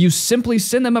 You simply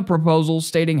send them a proposal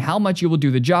stating how much you will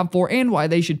do the job for and why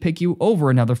they should pick you over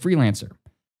another freelancer.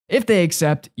 If they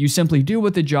accept, you simply do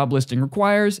what the job listing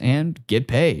requires and get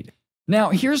paid.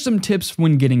 Now, here's some tips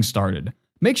when getting started.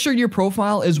 Make sure your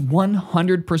profile is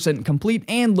 100% complete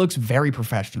and looks very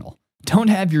professional. Don't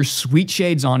have your sweet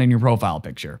shades on in your profile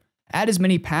picture. Add as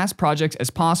many past projects as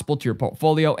possible to your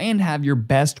portfolio and have your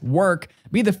best work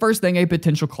be the first thing a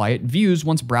potential client views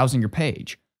once browsing your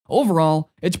page.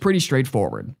 Overall, it's pretty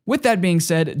straightforward. With that being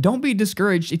said, don't be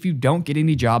discouraged if you don't get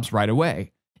any jobs right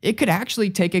away. It could actually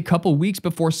take a couple weeks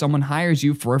before someone hires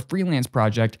you for a freelance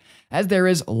project, as there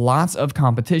is lots of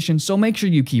competition, so make sure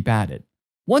you keep at it.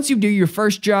 Once you do your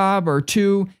first job or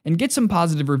two and get some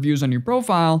positive reviews on your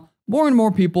profile, more and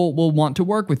more people will want to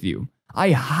work with you.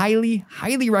 I highly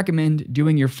recommend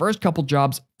doing your first couple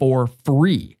jobs for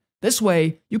free. This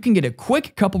way, you can get a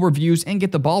quick couple reviews and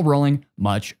get the ball rolling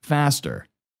much faster.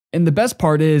 And the best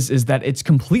part is that it's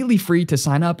completely free to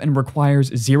sign up and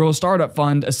requires zero startup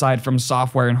fund aside from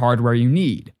software and hardware you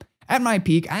need. At my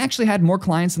peak, I actually had more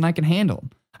clients than I could handle.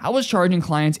 I was charging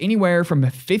clients anywhere from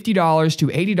 $50 to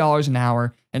 $80 an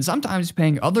hour, and sometimes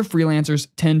paying other freelancers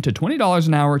 $10 to $20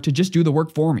 an hour to just do the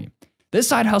work for me. This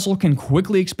side hustle can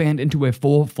quickly expand into a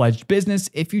full-fledged business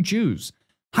if you choose.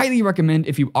 Highly recommend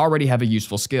if you already have a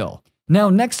useful skill. Now,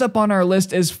 next up on our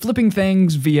list is flipping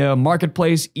things via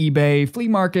Marketplace, eBay, flea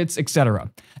markets,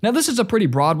 etc. Now, this is a pretty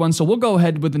broad one, so we'll go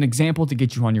ahead with an example to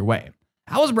get you on your way.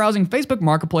 I was browsing Facebook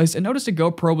Marketplace and noticed a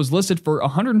GoPro was listed for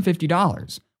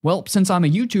 $150. Well, since I'm a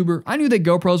YouTuber, I knew that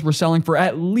GoPros were selling for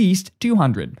at least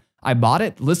 $200. I bought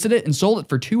it, listed it, and sold it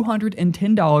for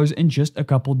 $210 in just a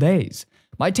couple days.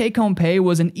 My take-home pay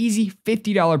was an easy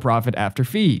 $50 profit after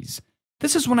fees.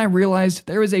 This is when I realized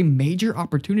there is a major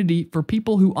opportunity for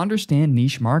people who understand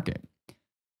niche market.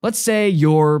 Let's say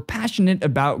you're passionate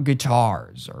about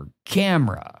guitars or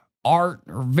camera, art,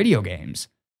 or video games.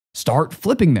 Start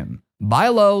flipping them. Buy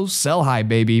low, sell high,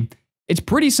 baby. It's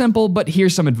pretty simple, but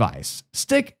here's some advice.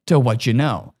 Stick to what you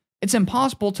know. It's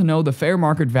impossible to know the fair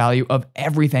market value of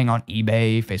everything on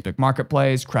eBay, Facebook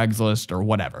Marketplace, Craigslist, or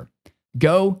whatever.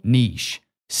 Go niche.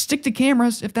 Stick to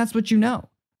cameras if that's what you know.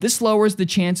 This lowers the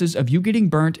chances of you getting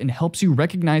burnt and helps you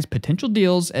recognize potential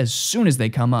deals as soon as they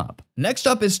come up. Next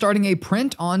up is starting a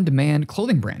print-on-demand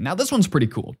clothing brand. Now, this one's pretty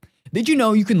cool. Did you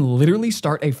know you can literally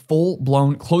start a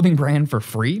full-blown clothing brand for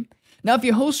free? Now, if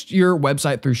you host your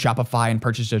website through Shopify and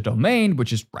purchase a domain,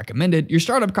 which is recommended, your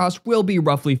startup cost will be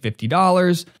roughly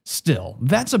 $50. Still,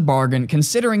 that's a bargain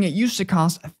considering it used to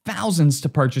cost thousands to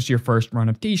purchase your first run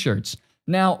of t-shirts.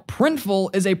 Now,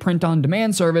 Printful is a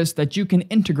print-on-demand service that you can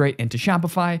integrate into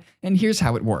Shopify, and here's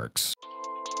how it works.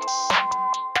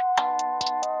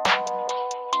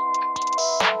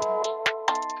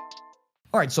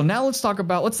 All right, so now let's talk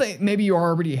about, let's say maybe you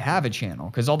already have a channel,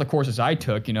 because all the courses I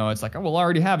took, you know, it's like, oh, well, I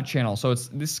already have a channel. So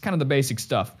this is kind of the basic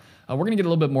stuff. We're going to get a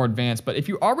little bit more advanced, but if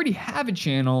you already have a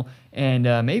channel and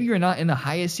maybe you're not in the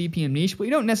highest CPM niche, but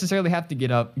you don't necessarily have to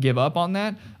give up on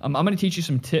that. I'm going to teach you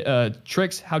some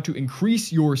tricks how to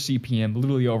increase your CPM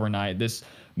literally overnight. This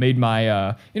made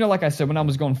my, like I said, when I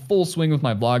was going full swing with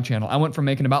my vlog channel, I went from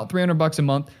making about $300 a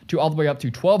month to all the way up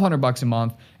to $1,200 a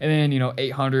month, and then,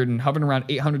 800 and hovering around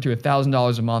 $800 to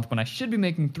 $1,000 a month when I should be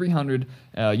making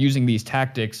 $300 using these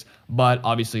tactics. But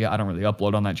obviously, I don't really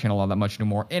upload on that channel all that much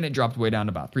anymore, and it dropped way down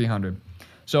to about $300.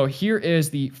 So here is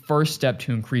the first step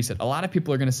to increase it. A lot of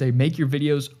people are going to say make your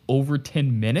videos over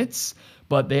 10 minutes,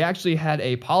 but they actually had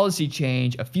a policy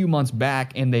change a few months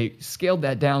back and they scaled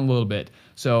that down a little bit.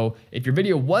 So if your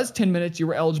video was 10 minutes, you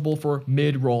were eligible for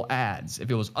mid-roll ads.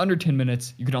 If it was under 10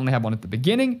 minutes, you could only have one at the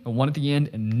beginning and one at the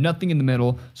end and nothing in the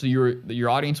middle. So your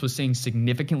audience was seeing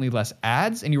significantly less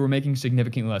ads and you were making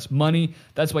significantly less money.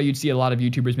 That's why you'd see a lot of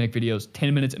YouTubers make videos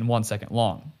 10 minutes and 1 second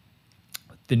long.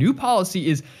 The new policy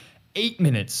is 8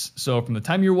 minutes. So from the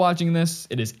time you're watching this,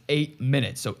 it is 8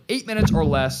 minutes. So 8 minutes or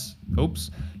less,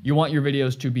 you want your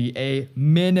videos to be a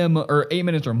minimum, or 8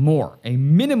 minutes or more, a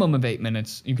minimum of 8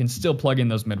 minutes. You can still plug in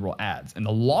those mid-roll ads. And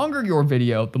the longer your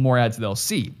video, the more ads they'll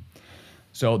see.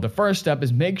 So the first step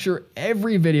is make sure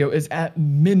every video is at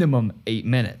minimum 8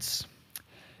 minutes.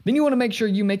 Then you want to make sure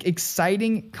you make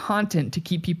exciting content to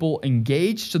keep people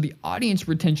engaged so the audience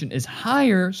retention is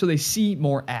higher so they see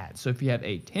more ads. So if you have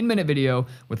a 10-minute video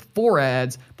with 4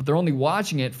 ads, but they're only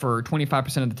watching it for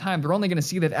 25% of the time, they're only going to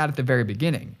see that ad at the very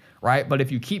beginning, right? But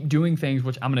if you keep doing things,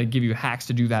 which I'm going to give you hacks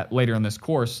to do that later in this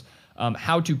course,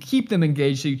 how to keep them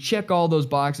engaged. So you check all those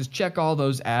boxes, check all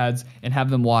those ads, and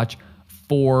have them watch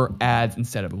 4 ads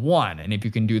instead of 1. And if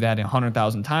you can do that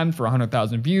 100,000 times for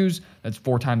 100,000 views, that's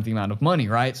 4 times the amount of money,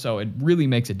 right? So it really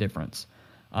makes a difference.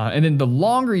 And then the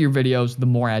longer your videos, the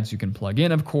more ads you can plug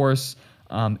in, of course.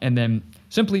 And then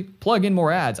simply plug in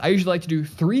more ads. I usually like to do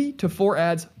 3 to 4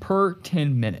 ads per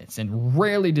 10 minutes, and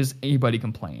rarely does anybody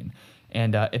complain.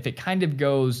 And if it kind of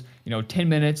goes, 10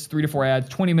 minutes, 3 to 4 ads,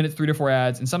 20 minutes, 3 to 4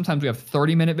 ads, and sometimes we have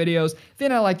 30-minute videos,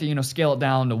 then I like to, scale it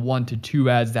down to 1 to 2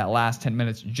 ads that last 10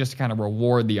 minutes just to kind of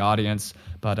reward the audience.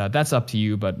 But that's up to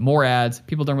you. But more ads,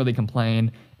 people don't really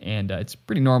complain, and it's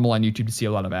pretty normal on YouTube to see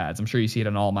a lot of ads. I'm sure you see it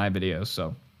in all my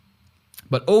videos.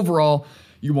 But overall,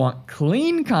 you want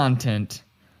clean content,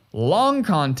 long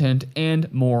content,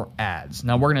 and more ads.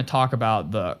 Now we're going to talk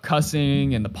about the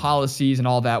cussing and the policies and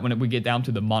all that when we get down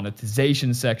to the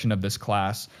monetization section of this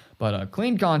class. But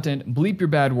clean content, bleep your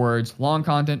bad words, long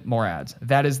content, more ads.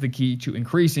 That is the key to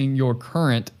increasing your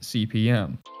current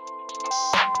CPM.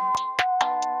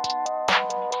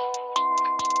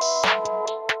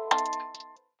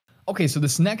 Okay, so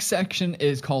this next section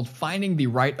is called finding the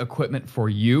right equipment for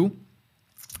you.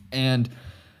 And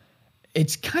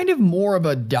it's kind of more of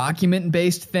a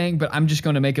document-based thing, but I'm just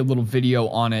going to make a little video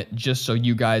on it just so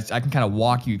you guys, I can kind of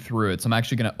walk you through it. So I'm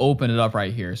actually going to open it up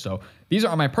right here. So these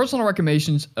are my personal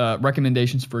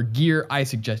recommendations for gear I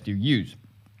suggest you use.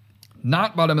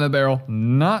 Not bottom of the barrel,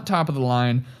 not top of the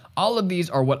line. All of these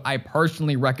are what I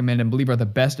personally recommend and believe are the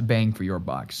best bang for your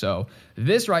buck. So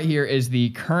this right here is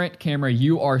the current camera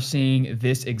you are seeing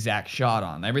this exact shot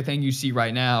on. Everything you see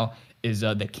right now is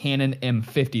the Canon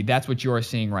M50. That's what you're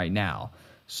seeing right now.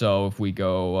 So if we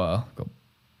go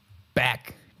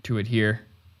back to it here,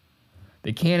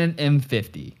 the Canon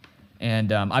M50.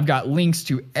 And I've got links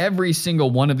to every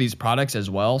single one of these products as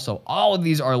well. So all of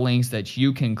these are links that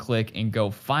you can click and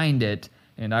go find it.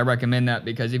 And I recommend that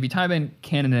because if you type in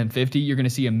Canon M50, you're going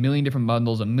to see a million different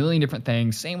bundles, a million different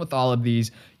things. Same with all of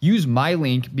these. Use my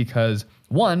link because,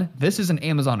 one, this is an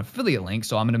Amazon affiliate link,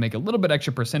 so I'm going to make a little bit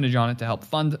extra percentage on it to help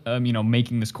fund,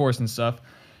 making this course and stuff.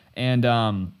 And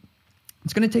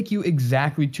it's going to take you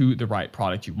exactly to the right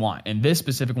product you want. And this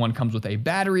specific one comes with a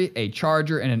battery, a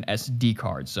charger, and an SD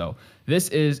card. So this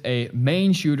is a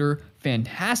main shooter,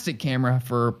 fantastic camera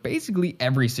for basically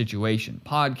every situation.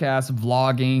 Podcasts,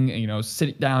 vlogging,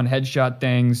 sit down headshot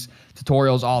things,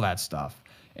 tutorials, all that stuff.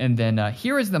 And then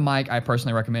here is the mic I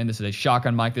personally recommend. This is a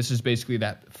shotgun mic. This is basically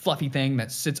that fluffy thing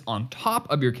that sits on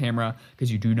top of your camera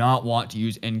because you do not want to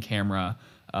use in-camera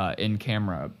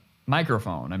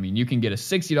microphone. I mean, you can get a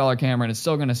 $60 camera and it's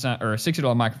still going to sound, or a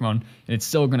 $60 microphone and it's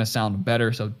still going to sound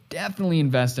better. So definitely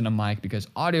invest in a mic because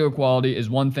audio quality is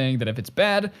one thing that if it's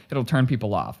bad, it'll turn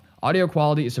people off. Audio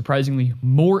quality is surprisingly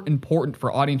more important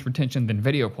for audience retention than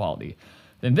video quality.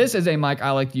 Then this is a mic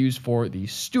I like to use for the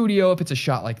studio. If it's a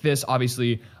shot like this,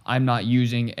 obviously I'm not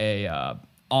using a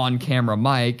on-camera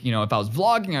mic. If I was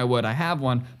vlogging, I have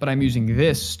one, but I'm using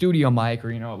this studio mic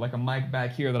or, like a mic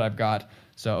back here that I've got.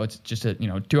 So it's just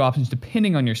two options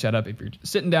depending on your setup. If you're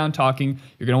sitting down talking,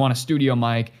 you're going to want a studio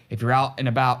mic. If you're out and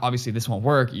about, obviously this won't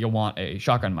work. You'll want a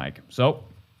shotgun mic. So,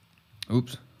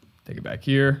 take it back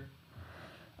here.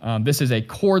 This is a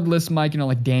cordless mic,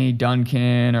 like Danny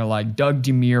Duncan or like Doug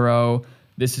DeMuro.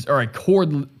 This is, or a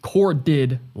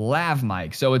corded lav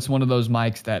mic. So it's one of those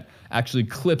mics that actually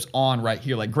clips on right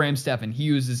here. Like Graham Stephan, he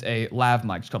uses a lav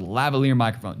mic. It's called a lavalier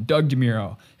microphone. Doug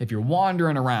DeMuro, if you're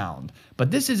wandering around.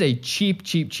 But this is a cheap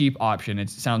option.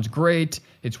 It sounds great.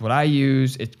 It's what I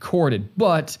use. It's corded.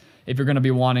 But if you're going to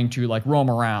be wanting to like roam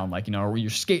around, like, you know, or you're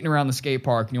skating around the skate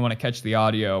park and you want to catch the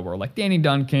audio, or like Danny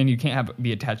Duncan, you can't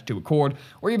be attached to a cord,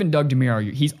 or even Doug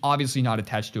DeMiro, he's obviously not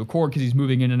attached to a cord because he's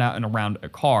moving in and out and around a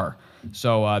car.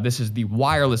 So this is the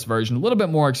wireless version, a little bit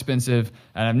more expensive,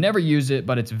 and I've never used it,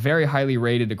 but it's very highly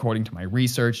rated according to my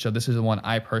research. So this is the one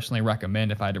I personally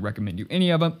recommend if I had to recommend you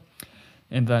any of them.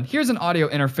 And then here's an audio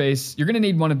interface. You're going to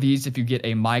need one of these if you get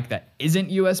a mic that isn't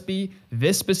USB.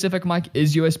 This specific mic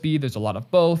is USB. There's a lot of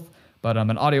both, but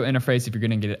an audio interface if you're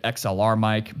going to get an XLR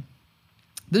mic.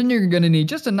 Then you're going to need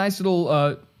just a nice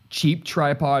little cheap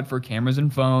tripod for cameras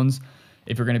and phones.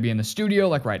 If you're going to be in the studio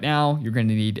like right now, you're going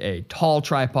to need a tall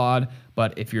tripod,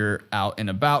 but if you're out and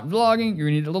about vlogging, you're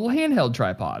going to need a little handheld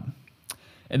tripod.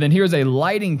 And then here's a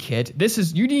lighting kit.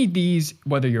 You need these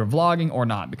whether you're vlogging or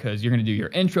not, because you're going to do your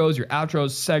intros, your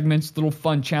outros, segments, little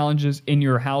fun challenges in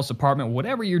your house, apartment,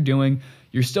 whatever you're doing.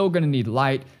 You're still going to need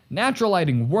light. Natural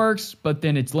lighting works, but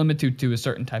then it's limited to a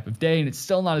certain type of day, and it's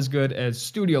still not as good as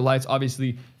studio lights.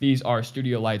 Obviously, these are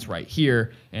studio lights right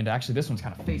here, and actually this one's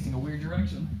kind of facing a weird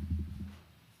direction.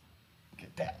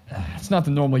 Get that. It's not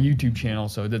the normal YouTube channel,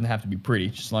 so it doesn't have to be pretty,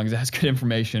 just as long as it has good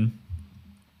information.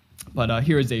 But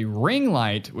here is a ring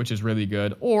light, which is really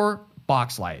good, or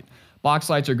box light. Box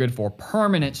lights are good for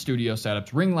permanent studio setups.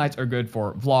 Ring lights are good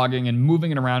for vlogging and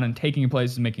moving it around and taking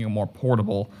places and making it more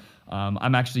portable.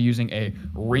 I'm actually using a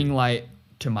ring light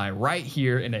to my right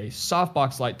here and a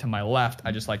softbox light to my left.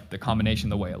 I just like the combination,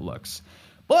 the way it looks.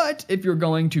 But if you're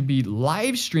going to be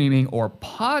live streaming or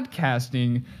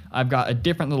podcasting, I've got a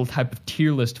different little type of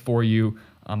tier list for you.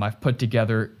 I've put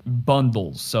together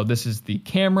bundles. So this is the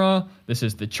camera, this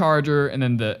is the charger, and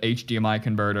then the HDMI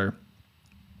converter,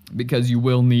 because you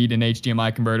will need an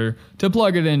HDMI converter to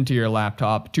plug it into your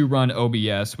laptop to run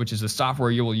OBS, which is the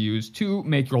software you will use to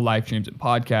make your live streams and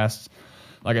podcasts.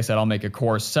 Like I said, I'll make a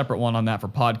course, separate one on that for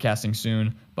podcasting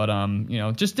soon. But, you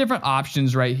know, just different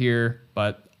options right here.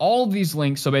 But all of these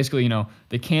links, so basically, you know,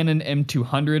 the Canon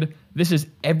M200, this is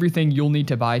everything you'll need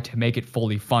to buy to make it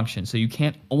fully function. So you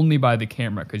can't only buy the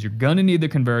camera, because you're going to need the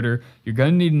converter, you're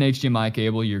going to need an HDMI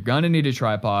cable, you're going to need a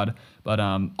tripod. But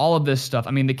all of this stuff,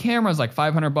 I mean, the camera is like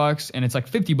 $500 and it's like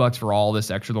 $50 for all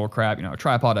this extra little crap, you know, a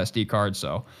tripod, SD card.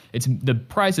 So the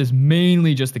price is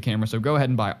mainly just the camera. So go ahead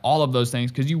and buy all of those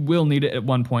things, because you will need it at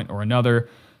one point or another.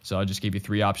 So I'll just give you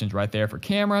 3 options right there for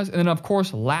cameras. And then, of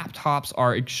course, laptops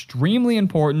are extremely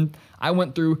important. I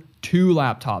went through 2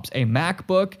 laptops, a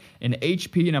MacBook, an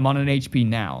HP, and I'm on an HP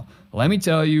now. Let me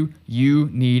tell you, you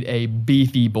need a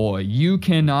beefy boy. You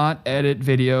cannot edit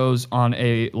videos on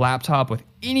a laptop with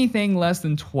anything less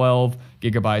than 12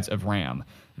 gigabytes of RAM.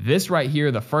 This right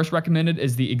here, the first recommended,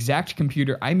 is the exact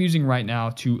computer I'm using right now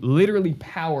to literally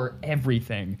power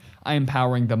everything. I am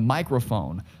powering the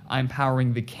microphone. I'm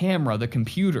powering the camera, the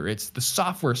computer. It's the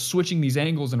software switching these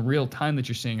angles in real time that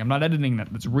you're seeing. I'm not editing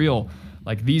that. That's real.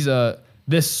 Like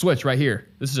this switch right here.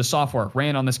 This is a software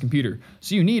ran on this computer.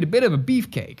 So you need a bit of a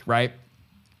beefcake, right?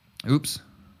 Oops.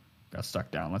 Got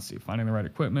stuck down. Let's see. Finding the right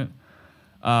equipment.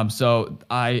 So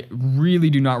I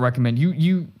really do not recommend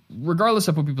you regardless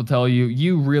of what people tell you,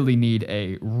 you really need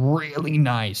a really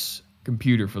nice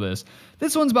computer for this.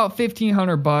 This one's about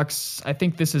 $1,500. I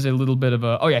think this is a little bit of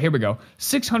a, oh yeah, here we go.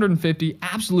 $650,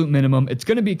 absolute minimum. It's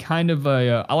going to be kind of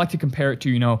I like to compare it to,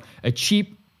 you know, a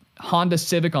cheap Honda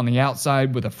Civic on the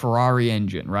outside with a Ferrari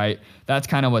engine, right? That's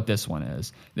kind of what this one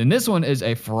is. Then this one is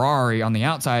a Ferrari on the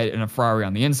outside and a Ferrari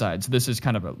on the inside. So this is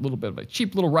kind of a little bit of a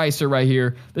cheap little ricer right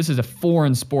here. This is a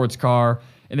foreign sports car.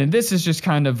 And then this is just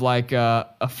kind of like a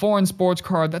foreign sports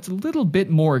car that's a little bit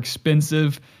more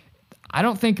expensive. I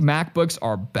don't think MacBooks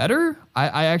are better.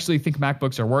 I actually think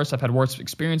MacBooks are worse. I've had worse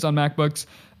experience on MacBooks.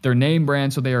 They're name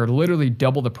brand, so they are literally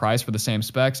double the price for the same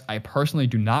specs. I personally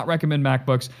do not recommend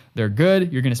MacBooks. They're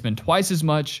good. You're going to spend twice as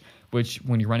much, which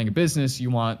when you're running a business,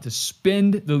 you want to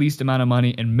spend the least amount of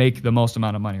money and make the most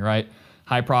amount of money, right?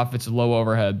 High profits, low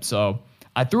overhead. So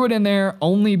I threw it in there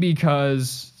only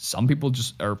because some people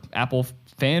just are Apple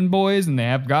fanboys and they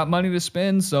have got money to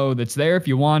spend, so that's there if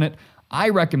you want it. I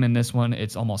recommend this one.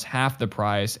 It's almost half the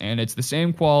price, and it's the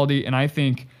same quality, and I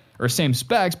think, or same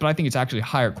specs, but I think it's actually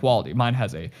higher quality. Mine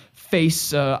has a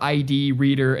Face ID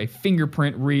reader, a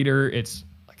fingerprint reader. It's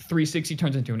like 360,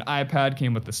 turns into an iPad,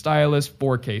 came with the stylus,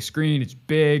 4K screen. It's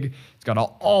big. It's got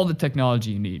all the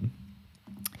technology you need.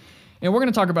 And we're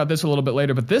going to talk about this a little bit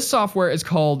later, but this software is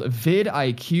called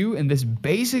vidIQ, and this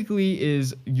basically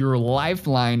is your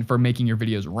lifeline for making your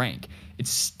videos rank. It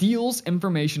steals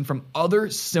information from other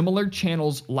similar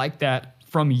channels like that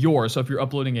from yours. So if you're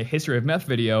uploading a history of meth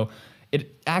video,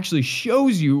 it actually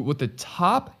shows you what the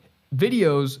top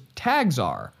videos tags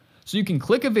are. So you can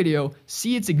click a video,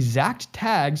 see its exact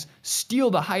tags, steal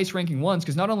the highest ranking ones,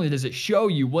 because not only does it show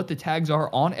you what the tags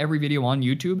are on every video on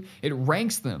YouTube, it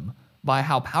ranks them by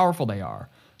how powerful they are.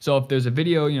 So if there's a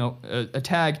video, a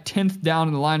tag 10th down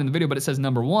in the line in the video, but it says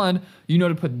number 1, you know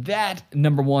to put that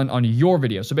number 1 on your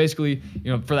video. So basically,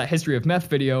 for that history of meth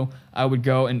video, I would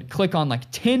go and click on like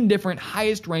 10 different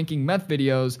highest ranking meth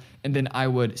videos, and then I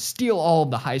would steal all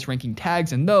of the highest ranking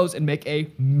tags in those and make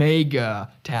a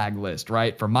mega tag list,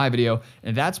 right, for my video.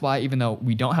 And that's why, even though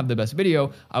we don't have the best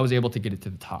video, I was able to get it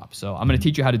to the top. So I'm going to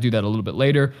teach you how to do that a little bit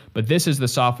later, but this is the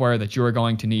software that you're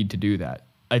going to need to do that.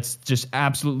 It's just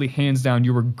absolutely hands down,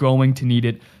 you are going to need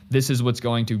it. This is what's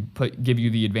going to give you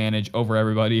the advantage over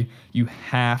everybody. You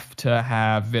have to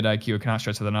have vidIQ. I cannot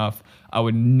stress it enough.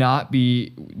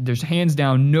 There's hands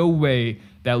down no way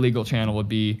that legal channel would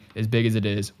be as big as it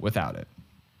is without it.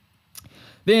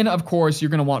 Then, of course, you're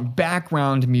going to want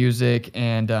background music,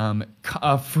 and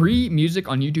free music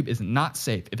on YouTube is not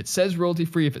safe. If it says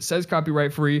royalty-free, if it says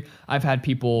copyright-free, I've had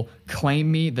people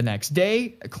claim me the next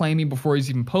day, claim me before he's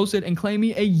even posted, and claim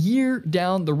me a year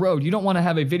down the road. You don't want to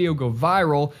have a video go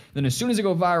viral, then as soon as it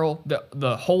goes viral,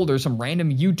 the holder, some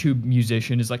random YouTube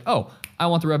musician, is like, oh, I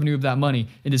want the revenue of that money,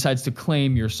 and decides to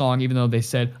claim your song, even though they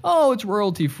said, oh, it's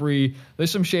royalty-free.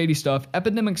 There's some shady stuff.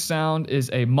 Epidemic Sound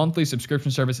is a monthly subscription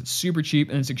service. It's super cheap,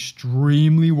 and it's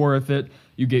extremely worth it.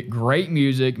 You get great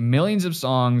music, millions of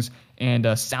songs, and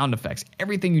sound effects.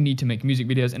 Everything you need to make music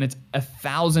videos, and it's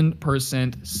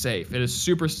 1,000% safe. It is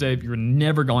super safe. You're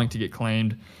never going to get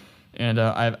claimed. And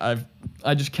I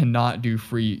just cannot do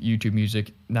free YouTube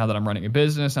music now that I'm running a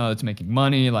business, now that it's making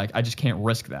money. Like, I just can't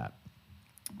risk that.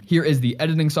 Here is the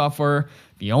editing software.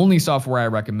 The only software I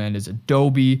recommend is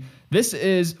Adobe. This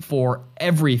is for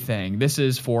everything. This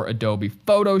is for Adobe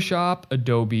Photoshop,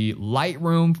 Adobe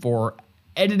Lightroom for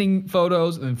editing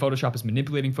photos, and then Photoshop is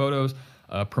manipulating photos,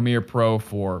 Premiere Pro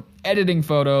for editing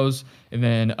photos, and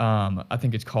then I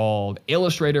think it's called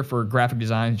Illustrator for graphic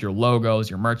designs, your logos,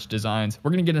 your merch designs.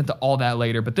 We're going to get into all that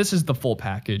later, but this is the full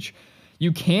package.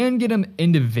 You can get them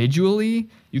individually.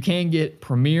 You can get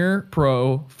Premiere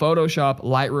Pro, Photoshop,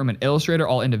 Lightroom, and Illustrator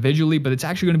all individually, but it's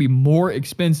actually going to be more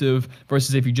expensive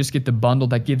versus if you just get the bundle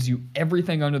that gives you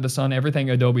everything under the sun, everything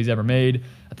Adobe's ever made.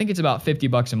 I think it's about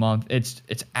 $50 a month. It's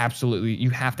absolutely, you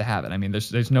have to have it. I mean,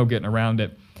 there's no getting around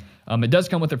it. It does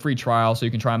come with a free trial, so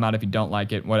you can try them out if you don't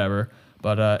like it, whatever.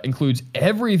 But includes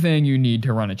everything you need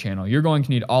to run a channel. You're going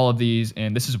to need all of these,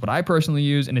 and this is what I personally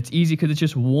use, and it's easy because it's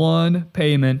just one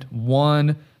payment,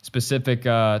 one specific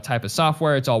type of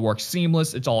software. It's all works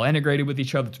seamless. It's all integrated with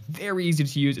each other. It's very easy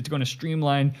to use. It's going to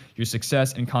streamline your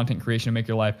success in content creation and make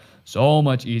your life so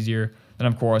much easier. Then,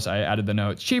 of course, I added the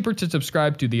note. It's cheaper to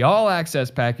subscribe to the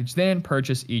all-access package than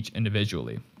purchase each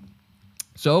individually.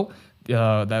 So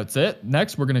that's it.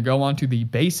 Next, we're going to go on to the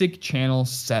basic channel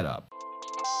setup.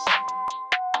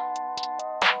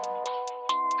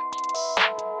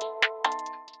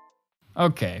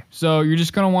 Okay, so you're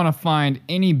just going to want to find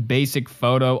any basic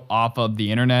photo off of the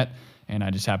internet, and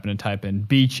I just happen to type in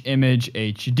beach image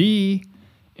HD,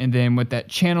 and then with that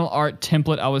channel art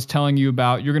template I was telling you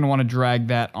about, you're going to want to drag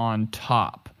that on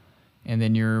top, and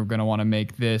then you're going to want to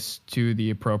make this to the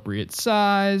appropriate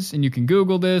size, and you can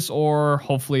Google this, or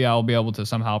hopefully I'll be able to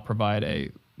somehow provide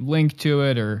a link to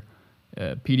it or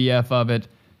a PDF of it.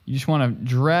 You just want to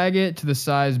drag it to the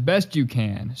size best you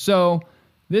can. So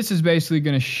this is basically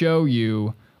going to show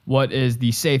you what is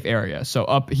the safe area. So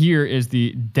up here is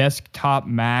the desktop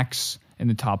max in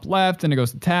the top left, and it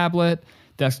goes to tablet,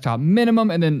 desktop minimum,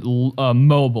 and then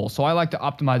mobile. So I like to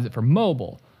optimize it for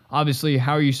mobile. Obviously,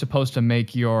 how are you supposed to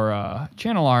make your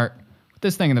channel art with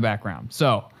this thing in the background?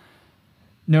 So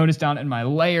notice down in my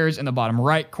layers in the bottom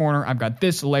right corner, I've got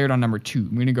this layered on number 2.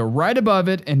 I'm going to go right above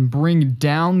it and bring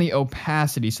down the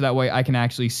opacity so that way I can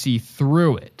actually see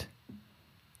through it.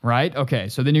 Right? Okay,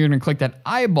 so then you're going to click that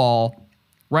eyeball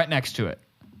right next to it.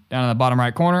 Down in the bottom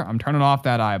right corner, I'm turning off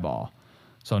that eyeball.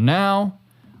 So now,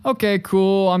 okay,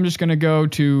 cool. I'm just going to go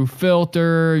to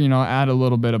filter, add a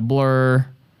little bit of blur,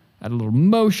 add a little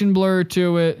motion blur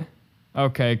to it.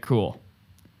 Okay, cool.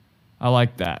 I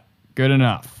like that. Good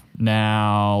enough.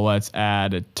 Now let's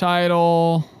add a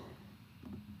title.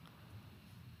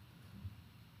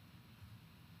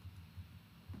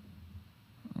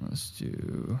 Let's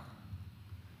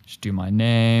just do my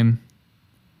name.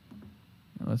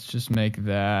 Let's just make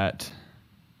that,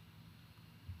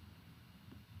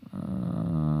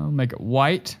 make it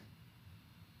white.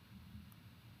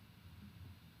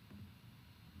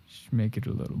 Just make it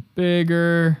a little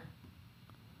bigger.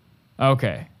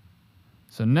 Okay.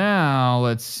 So now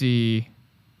let's see.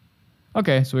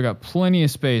 Okay, so we got plenty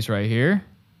of space right here.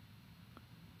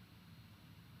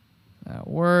 That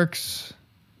works.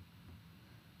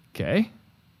 Okay.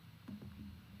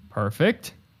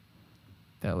 Perfect.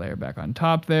 That layer back on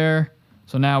top there.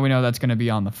 So now we know that's going to be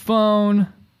on the phone.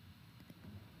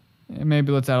 And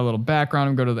maybe let's add a little background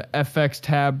and go to the FX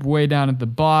tab way down at the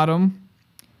bottom.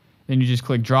 Then you just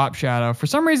click drop shadow. For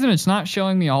some reason, it's not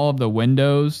showing me all of the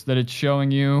windows that it's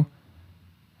showing you.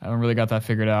 I haven't really got that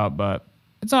figured out, but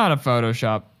it's not a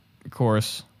Photoshop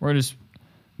course. We're just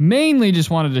mainly just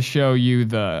wanted to show you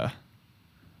the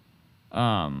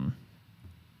template.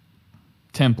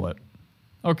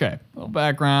 Okay, little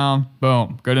background,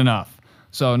 boom, good enough.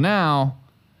 So now,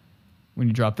 when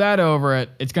you drop that over it,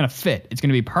 it's gonna fit. It's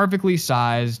gonna be perfectly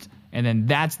sized, and then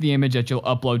that's the image that you'll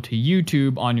upload to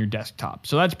YouTube on your desktop.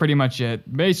 So that's pretty much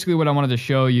it. Basically what I wanted to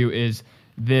show you is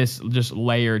this just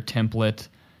layer template,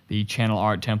 the channel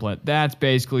art template. That's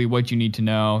basically what you need to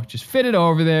know. Just fit it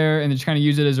over there and just kind of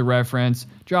use it as a reference.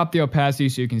 Drop the opacity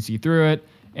so you can see through it,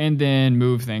 and then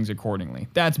move things accordingly.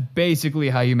 That's basically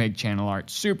how you make channel art.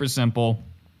 Super simple.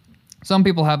 Some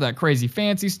people have that crazy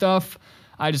fancy stuff.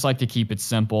 I just like to keep it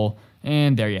simple,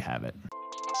 and there you have it.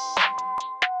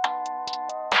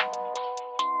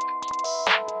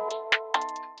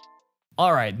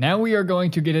 All right, now we are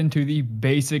going to get into the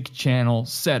basic channel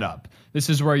setup. This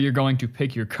is where you're going to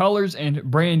pick your colors and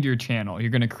brand your channel.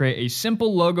 You're going to create a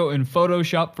simple logo in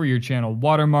Photoshop for your channel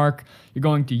watermark. You're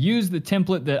going to use the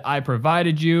template that I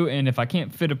provided you, and if I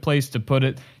can't fit a place to put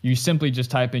it, you simply just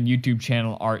type in YouTube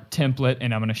channel art template,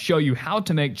 and I'm going to show you how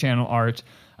to make channel art.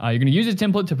 You're going to use a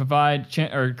template to provide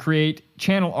create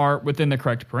channel art within the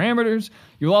correct parameters.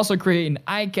 You'll also create an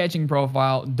eye-catching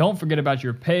profile. Don't forget about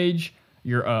your page,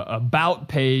 your about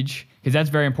page, because that's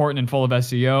very important and full of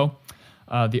SEO.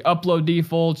 The upload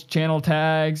defaults, channel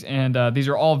tags, and these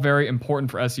are all very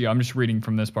important for SEO. I'm just reading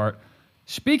from this part.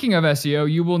 Speaking of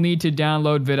SEO, you will need to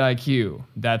download vidIQ.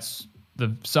 That's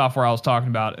the software I was talking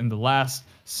about in the last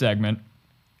segment.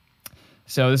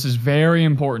 So this is very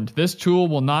important. This tool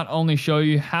will not only show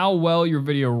you how well your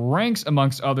video ranks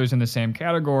amongst others in the same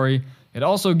category, it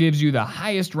also gives you the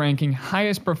highest ranking,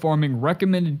 highest performing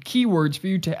recommended keywords for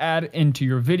you to add into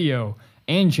your video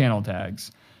and channel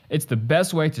tags. It's the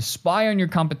best way to spy on your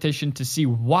competition to see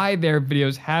why their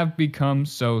videos have become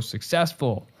so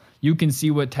successful. You can see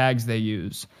what tags they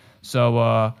use.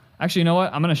 So actually, you know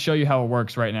what? I'm going to show you how it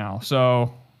works right now.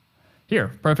 So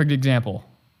here, perfect example.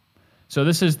 So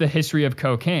this is the history of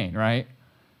cocaine, right?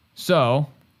 So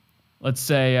let's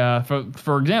say,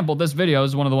 for example, this video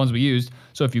is one of the ones we used.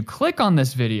 So if you click on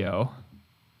this video,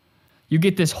 you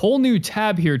get this whole new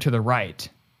tab here to the right.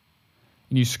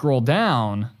 And you scroll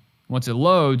down. Once it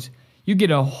loads, you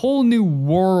get a whole new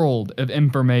world of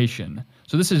information.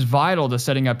 So this is vital to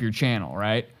setting up your channel,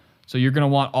 right? So you're going to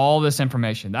want all this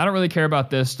information. I don't really care about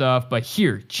this stuff, but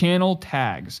here, channel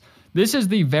tags. This is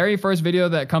the very first video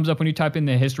that comes up when you type in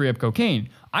the history of cocaine.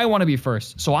 I want to be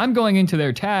first. So I'm going into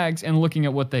their tags and looking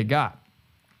at what they got.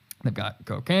 They've got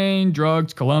cocaine,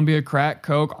 drugs, Colombia, crack,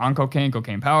 coke, on cocaine,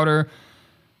 cocaine powder,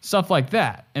 stuff like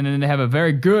that. And then they have a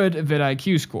very good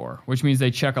vidIQ score, which means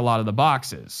they check a lot of the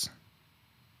boxes.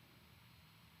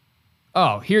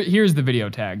 Oh, here's the video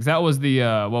tags. That was the,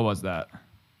 what was that?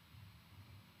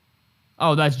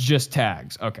 Oh, that's just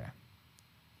tags. Okay.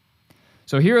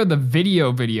 So here are the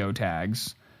video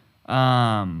tags.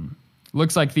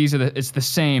 Looks like these are it's the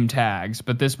same tags,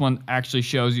 but this one actually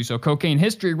shows you. So cocaine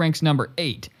history ranks number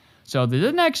 8. So they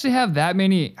didn't actually have that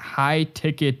many high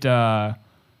ticket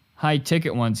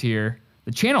ones here.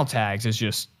 The channel tags is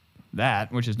just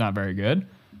that, which is not very good.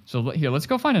 So here, let's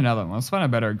go find another one. Let's find a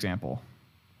better example.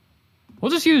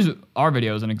 We'll just use our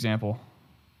video as an example.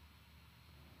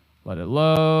 Let it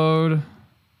load.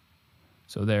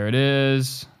 So there it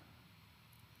is.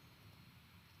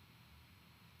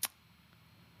 It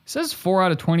says 4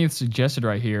 out of 20 suggested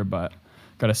right here, but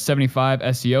got a 75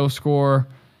 SEO score.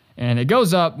 And it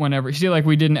goes up whenever, you see, like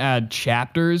we didn't add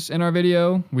chapters in our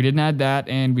video. We didn't add that,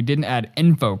 and we didn't add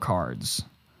info cards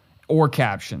or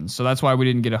captions. So that's why we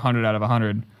didn't get 100 out of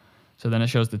 100. So then it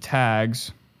shows the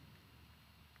tags.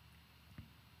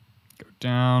 Go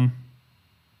down.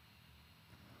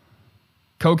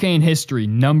 Cocaine history,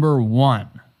 number 1.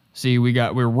 See,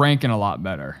 we're ranking a lot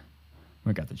better.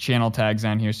 We got the channel tags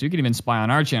on here, so you can even spy on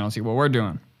our channel, see what we're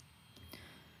doing.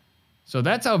 So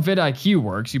that's how vidIQ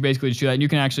works. You basically just do that, and you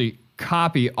can actually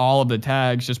copy all of the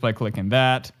tags just by clicking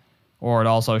that, or it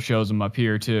also shows them up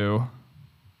here too.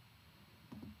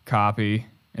 Copy,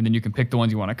 and then you can pick the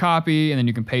ones you want to copy, and then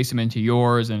you can paste them into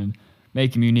yours and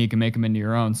make them unique and make them into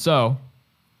your own. So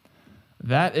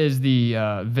that is the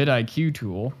vidIQ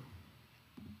tool.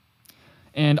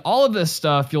 And all of this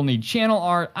stuff, you'll need channel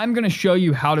art. I'm going to show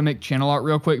you how to make channel art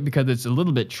real quick because it's a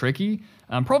little bit tricky.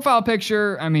 Profile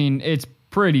picture, I mean, it's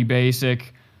pretty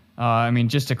basic. I mean,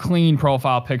 just a clean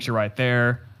profile picture right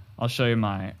there. I'll show you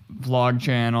my vlog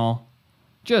channel.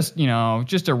 Just, you know,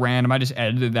 just a random, I just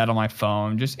edited that on my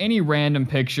phone. Just any random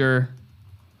picture.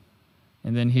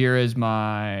 And then here is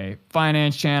my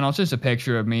finance channel. It's just a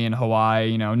picture of me in Hawaii,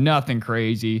 you know, nothing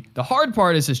crazy. The hard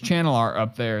part is this channel art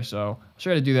up there, so I'll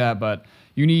try to do that, but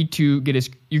you need to get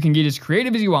you can get as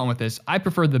creative as you want with this. I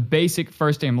prefer the basic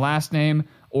first name, last name,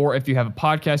 or if you have a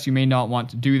podcast, you may not want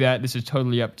to do that. This is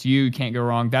totally up to you. You can't go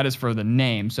wrong. That is for the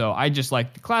name. So I just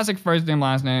like the classic first name,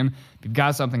 last name. If you've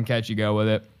got something catchy, go with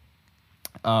it.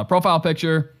 Profile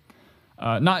picture.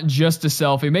 Not just a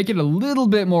selfie. Make it a little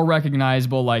bit more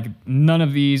recognizable. Like none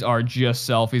of these are just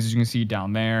selfies, as you can see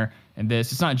down there. And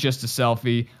this, it's not just a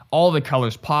selfie. All the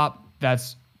colors pop.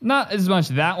 That's not as much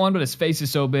that one, but his face is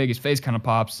so big, his face kind of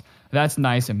pops. That's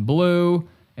nice and blue.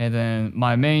 And then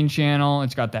my main channel,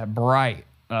 it's got that bright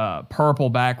purple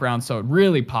background, so it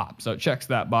really pops. So it checks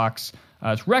that box.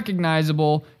 It's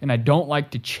recognizable, and I don't like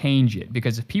to change it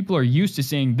because if people are used to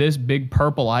seeing this big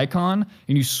purple icon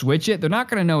and you switch it, they're not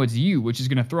going to know it's you, which is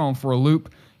going to throw them for a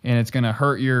loop, and it's going to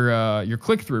hurt your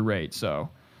click-through rate. So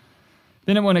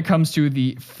then when it comes to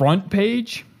the front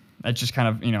page, that's just kind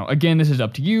of, you know, again, this is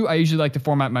up to you. I usually like to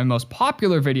format my most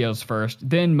popular videos first,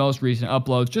 then most recent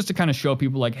uploads, just to kind of show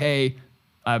people like, hey,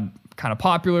 I'm kind of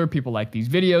popular. People like these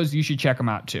videos. You should check them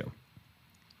out too.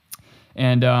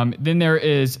 And then there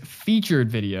is featured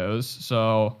videos.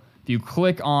 So if you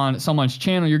click on someone's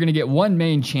channel, you're going to get one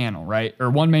main channel, right?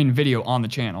 Or one main video on the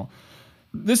channel.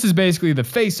 This is basically the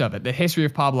face of it, the history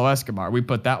of Pablo Escobar. We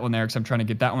put that one there because I'm trying to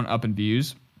get that one up in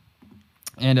views.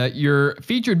 And your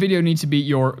featured video needs to be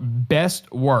your best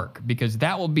work because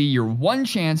that will be your one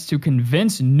chance to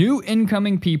convince new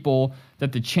incoming people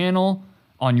that the channel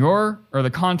on your, or the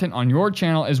content on your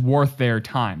channel is worth their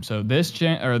time. So this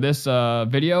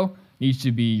video needs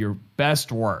to be your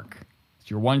best work. It's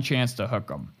your one chance to hook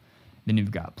them. Then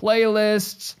you've got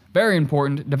playlists. Very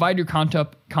important. Divide your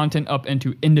content up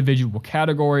into individual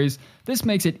categories. This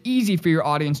makes it easy for your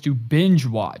audience to binge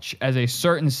watch, as a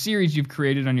certain series you've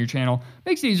created on your channel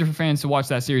makes it easier for fans to watch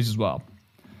that series as well.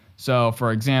 So,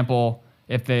 for example,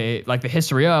 if they, like the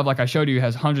history of, like I showed you,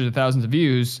 has hundreds of thousands of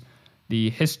views, the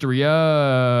history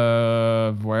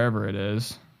of wherever it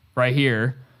is, right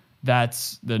here,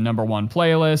 that's the #1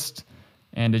 playlist.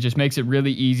 And it just makes it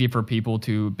really easy for people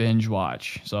to binge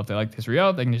watch. So if they like the history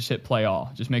of, they can just hit play all.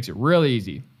 It just makes it really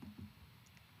easy.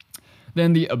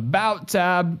 Then the About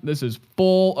tab. This is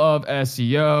full of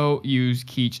SEO. Use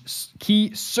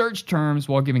key search terms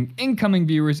while giving incoming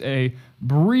viewers a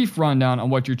brief rundown on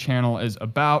what your channel is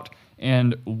about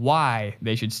and why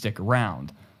they should stick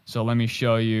around. So let me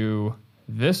show you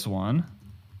this one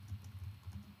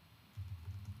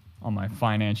on my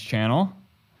finance channel.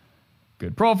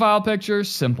 Good profile picture,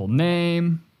 simple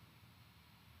name,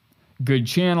 good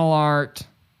channel art,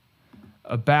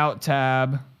 About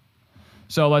tab.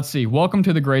 So let's see. Welcome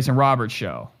to the Greyson Roberts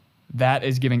Show. That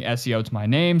is giving SEO to my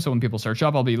name, so when people search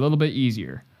up, I'll be a little bit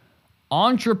easier.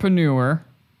 Entrepreneur,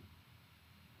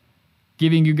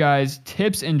 giving you guys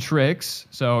tips and tricks.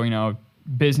 So, you know,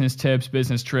 business tips,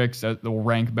 business tricks that will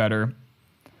rank better.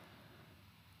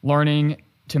 Learning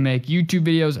to make YouTube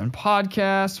videos and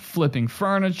podcasts, flipping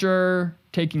furniture,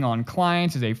 taking on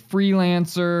clients as a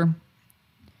freelancer.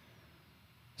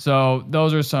 So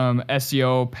those are some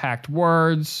SEO-packed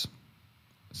words.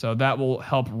 So that will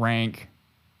help rank.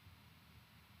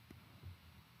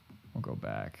 We'll go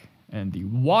back. And the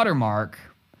watermark,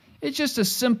 it's just a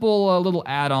simple little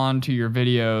add-on to your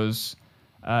videos.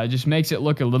 It just makes it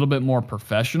look a little bit more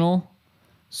professional.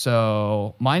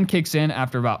 So mine kicks in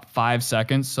after about 5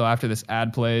 seconds. So after this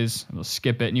ad plays, we'll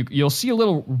skip it. And you'll see a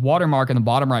little watermark in the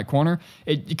bottom right corner.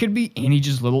 It could be any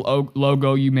just little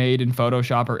logo you made in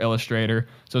Photoshop or Illustrator.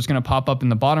 So it's going to pop up in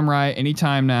the bottom right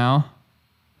anytime now.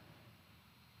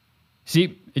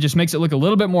 See, it just makes it look a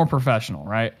little bit more professional,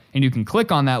 right? And you can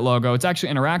click on that logo. It's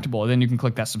actually interactable. And then you can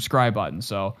click that subscribe button.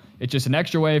 So it's just an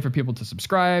extra way for people to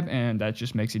subscribe. And that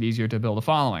just makes it easier to build a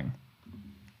following.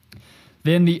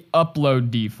 Then the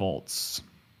upload defaults.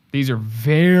 These are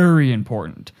very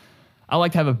important. I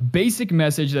like to have a basic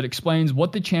message that explains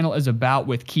what the channel is about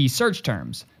with key search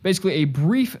terms. Basically a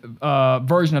brief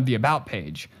version of the about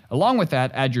page. Along with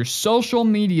that, add your social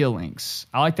media links.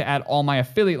 I like to add all my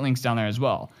affiliate links down there as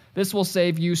well. This will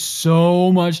save you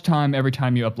so much time every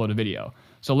time you upload a video.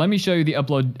 So let me show you the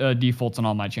upload defaults on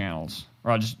all my channels.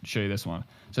 Or I'll just show you this one.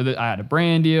 So I had a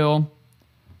brand deal.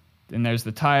 Then there's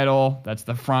the title. That's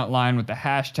the front line with the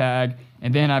hashtag.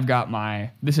 And then I've got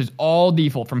this is all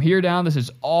default. From here down, this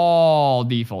is all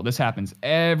default. This happens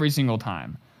every single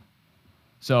time.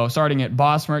 So starting at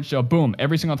Boss Merch Show, boom,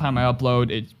 every single time I upload,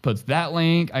 it puts that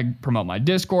link. I promote my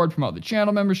Discord, promote the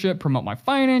channel membership, promote my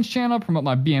finance channel, promote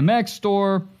my BMX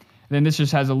store. Then this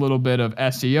just has a little bit of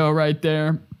SEO right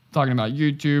there, talking about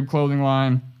YouTube, clothing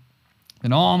line.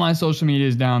 Then all my social media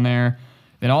is down there.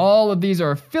 Then all of these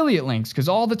are affiliate links because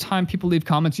all the time people leave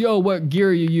comments, yo, what gear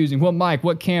are you using? What mic?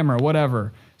 What camera?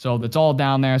 Whatever. So that's all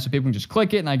down there so people can just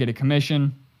click it and I get a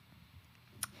commission.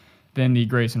 Then the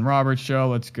Greyson Roberts Show.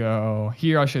 Let's go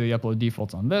here. I'll show you the upload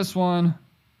defaults on this one.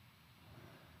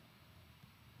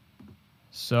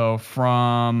 So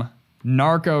from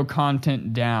narco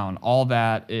content down, all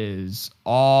that is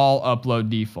all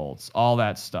upload defaults, all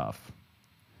that stuff.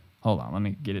 Hold on, let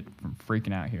me get it from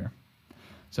freaking out here.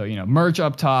 So, merch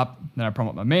up top, then I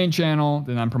promote my main channel,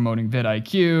 then I'm promoting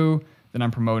vidIQ, then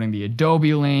I'm promoting the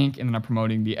Adobe link, and then I'm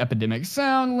promoting the Epidemic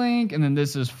Sound link, and then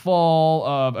this is full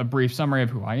of a brief summary of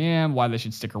who I am, why they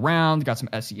should stick around, got some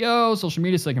SEO, social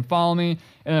media so they can follow me,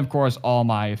 and then of course all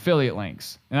my affiliate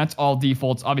links. And that's all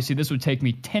defaults. Obviously this would take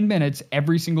me 10 minutes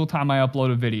every single time I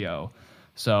upload a video.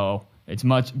 So it's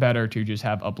much better to just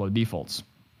have upload defaults.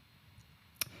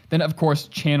 Then of course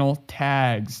channel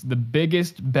tags, the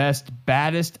biggest, best,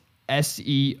 baddest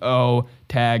SEO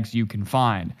tags you can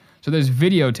find. So there's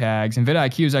video tags, and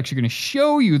vidIQ is actually going to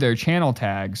show you their channel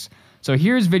tags. So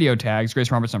here's video tags,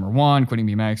 Greyson Roberts #1, Quitting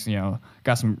BMX,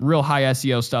 got some real high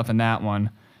SEO stuff in that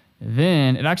one.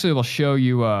 Then it actually will show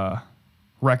you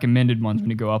recommended ones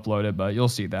when you go upload it, but you'll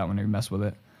see that when you mess with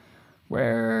it.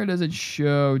 Where does it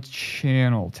show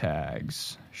channel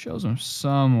tags? Shows them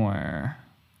somewhere.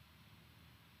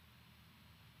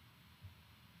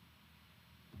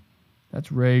 That's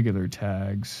regular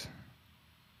tags.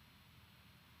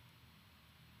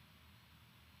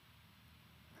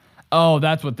 Oh,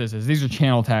 that's what this is. These are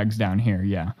channel tags down here,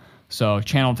 yeah. So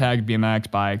channel tags,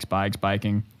 BMX, bikes,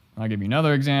 biking. I'll give you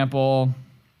another example.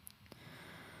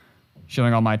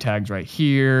 Showing all my tags right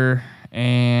here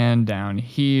and down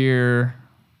here.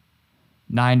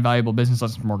 9 valuable business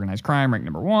lessons from organized crime, rank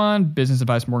 #1. Business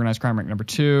advice from organized crime, rank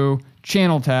 #2.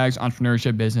 Channel tags,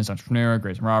 entrepreneurship, business, entrepreneur,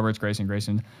 Greyson Roberts,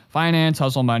 Greyson, finance,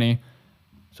 hustle, money.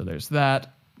 So there's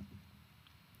that.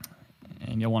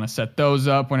 And you'll want to set those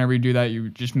up. Whenever you do that, you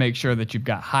just make sure that you've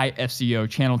got high SEO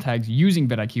channel tags using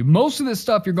vidIQ. Most of this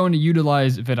stuff, you're going to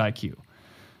utilize vidIQ.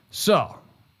 So,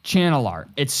 channel art.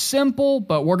 It's simple,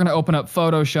 but we're going to open up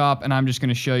Photoshop, and I'm just going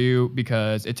to show you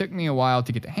because it took me a while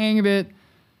to get the hang of it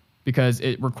because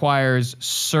it requires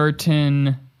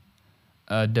certain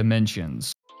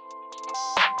dimensions.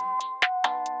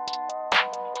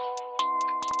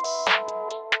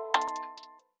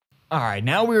 All right,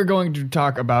 now we are going to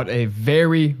talk about a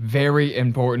very, very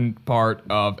important part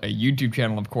of a YouTube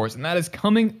channel, of course, and that is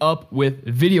coming up with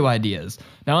video ideas.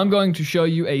 Now, I'm going to show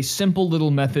you a simple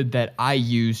little method that I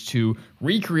use to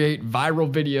recreate viral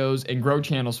videos and grow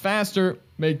channels faster,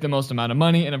 make the most amount of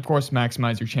money, and of course,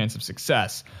 maximize your chance of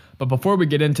success. But before we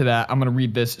get into that, I'm going to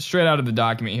read this straight out of the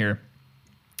document here.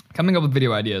 Coming up with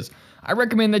video ideas. I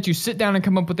recommend that you sit down and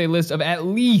come up with a list of at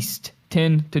least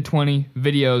 10 to 20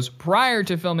 videos prior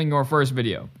to filming your first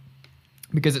video.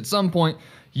 Because at some point,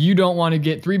 you don't want to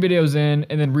get 3 videos in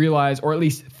and then realize, or at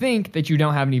least think, that you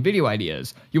don't have any video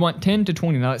ideas. You want 10 to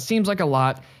 20. Now, it seems like a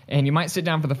lot, and you might sit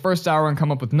down for the first hour and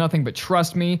come up with nothing, but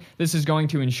trust me, this is going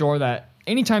to ensure that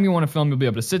anytime you want to film, you'll be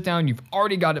able to sit down, you've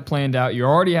already got it planned out, you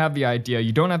already have the idea,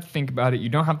 you don't have to think about it, you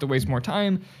don't have to waste more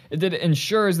time. It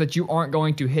ensures that you aren't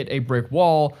going to hit a brick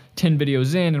wall 10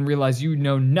 videos in and realize you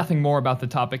know nothing more about the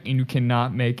topic and you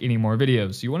cannot make any more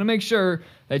videos. So you want to make sure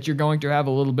that you're going to have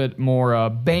a little bit more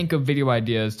bank of video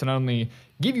ideas to not only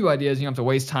give you ideas, you don't have to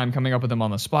waste time coming up with them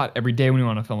on the spot every day when you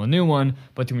want to film a new one,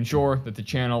 but to ensure that the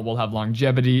channel will have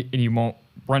longevity and you won't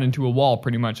run into a wall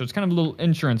pretty much. So it's kind of a little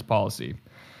insurance policy.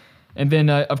 And then,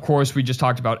 of course, we just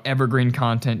talked about evergreen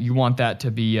content. You want that to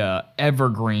be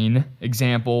evergreen.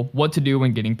 Example, what to do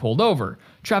when getting pulled over.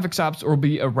 Traffic stops will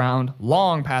be around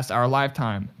long past our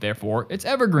lifetime. Therefore, it's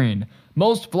evergreen.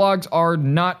 Most vlogs are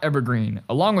not evergreen.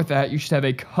 Along with that, you should have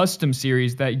a custom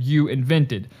series that you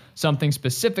invented. Something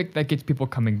specific that gets people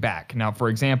coming back. Now, for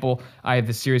example, I have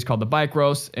this series called The Bike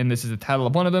Roasts, and this is the title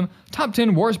of one of them. Top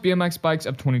 10 Worst BMX Bikes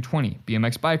of 2020.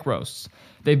 BMX Bike Roasts.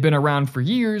 They've been around for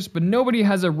years, but nobody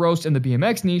has a roast in the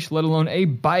BMX niche, let alone a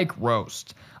bike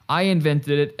roast. I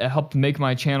invented it. It helped make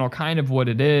my channel kind of what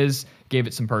it is, gave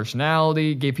it some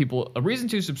personality, gave people a reason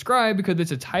to subscribe because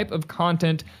it's a type of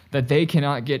content that they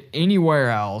cannot get anywhere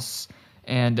else.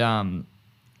 And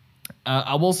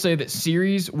I will say that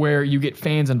series where you get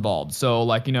fans involved. So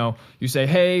like, you say,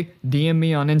 hey, DM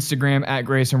me on Instagram at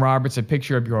Greyson Roberts a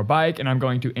picture of your bike, and I'm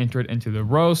going to enter it into the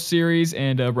roast series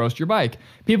and roast your bike.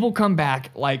 People come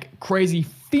back like crazy,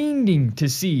 fiending to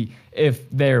see if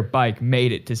their bike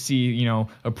made it, to see,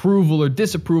 approval or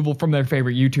disapproval from their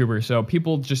favorite YouTuber. So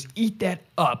people just eat that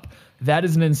up. That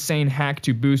is an insane hack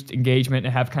to boost engagement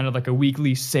and have kind of like a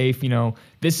weekly safe,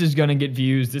 this is going to get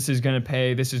views, this is going to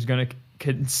pay, this is going to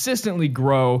consistently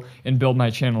grow and build my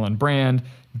channel and brand.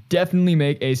 Definitely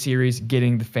make a series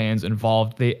getting the fans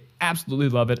involved. They absolutely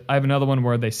love it. I have another one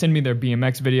where they send me their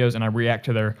BMX videos and I react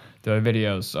to their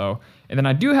videos. So, and then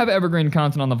I do have evergreen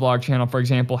content on the vlog channel. For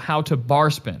example, how to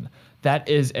bar spin. That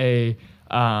is a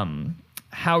the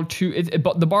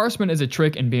bar spin is a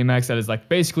trick in BMX that is like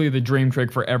basically the dream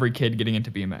trick for every kid getting into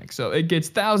BMX. So it gets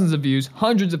thousands of views,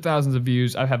 hundreds of thousands of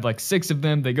views. I have like 6 of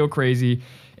them. They go crazy,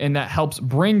 and that helps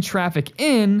bring traffic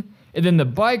in, and then the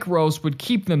bike roast would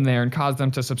keep them there and cause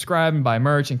them to subscribe and buy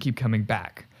merch and keep coming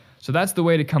back. So that's the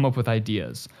way to come up with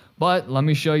ideas. But let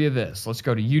me show you this. Let's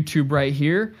go to YouTube right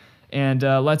here, and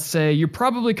let's say you're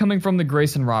probably coming from the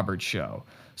Greyson Roberts Show.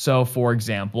 So for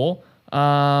example,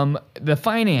 the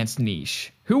finance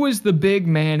niche. Who is the big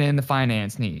man in the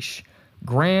finance niche?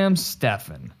 Graham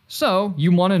Stephan. So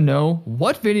you want to know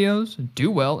what videos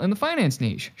do well in the finance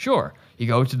niche. Sure, you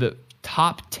go to the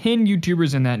top 10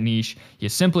 YouTubers in that niche. You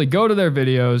simply go to their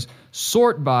videos,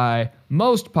 sort by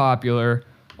most popular.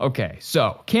 Okay,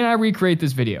 so can I recreate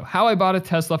this video? How I bought a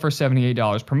Tesla for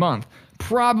 $78 per month.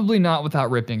 Probably not without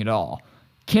ripping it all.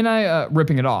 Can I,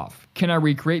 ripping it off? Can I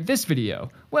recreate this video?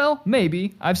 Well,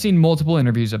 maybe. I've seen multiple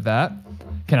interviews of that.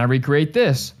 Can I recreate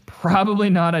this? Probably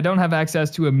not. I don't have access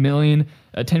to a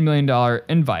 $10 million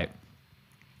invite.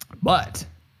 But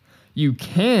you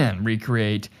can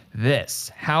recreate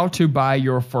this. How to buy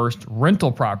your first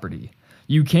rental property.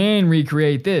 You can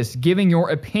recreate this. Giving your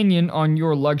opinion on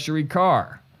your luxury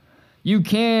car. You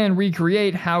can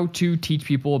recreate how to teach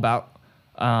people about,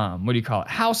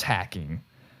 house hacking.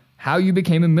 How you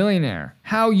became a millionaire,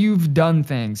 how you've done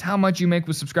things, how much you make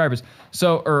with subscribers.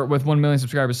 Or with 1 million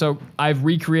subscribers. So I've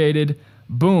recreated,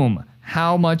 boom,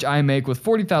 how much I make with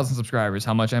 40,000 subscribers,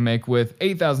 how much I make with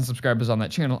 8,000 subscribers on that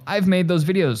channel. I've made those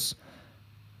videos.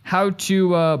 How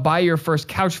to buy your first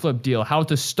couch flip deal, how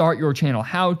to start your channel,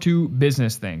 how to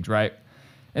business things, right?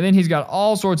 And then he's got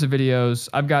all sorts of videos.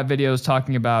 I've got videos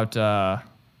talking about,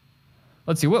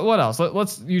 let's see, what else?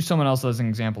 Let's use someone else as an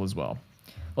example as well.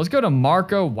 Let's go to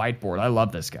Marco Whiteboard. I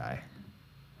love this guy.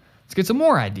 Let's get some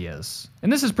more ideas.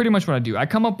 And this is pretty much what I do. I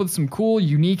come up with some cool,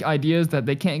 unique ideas that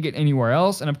they can't get anywhere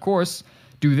else. And of course,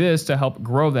 do this to help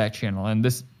grow that channel. And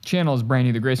this channel is brand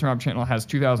new. The Greyson Roberts channel has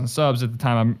 2,000 subs at the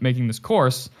time I'm making this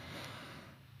course.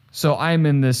 So I'm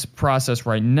in this process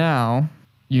right now.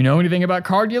 You know anything about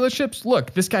car dealerships?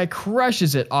 Look, this guy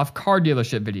crushes it off car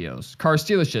dealership videos. Car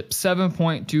dealership,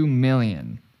 7.2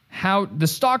 million. How the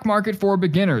stock market for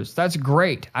beginners. That's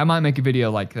great. I might make a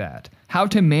video like that. How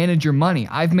to manage your money.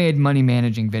 I've made money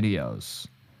managing videos.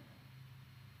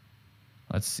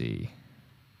 Let's see.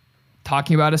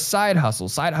 Talking about a side hustle.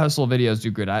 Side hustle videos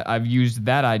do good. I've used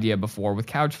that idea before with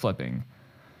couch flipping.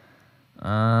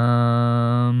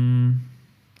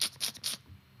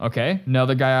 Okay,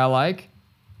 another guy I like.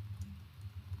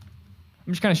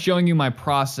 I'm just kind of showing you my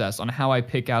process on how I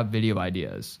pick out video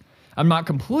ideas. I'm not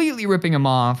completely ripping them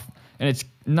off, and it's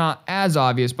not as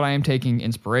obvious, but I am taking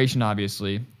inspiration,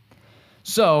 obviously.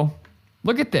 So,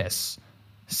 look at this.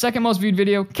 Second most viewed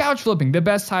video, couch flipping, the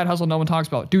best side hustle no one talks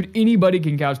about. Dude, anybody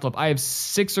can couch flip. I have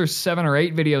 6 or 7 or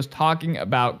 8 videos talking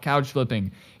about couch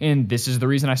flipping, and this is the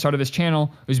reason I started this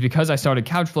channel. It was because I started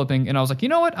couch flipping, and I was like, you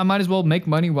know what? I might as well make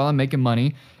money while I'm making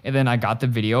money, and then I got the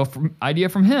idea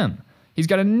from him. He's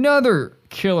got another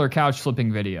killer couch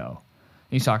flipping video.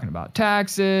 He's talking about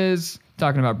taxes,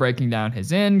 talking about breaking down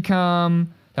his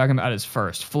income, talking about his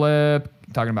first flip,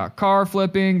 talking about car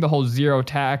flipping, the whole zero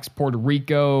tax Puerto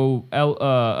Rico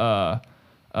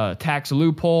tax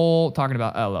loophole, talking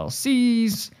about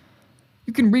LLCs.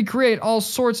 You can recreate all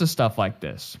sorts of stuff like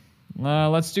this.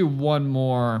 Let's do one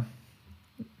more.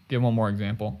 Give one more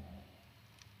example.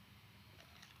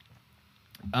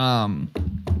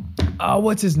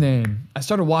 What's his name? I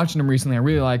started watching him recently. I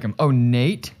really like him. Oh,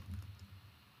 Nate?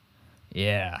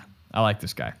 Yeah, I like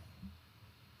this guy.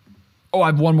 Oh, I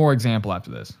have one more example after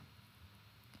this.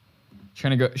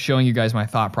 Showing you guys my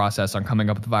thought process on coming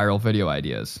up with viral video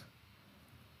ideas.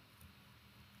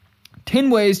 10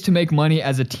 ways to make money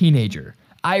as a teenager.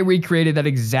 I recreated that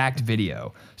exact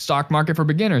video. Stock market for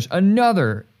beginners.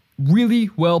 Another really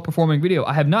well-performing video.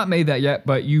 I have not made that yet,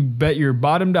 but you bet your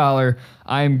bottom dollar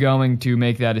I am going to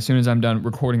make that as soon as I'm done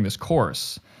recording this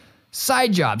course.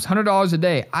 Side jobs, $100 a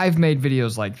day. I've made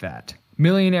videos like that.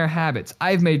 Millionaire habits.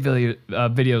 I've made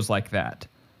videos like that.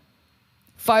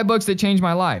 5 books that changed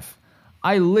my life.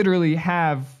 I literally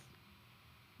have,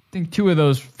 I think, 2 of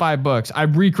those 5 books.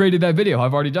 I've recreated that video.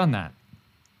 I've already done that.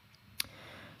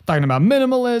 Talking about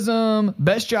minimalism,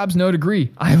 best jobs, no degree.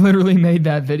 I literally made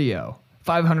that video.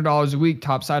 $500 a week,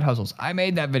 top side hustles. I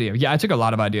made that video. Yeah, I took a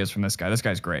lot of ideas from this guy. This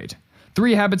guy's great.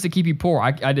 3 habits that keep you poor.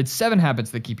 I did 7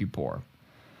 habits that keep you poor.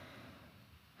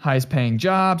 Highest paying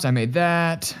jobs. I made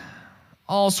that.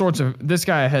 All sorts of, this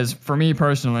guy has, for me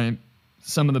personally,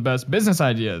 some of the best business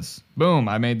ideas. Boom,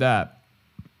 I made that.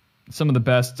 Some of the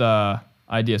best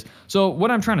ideas. So what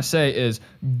I'm trying to say is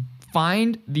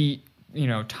find the,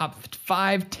 top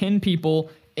 5, 10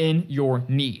 people in your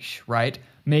niche, right?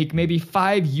 Make maybe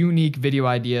 5 unique video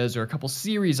ideas or a couple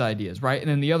series ideas, right? And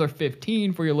then the other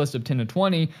 15 for your list of 10 to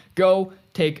 20, go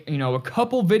take, a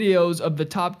couple videos of the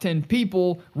top 10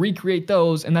 people, recreate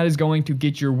those, and that is going to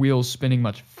get your wheels spinning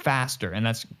much faster. And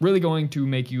that's really going to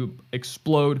make you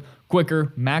explode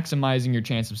quicker, maximizing your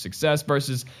chance of success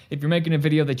versus if you're making a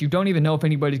video that you don't even know if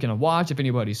anybody's going to watch, if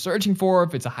anybody's searching for,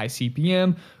 if it's a high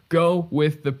CPM, go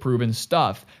with the proven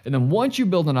stuff. And then once you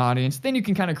build an audience, then you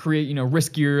can kind of create,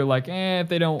 riskier, like, if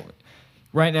they don't.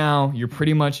 Right now, you're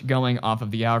pretty much going off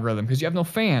of the algorithm because you have no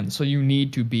fans, so you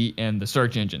need to be in the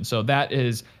search engine. So that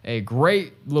is a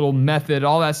great little method,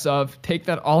 all that stuff. Take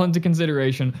that all into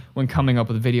consideration when coming up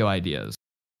with video ideas.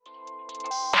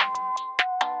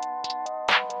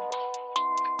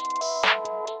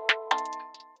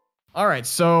 All right,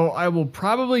 so I will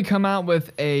probably come out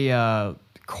with a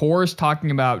course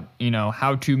talking about,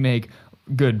 how to make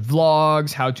good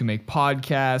vlogs, how to make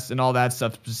podcasts, and all that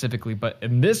stuff specifically. But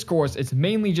in this course, it's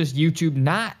mainly just YouTube,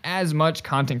 not as much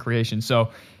content creation. So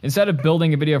instead of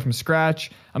building a video from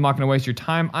scratch, I'm not going to waste your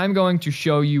time. I'm going to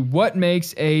show you what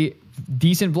makes a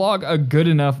decent vlog a good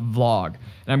enough vlog.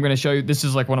 And I'm going to show you, this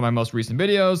is like one of my most recent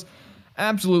videos.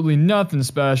 Absolutely nothing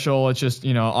special. It's just,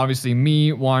 obviously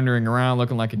me wandering around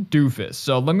looking like a doofus.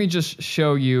 So let me just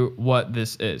show you what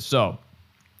this is. So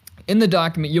in the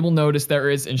document, you will notice there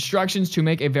is instructions to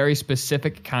make a very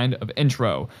specific kind of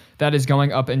intro. That is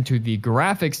going up into the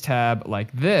graphics tab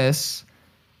like this.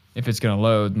 If it's going to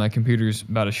load, my computer's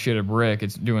about to shit a brick.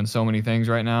 It's doing so many things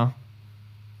right now.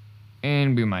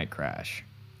 And we might crash.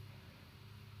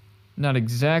 Not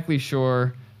exactly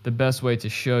sure the best way to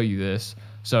show you this.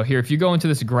 So here, if you go into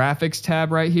this graphics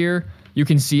tab right here, you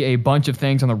can see a bunch of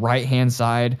things on the right-hand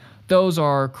side. Those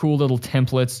are cool little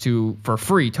templates for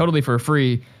free, totally for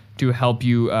free, to help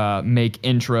you make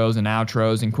intros and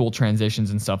outros and cool transitions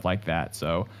and stuff like that.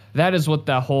 So that is what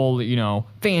that whole,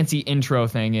 fancy intro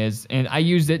thing is. And I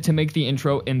used it to make the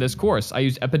intro in this course. I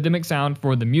used Epidemic Sound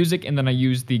for the music, and then I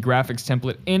used the graphics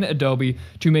template in Adobe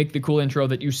to make the cool intro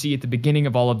that you see at the beginning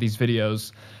of all of these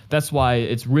videos. That's why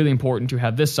it's really important to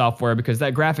have this software, because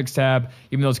that graphics tab,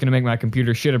 even though it's going to make my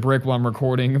computer shit a brick while I'm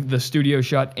recording the studio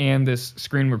shot and this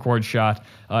screen record shot,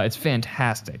 it's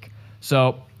fantastic.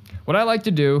 So what I like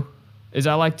to do is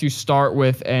I like to start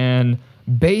with an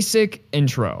basic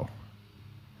intro.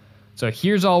 So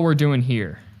here's all we're doing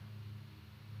here.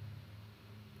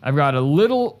 I've got a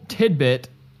little tidbit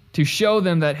to show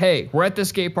them that, hey, we're at the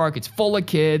skate park, it's full of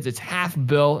kids, it's half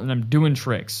built, and I'm doing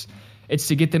tricks. It's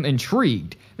to get them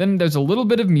intrigued. Then there's a little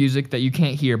bit of music that you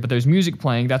can't hear, but there's music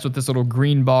playing. That's what this little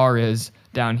green bar is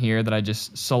down here that I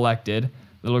just selected.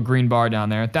 The little green bar down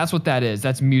there. That's what that is.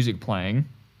 That's music playing.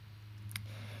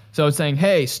 So it's saying,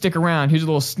 hey, stick around. Here's a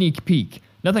little sneak peek.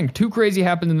 Nothing too crazy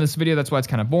happened in this video. That's why it's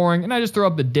kind of boring. And I just throw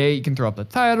up the date. You can throw up the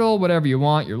title, whatever you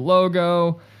want, your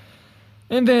logo.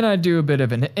 And then I do a bit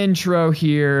of an intro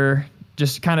here.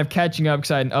 Just kind of catching up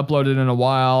because I hadn't uploaded in a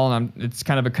while. And it's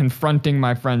kind of a confronting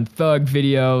my friend Thug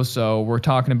video. So we're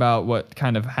talking about what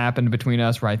kind of happened between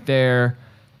us right there.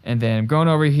 And then going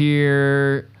over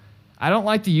here. I don't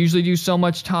like to usually do so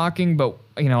much talking, but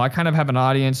I kind of have an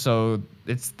audience, so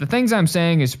it's the things I'm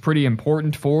saying is pretty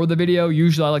important for the video.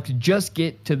 Usually I like to just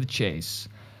get to the chase.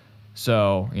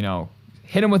 So,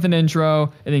 hit them with an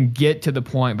intro and then get to the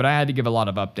point, but I had to give a lot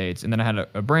of updates. And then I had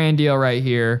a brand deal right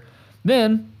here.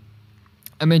 Then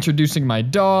I'm introducing my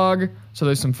dog, so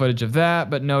there's some footage of that,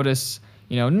 but notice,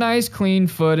 nice clean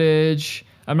footage.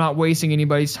 I'm not wasting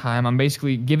anybody's time. I'm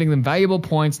basically giving them valuable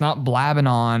points, not blabbing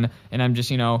on, and I'm just,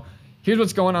 here's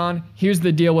what's going on. Here's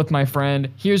the deal with my friend.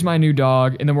 Here's my new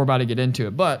dog. And then we're about to get into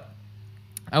it. But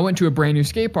I went to a brand new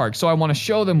skate park, so I want to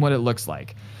show them what it looks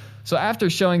like. So after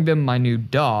showing them my new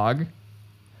dog,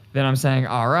 then I'm saying,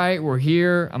 all right, we're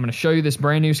here. I'm going to show you this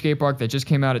brand new skate park that just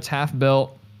came out. It's half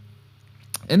built.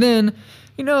 And then,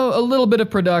 you know, a little bit of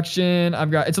production.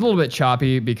 It's a little bit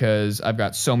choppy because I've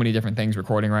got so many different things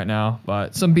recording right now,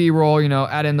 but some B-roll, you know,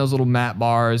 add in those little matte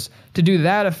bars. To do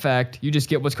that effect, you just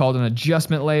get what's called an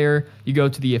adjustment layer. You go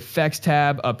to the effects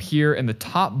tab up here in the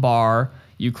top bar.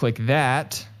 You click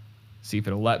that. See if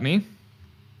it'll let me.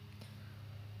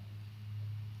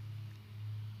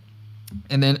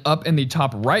 And then up in the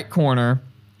top right corner,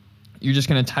 you're just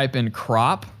going to type in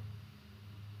crop.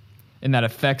 In that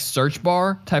effects search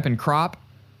bar, type in crop.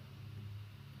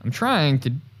 I'm trying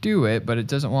to do it, but it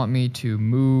doesn't want me to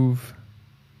move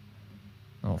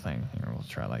the whole thing. Here, we'll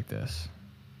try like this.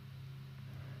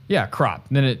 Yeah, crop.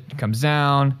 Then it comes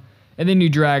down, and then you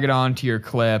drag it onto your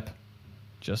clip,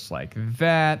 just like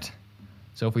that.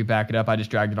 So if we back it up, I just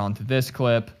dragged it onto this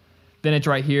clip. Then it's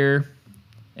right here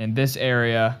in this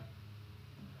area,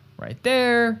 right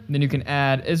there. And then you can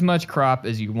add as much crop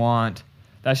as you want.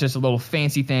 That's just a little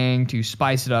fancy thing to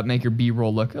spice it up, make your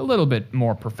B-roll look a little bit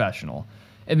more professional.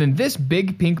 And then this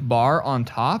big pink bar on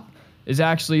top is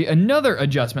actually another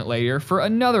adjustment layer for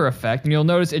another effect, and you'll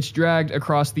notice it's dragged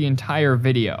across the entire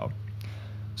video.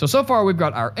 So far we've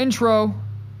got our intro,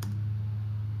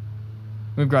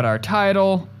 we've got our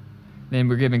title, then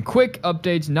we're giving quick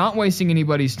updates, not wasting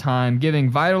anybody's time, giving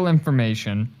vital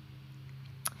information.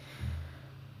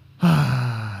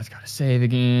 It's gotta save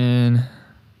again.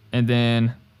 And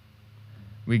then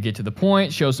we get to the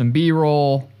point, show some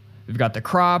B-roll. We've got the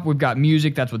crop, we've got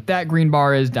music. That's what that green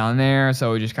bar is down there. So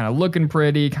we're just kind of looking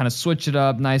pretty, kind of switch it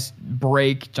up. Nice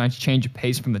break, nice change of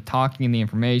pace from the talking and the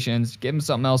information. Give them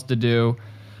something else to do.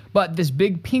 But this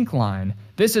big pink line,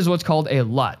 this is what's called a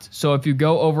LUT. So if you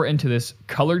go over into this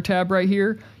color tab right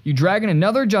here, you drag in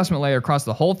another adjustment layer across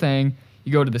the whole thing.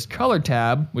 You go to this color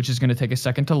tab, which is going to take a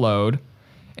second to load.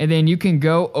 And then you can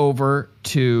go over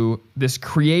to this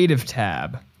creative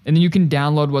tab, and then you can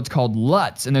download what's called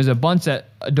LUTs, and there's a bunch that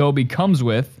Adobe comes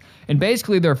with, and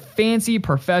basically they're fancy,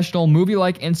 professional,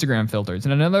 movie-like Instagram filters.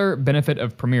 And another benefit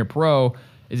of Premiere Pro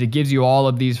is it gives you all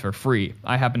of these for free.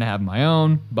 I happen to have my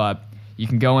own, but you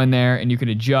can go in there and you can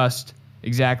adjust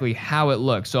exactly how it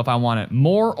looks. So if I want it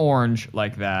more orange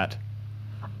like that,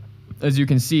 as you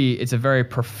can see, it's a very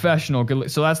professional, good look.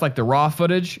 So that's like the raw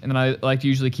footage, and then I like to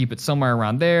usually keep it somewhere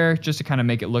around there just to kind of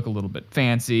make it look a little bit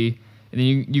fancy, and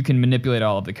then you can manipulate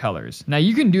all of the colors. Now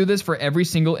you can do this for every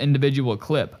single individual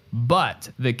clip, but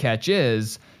the catch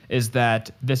is that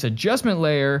this adjustment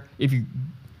layer, if you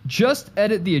just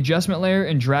edit the adjustment layer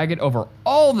and drag it over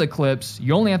all the clips,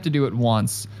 you only have to do it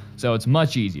once, so it's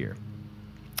much easier.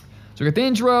 So we've got the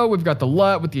intro, we've got the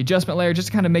LUT with the adjustment layer, just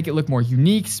to kind of make it look more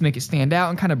unique, to make it stand out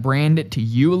and kind of brand it to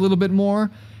you a little bit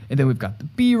more. And then we've got the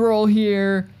B-roll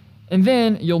here. And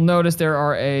then you'll notice there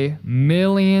are a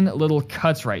million little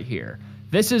cuts right here.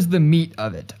 This is the meat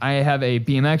of it. I have a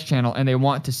BMX channel and they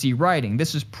want to see writing.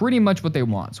 This is pretty much what they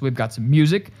want. So we've got some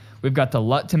music, we've got the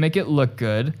LUT to make it look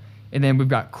good, and then we've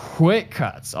got quick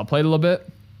cuts. I'll play it a little bit.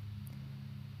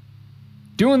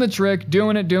 Doing the trick,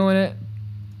 doing it.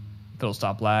 If it'll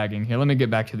stop lagging. Here, let me get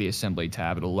back to the assembly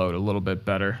tab. It'll load a little bit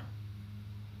better.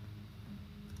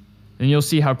 And you'll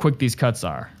see how quick these cuts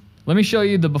are. Let me show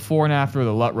you the before and after of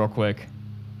the LUT real quick.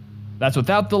 That's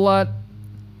without the LUT.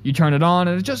 You turn it on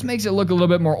and it just makes it look a little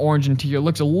bit more orange and teal. It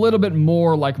looks a little bit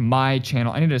more like my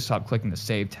channel. I need to stop clicking the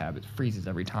save tab. It freezes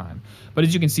every time. But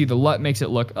as you can see, the LUT makes it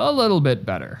look a little bit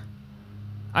better.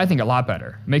 I think a lot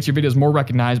better. It makes your videos more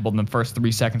recognizable than the first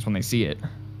 3 seconds when they see it.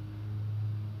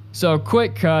 So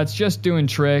quick cuts, just doing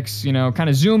tricks, you know, kind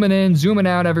of zooming in, zooming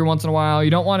out every once in a while. You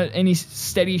don't want any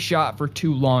steady shot for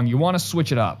too long. You want to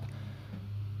switch it up.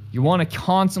 You want to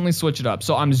constantly switch it up.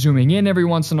 So I'm zooming in every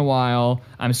once in a while.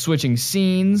 I'm switching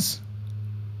scenes.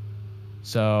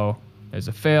 So there's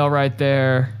a fail right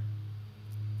there.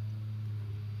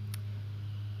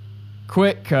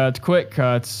 Quick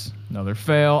cuts, another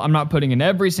fail. I'm not putting in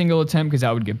every single attempt because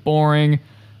that would get boring.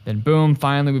 Then boom,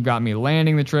 finally we've got me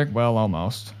landing the trick. Well,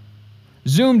 almost.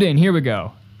 Zoomed in, here we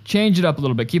go. Change it up a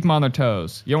little bit, keep them on their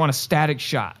toes. You don't want a static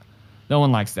shot. No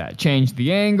one likes that. Change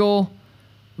the angle,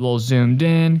 a little zoomed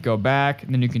in, go back,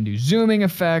 and then you can do zooming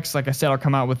effects. Like I said, I'll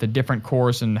come out with a different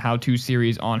course and how-to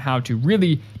series on how to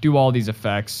really do all these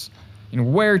effects, you know,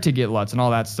 where to get LUTs and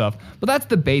all that stuff. But that's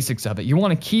the basics of it. You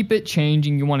want to keep it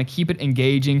changing, you want to keep it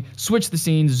engaging, switch the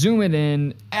scenes, zoom it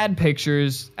in, add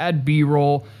pictures, add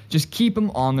B-roll, just keep them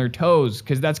on their toes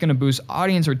because that's going to boost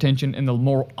audience retention, and the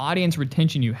more audience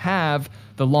retention you have,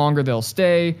 the longer they'll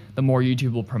stay, the more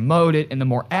YouTube will promote it, and the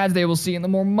more ads they will see, and the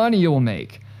more money you will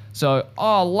make. So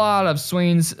a lot of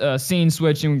scene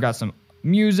switching. We've got some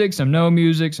music, some no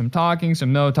music, some talking,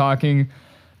 some no talking.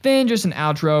 Then just an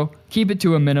outro. Keep it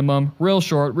to a minimum, real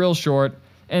short,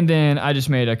 And then I just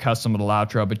made a custom little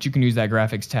outro, but you can use that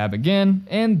graphics tab again.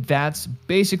 And that's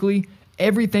basically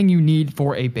everything you need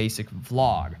for a basic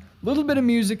vlog. Little bit of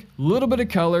music, little bit of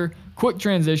color, quick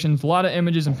transitions, a lot of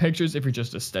images and pictures if you're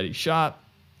just a steady shot.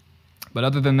 But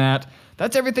other than that,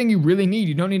 that's everything you really need.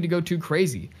 You don't need to go too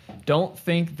crazy. Don't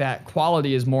think that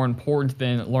quality is more important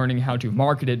than learning how to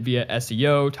market it via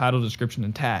SEO, title, description,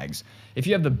 and tags. If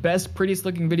you have the best, prettiest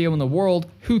looking video in the world,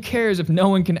 who cares if no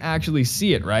one can actually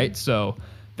see it, right? So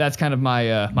that's kind of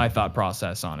my thought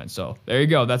process on it. So there you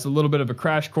go. That's a little bit of a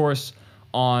crash course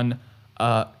on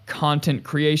content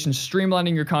creation,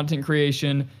 streamlining your content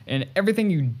creation, and everything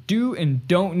you do and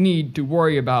don't need to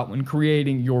worry about when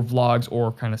creating your vlogs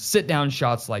or kind of sit down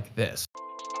shots like this.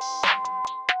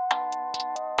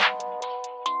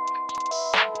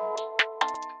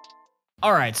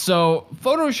 Alright, so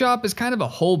Photoshop is kind of a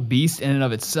whole beast in and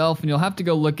of itself, and you'll have to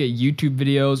go look at YouTube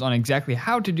videos on exactly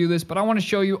how to do this, but I want to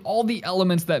show you all the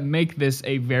elements that make this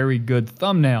a very good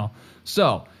thumbnail.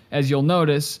 So, as you'll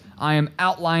notice, I am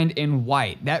outlined in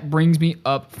white. That brings me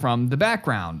up from the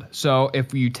background. So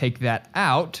if you take that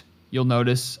out, you'll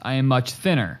notice I am much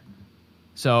thinner.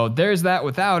 So there's that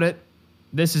without it.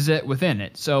 This is it within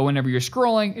it. So whenever you're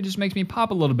scrolling, it just makes me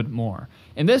pop a little bit more.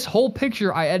 And this whole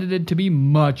picture I edited to be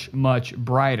much, much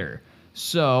brighter.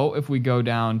 So if we go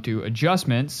down to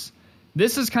adjustments,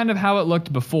 this is kind of how it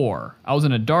looked before. I was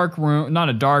in a dark room, not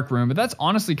a dark room, but that's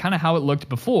honestly kind of how it looked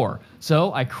before.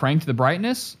 So I cranked the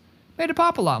brightness, made it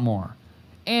pop a lot more.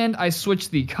 And I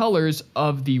switched the colors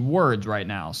of the words right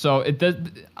now. So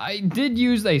I did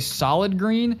use a solid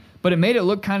green, but it made it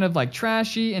look kind of like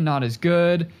trashy and not as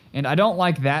good. And I don't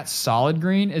like that solid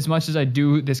green as much as I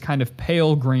do this kind of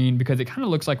pale green because it kind of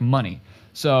looks like money.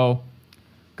 So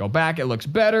go back, it looks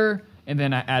better. And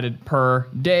then I added per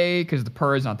day because the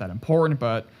per is not that important,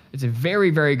 but it's a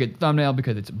very, very good thumbnail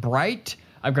because it's bright.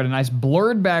 I've got a nice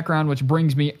blurred background, which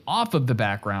brings me off of the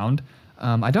background.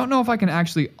 I don't know if I can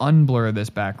actually unblur this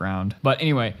background, but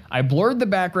anyway, I blurred the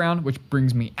background, which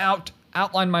brings me out,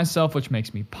 outlined myself, which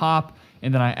makes me pop,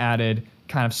 and then I added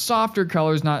kind of softer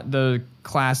colors, not the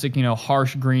classic,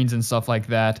 harsh greens and stuff like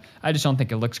that. I just don't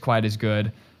think it looks quite as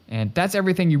good. And that's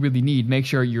everything you really need. Make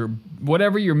sure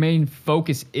whatever your main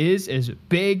focus is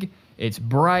big, it's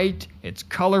bright, it's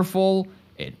colorful,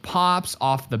 it pops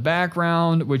off the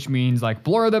background, which means like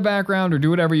blur the background or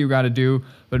do whatever you got to do,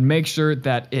 but make sure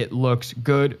that it looks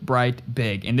good, bright,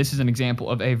 big. And this is an example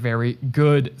of a very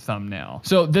good thumbnail.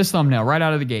 So this thumbnail right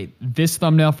out of the gate, this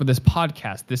thumbnail for this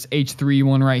podcast, this H3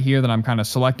 one right here that I'm kind of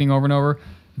selecting over and over,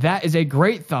 that is a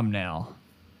great thumbnail.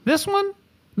 This one,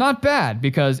 not bad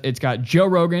because it's got Joe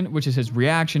Rogan, which is his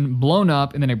reaction, blown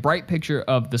up, and then a bright picture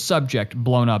of the subject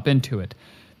blown up into it.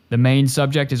 The main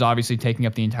subject is obviously taking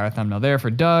up the entire thumbnail there for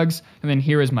Doug's. And then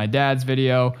here is my dad's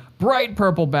video. Bright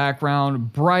purple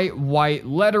background, bright white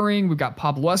lettering. We've got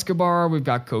Pablo Escobar, we've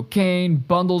got cocaine,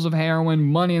 bundles of heroin,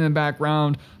 money in the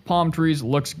background, palm trees,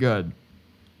 looks good.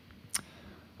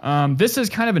 This is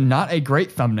kind of not a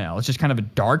great thumbnail. It's just kind of a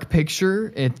dark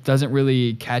picture. It doesn't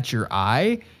really catch your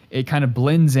eye. It kind of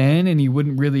blends in and you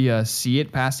wouldn't really see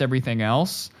it past everything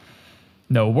else.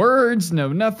 No words,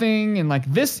 no nothing, and like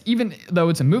this, even though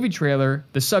it's a movie trailer,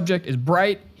 the subject is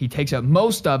bright, he takes up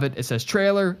most of it, it says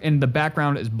trailer, and the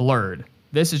background is blurred.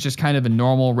 This is just kind of a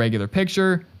normal, regular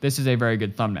picture. This is a very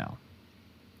good thumbnail.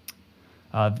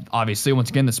 Obviously, once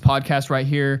again, this podcast right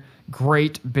here,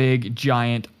 great, big,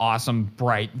 giant, awesome,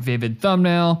 bright, vivid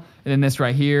thumbnail. And then this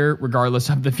right here, regardless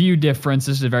of the view difference,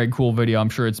 this is a very cool video. I'm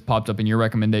sure it's popped up in your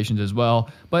recommendations as well.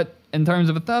 But in terms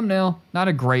of a thumbnail, not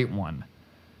a great one.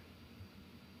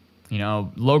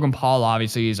 Logan Paul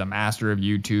obviously is a master of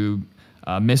YouTube.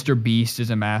 Mr. Beast is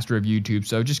a master of YouTube.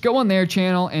 So just go on their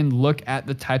channel and look at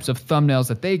the types of thumbnails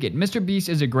that they get. Mr. Beast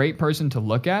is a great person to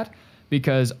look at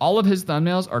because all of his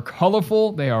thumbnails are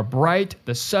colorful. They are bright.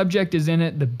 The subject is in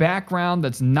it. The background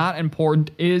that's not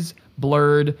important is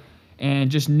blurred. And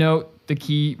just note the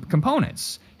key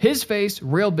components. His face,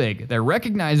 real big. They're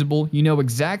recognizable. You know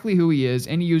exactly who he is.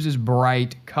 And he uses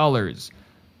bright colors.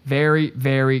 Very,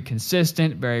 very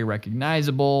consistent, very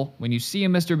recognizable. When you see a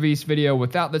Mr. Beast video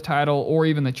without the title or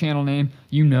even the channel name,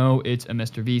 you know it's a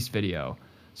Mr. Beast video.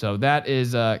 So that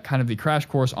is kind of the crash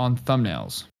course on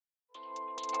thumbnails.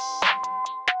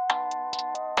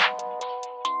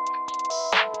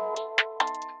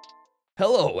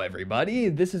 Hello everybody,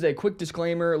 this is a quick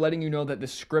disclaimer letting you know that the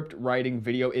script writing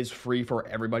video is free for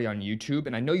everybody on YouTube,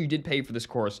 and I know you did pay for this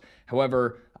course.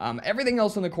 However, everything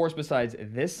else in the course besides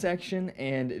this section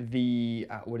and the,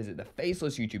 the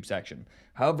faceless YouTube section.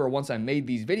 However, once I made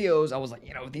these videos, I was like,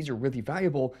 these are really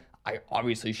valuable. I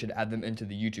obviously should add them into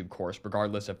the YouTube course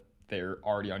regardless of they're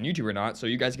already on YouTube or not, so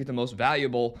you guys get the most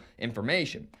valuable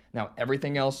information. Now,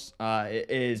 everything else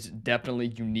is definitely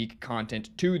unique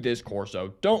content to this course,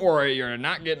 so don't worry, you're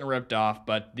not getting ripped off,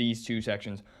 but these 2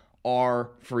 sections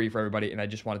are free for everybody, and I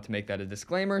just wanted to make that a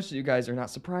disclaimer so you guys are not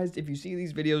surprised if you see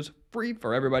these videos free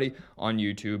for everybody on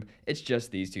YouTube. It's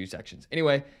just these 2 sections.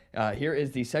 Anyway, here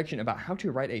is the section about how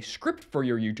to write a script for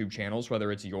your YouTube channels,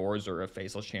 whether it's yours or a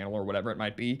faceless channel or whatever it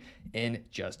might be, in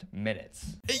just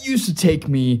minutes. It used to take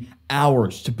me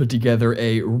hours to put together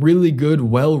a really good,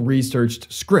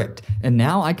 well-researched script, and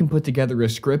now I can put together a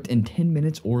script in 10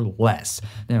 minutes or less.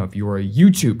 Now, if you're a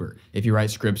YouTuber, if you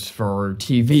write scripts for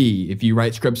TV, if you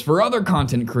write scripts for other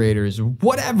content creators,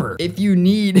 whatever, if you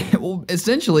need, well,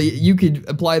 essentially, you could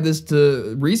apply this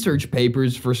to research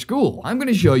papers for school. I'm going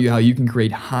to show you how you can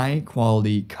create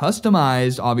high-quality,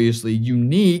 customized, obviously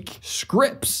unique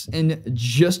scripts in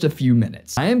just a few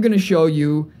minutes. I am going to show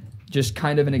you just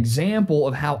kind of an example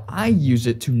of how I use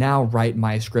it to now write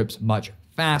my scripts much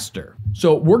faster.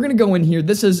 So we're going to go in here.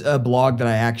 This is a blog that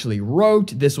I actually wrote.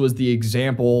 This was the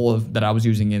example that I was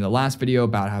using in the last video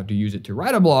about how to use it to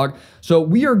write a blog. So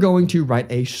we are going to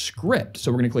write a script. So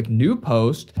we're going to click new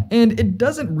post, and it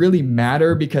doesn't really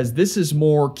matter because this is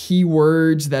more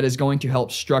keywords that is going to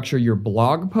help structure your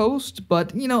blog post.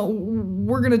 But you know,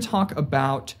 we're going to talk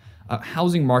about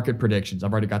housing market predictions.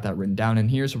 I've already got that written down in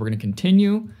here. So we're going to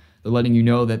continue. They're letting you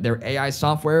know that their AI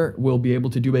software will be able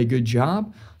to do a good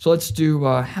job. So let's do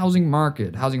housing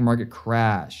market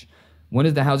crash. When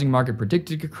is the housing market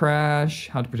predicted to crash?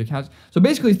 How to predict housing. So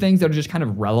basically things that are just kind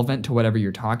of relevant to whatever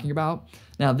you're talking about.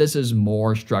 Now this is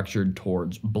more structured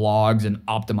towards blogs and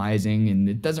optimizing, and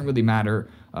it doesn't really matter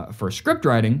for script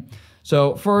writing.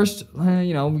 So first,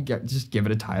 you know, just give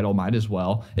it a title, might as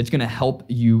well. It's gonna help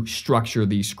you structure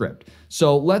the script.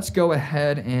 So let's go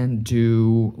ahead and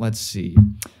do, let's see.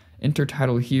 Enter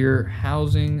title here,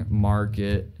 housing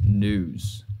market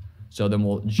news. So then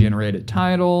we'll generate a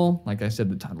title. Like I said,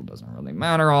 the title doesn't really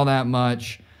matter all that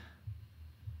much.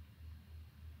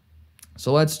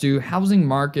 So let's do housing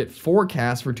market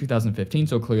forecast for 2015.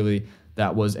 So clearly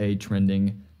that was a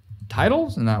trending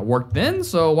title and that worked then.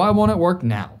 So why won't it work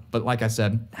now? But like I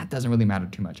said, that doesn't really matter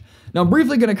too much. Now I'm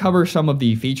briefly gonna cover some of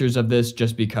the features of this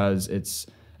just because it's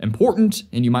important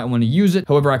and you might want to use it.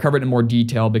 However, I cover it in more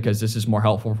detail because this is more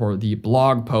helpful for the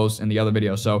blog posts and the other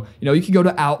videos. So, you know, you can go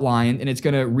to outline and it's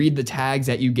going to read the tags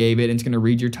that you gave it, and it's going to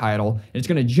read your title, and it's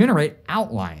going to generate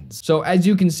outlines. So as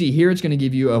you can see here, it's going to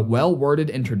give you a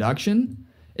well-worded introduction.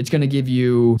 It's going to give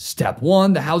you step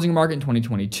 1, the housing market in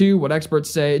 2022, what experts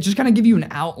say. It's just going to give you an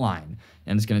outline.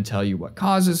 And it's going to tell you what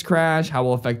causes crash, how it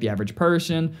will affect the average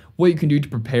person, what you can do to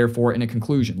prepare for it, and a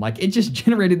conclusion. Like, it just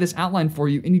generated this outline for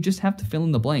you, and you just have to fill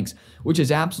in the blanks, which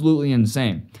is absolutely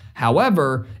insane.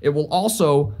 However, it will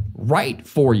also write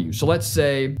for you. So let's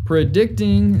say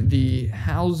predicting the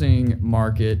housing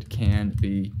market can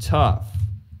be tough.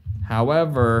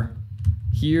 However,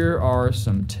 here are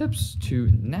some tips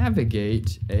to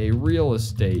navigate a real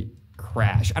estate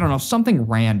crash. I don't know, something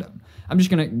random. I'm just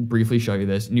gonna briefly show you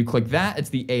this, and you click that, it's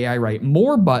the AI Write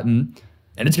More button,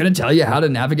 and it's gonna tell you how to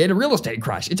navigate a real estate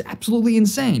crash. It's absolutely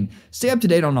insane. Stay up to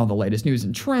date on all the latest news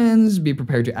and trends, be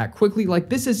prepared to act quickly. Like,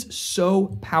 this is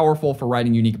so powerful for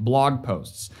writing unique blog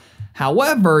posts.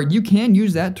 However, you can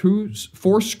use that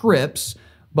for scripts,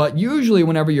 but usually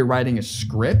whenever you're writing a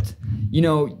script, you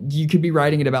know, you could be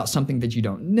writing it about something that you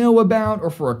don't know about, or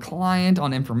for a client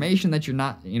on information that you're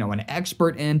not, you know, an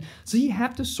expert in. So you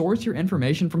have to source your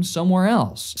information from somewhere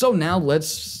else. So now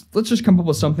let's just come up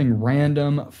with something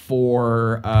random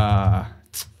for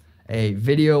a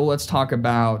video. Let's talk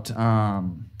about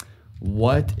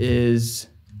what is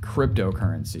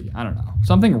cryptocurrency. I don't know.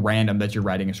 Something random that you're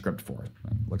writing a script for.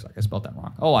 Looks like I spelled that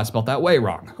wrong. Oh, I spelled that way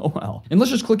wrong. Oh well. And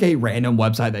let's just click a random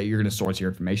website that you're going to source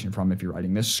your information from if you're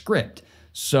writing this script.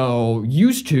 So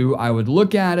used to, I would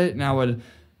look at it and I would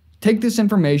take this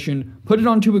information, put it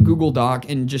onto a Google Doc,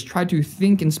 and just try to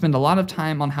think and spend a lot of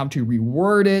time on how to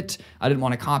reword it. I didn't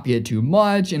want to copy it too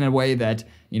much in a way that,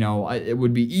 you know, it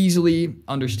would be easily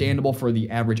understandable for the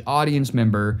average audience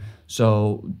member.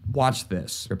 So watch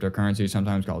this. Cryptocurrency is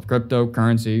sometimes called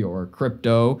cryptocurrency, or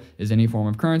crypto is any form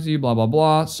of currency, blah, blah,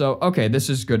 blah. So, okay, this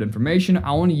is good information.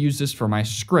 I want to use this for my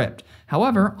script.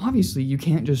 However, obviously you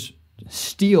can't just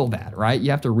steal that, right? You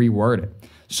have to reword it.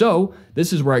 So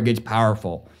this is where it gets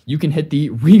powerful. You can hit the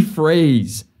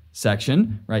rephrase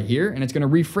section right here, and it's going to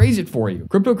rephrase it for you.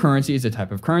 Cryptocurrency is a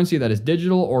type of currency that is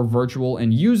digital or virtual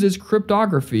and uses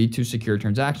cryptography to secure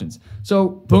transactions. So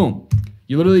boom,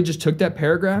 you literally just took that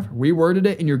paragraph, reworded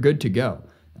it, and you're good to go.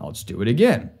 Now let's do it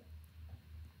again.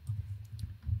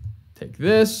 Take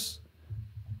this,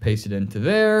 paste it into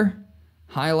there.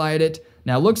 highlight it.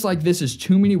 Now it looks like this is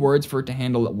too many words for it to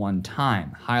handle at one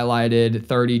time. Highlighted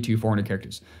 30 to 400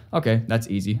 characters. Okay, that's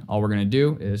easy. All we're gonna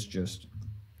do is just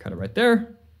cut it right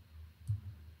there,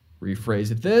 rephrase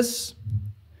this,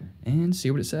 and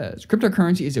see what it says.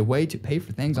 Cryptocurrency is a way to pay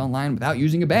for things online without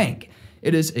using a bank.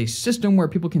 It is a system where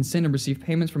people can send and receive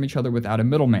payments from each other without a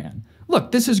middleman.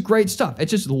 Look, this is great stuff.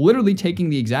 It's just literally taking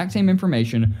the exact same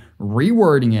information,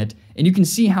 rewording it, and you can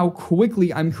see how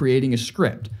quickly I'm creating a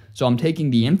script. So I'm taking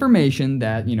the information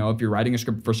that, if you're writing a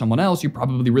script for someone else, you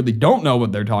probably really don't know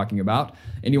what they're talking about,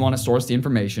 and you want to source the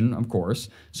information, of course.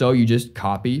 So you just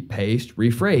copy, paste,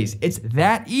 rephrase. It's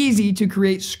that easy to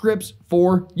create scripts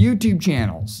for YouTube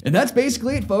channels. And that's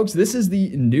basically it, folks. This is the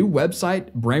new website,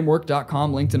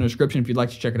 brainwork.com, linked in the description if you'd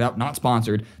like to check it out, not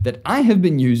sponsored, that I have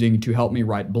been using to help me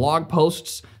write blog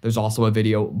posts. There's also a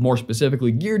video more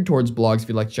specifically geared towards blogs if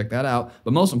you'd like to check that out.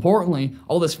 But most importantly,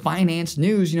 all this finance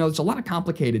news, it's a lot of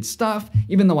complicated stuff.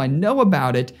 Even though I know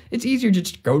about it, it's easier to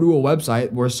just go to a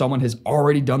website where someone has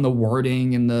already done the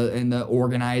wording and the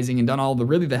organizing and done all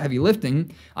the heavy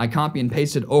lifting. I copy and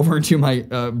paste it over into my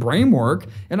Brainwork,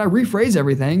 and I rephrase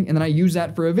everything, and then I use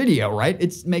that for a video, right?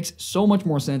 It makes so much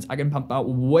more sense. I can pump out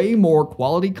way more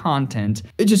quality content.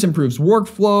 It just improves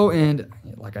workflow, and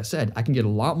like I said, I can get a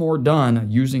lot more done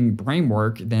using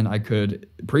Brainwork than I could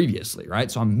previously, right?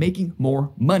 So I'm making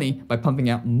more money by pumping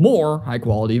out more high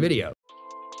quality videos.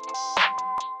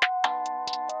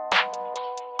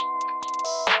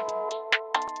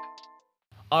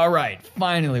 All right,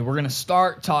 finally, we're gonna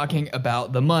start talking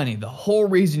about the money, the whole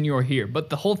reason you're here. But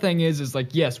the whole thing is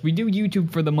like, yes, we do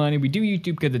YouTube for the money, we do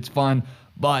YouTube because it's fun,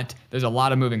 but there's a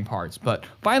lot of moving parts. But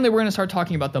finally, we're gonna start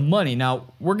talking about the money.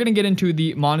 Now, we're gonna get into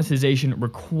the monetization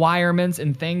requirements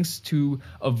and things to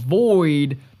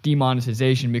avoid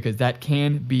demonetization because that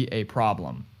can be a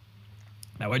problem.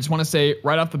 Now, I just wanna say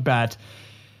right off the bat,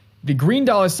 the green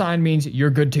 $sign means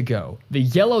you're good to go. The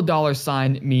yellow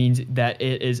 $sign means that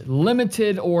it is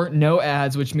limited or no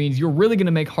ads, which means you're really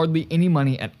gonna make hardly any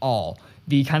money at all.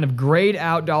 The kind of grayed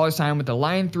out $sign with the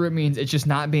line through it means it's just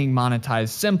not being monetized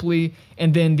simply.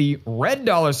 And then the red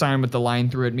 $sign with the line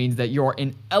through it means that you're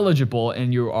ineligible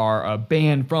and you are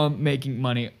banned from making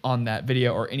money on that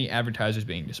video or any advertisers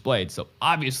being displayed. So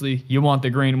obviously you want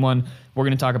the green one. We're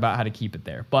going to talk about how to keep it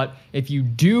there. But if you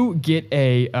do get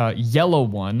a yellow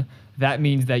one, that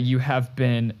means that you have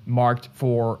been marked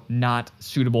for not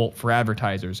suitable for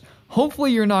advertisers.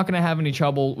 Hopefully you're not going to have any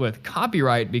trouble with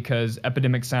copyright because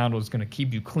Epidemic Sound was going to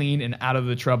keep you clean and out of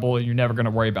the trouble, and you're never going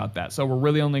to worry about that. So we're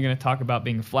really only going to talk about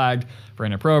being flagged for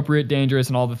inappropriate, dangerous,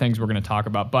 and all the things we're going to talk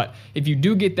about. But if you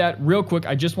do get that, real quick,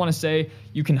 I just want to say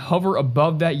you can hover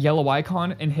above that yellow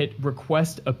icon and hit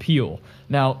request appeal.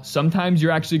 Now, sometimes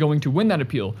you're actually going to win that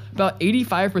appeal. About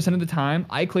 85% of the time,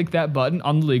 I click that button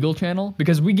on the legal channel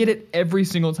because we get it every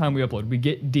single time we upload. We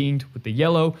get dinged with the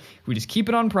yellow. We just keep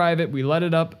it on private. We let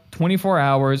it up 24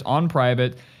 hours on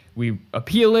private. We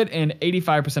appeal it, and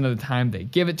 85% of the time they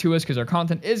give it to us because our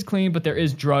content is clean, but there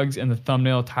is drugs in the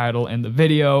thumbnail, title, and the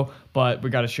video. But we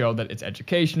got to show that it's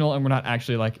educational and we're not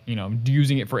actually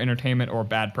using it for entertainment or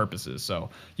bad purposes. So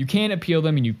you can appeal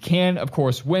them and you can, of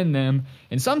course, win them.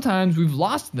 And sometimes we've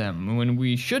lost them when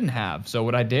we shouldn't have. So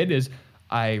what I did is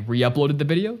I re-uploaded the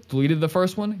video, deleted the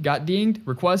first one, got dinged,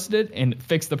 requested it, and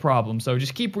fixed the problem. So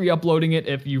just keep re-uploading it.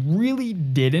 If you really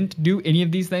didn't do any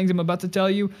of these things I'm about to tell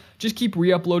you, just keep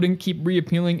re-uploading, keep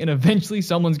re-appealing, and eventually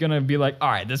someone's gonna be like, all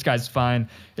right, this guy's fine.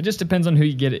 It just depends on who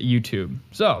you get at YouTube.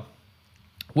 So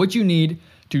what you need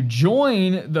to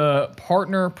join the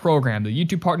partner program, the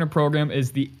YouTube partner program,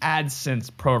 is the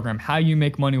AdSense program, how you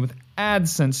make money with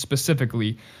AdSense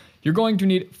specifically. You're going to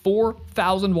need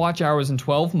 4,000 watch hours in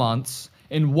 12 months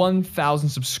and 1,000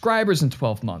 subscribers in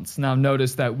 12 months. Now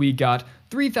notice that we got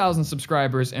 3,000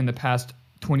 subscribers in the past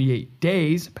 28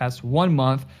 days, past 1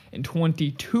 month, and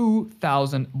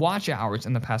 22,000 watch hours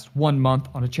in the past 1 month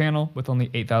on a channel with only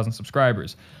 8,000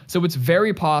 subscribers. So it's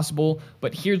very possible,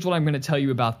 but here's what I'm going to tell you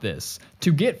about this.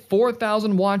 To get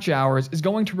 4,000 watch hours is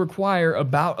going to require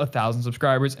about 1,000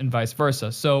 subscribers and vice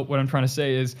versa. So what I'm trying to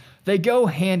say is they go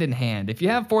hand in hand. If you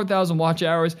have 4,000 watch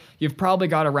hours, you've probably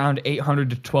got around 800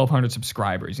 to 1,200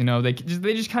 subscribers. They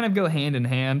just kind of go hand in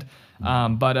hand.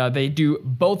 But they do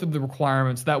both of the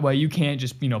requirements. That way you can't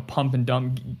just, pump and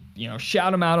dump,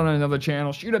 shout them out on another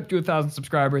channel, shoot up to 1,000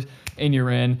 subscribers, and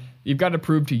you're in. You've got to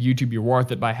prove to YouTube you're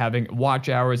worth it by having watch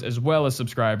hours as well as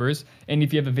subscribers. And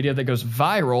if you have a video that goes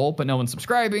viral, but no one's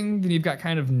subscribing, then you've got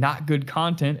kind of not good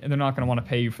content, and they're not going to want to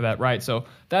pay you for that, right? So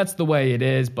that's the way it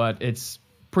is, but it's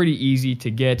pretty easy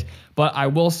to get. But I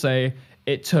will say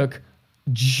it took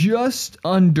just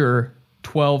under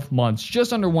 12 months,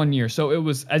 just under 1 year. So it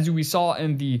was, as we saw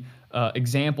in the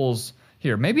examples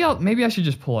here. Maybe I should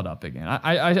just pull it up again.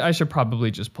 I should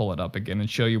probably just pull it up again and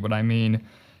show you what I mean,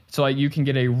 so you can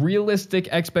get a realistic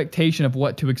expectation of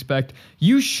what to expect.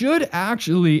 You should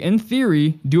actually, in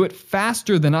theory, do it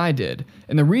faster than I did.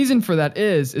 And the reason for that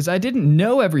is I didn't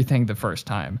know everything the first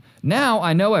time. Now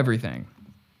I know everything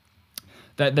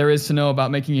that there is to know about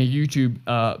making a YouTube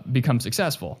become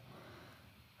successful,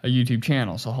 a YouTube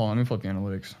channel. So hold on, let me flip the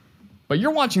analytics. But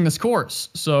you're watching this course.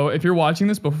 So if you're watching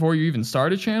this before you even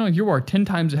start a channel, you are 10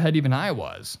 times ahead even I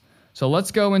was. So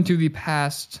let's go into the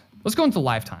past. Let's go into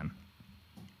lifetime.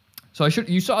 So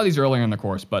you saw these earlier in the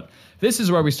course, but this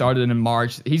is where we started in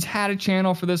March. He's had a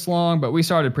channel for this long, but we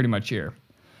started pretty much here.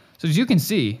 So as you can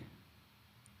see,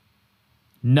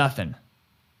 nothing.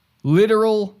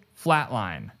 Literal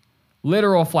flatline.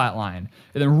 Literal flatline.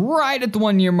 And then right at the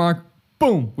 1 year mark,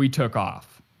 boom, we took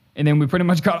off. And then we pretty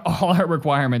much got all our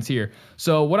requirements here.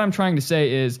 So what I'm trying to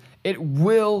say is it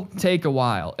will take a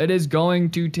while. It is going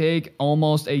to take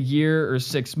almost a year or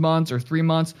 6 months or 3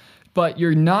 months. But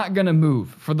you're not going to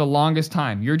move for the longest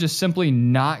time. You're just simply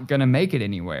not going to make it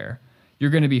anywhere.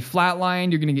 You're going to be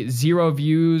flatlined. You're going to get 0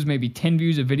 views, maybe 10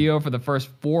 views a video for the first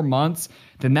 4 months.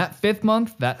 Then that 5th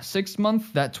month, that 6th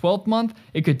month, that 12th month,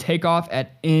 it could take off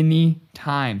at any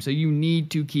time. So you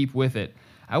need to keep with it.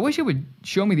 I wish it would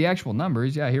show me the actual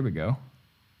numbers. Yeah, here we go.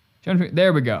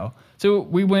 There we go. So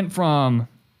we went from,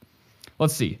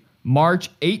 let's see,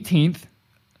 March 18th.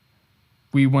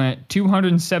 We went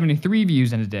 273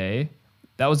 views in a day.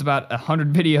 That was about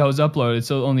 100 videos uploaded,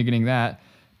 so only getting that.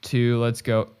 To, let's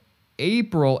go,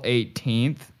 April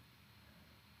 18th.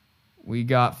 We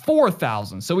got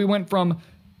 4,000. So we went from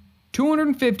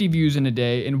 250 views in a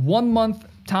day. In 1 month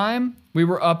time, we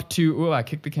were up to, I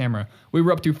kicked the camera. We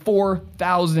were up to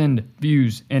 4,000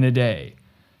 views in a day.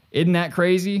 Isn't that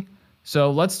crazy?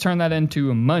 So let's turn that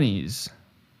into monies.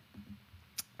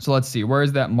 So let's see, where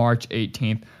is that March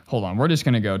 18th? Hold on, we're just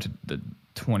going to go to the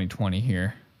 2020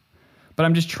 here. But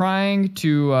I'm just trying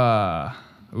to,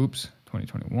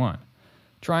 2021.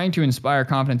 Trying to inspire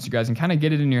confidence, you guys, and kind of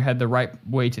get it in your head the right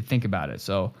way to think about it.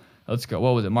 So let's go.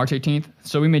 What was it, March 18th?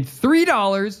 So we made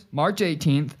 $3 March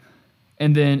 18th.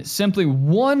 And then simply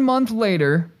 1 month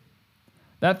later,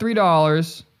 that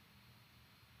 $3,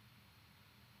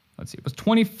 let's see, it was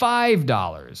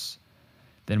 $25.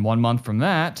 Then 1 month from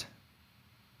that,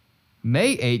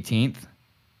 May 18th,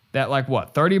 that like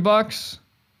what, 30 bucks?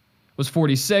 Was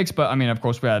 46, but I mean, of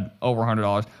course, we had over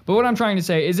 $100. But what I'm trying to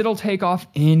say is it'll take off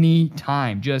any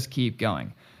time. Just keep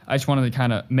going. I just wanted to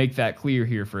kind of make that clear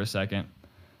here for a second,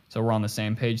 so we're on the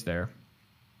same page there.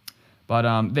 But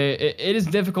it is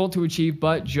difficult to achieve,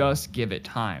 but just give it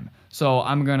time. So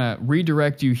I'm going to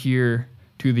redirect you here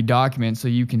to the document so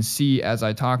you can see as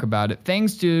I talk about it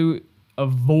things to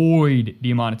avoid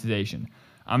demonetization.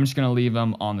 I'm just going to leave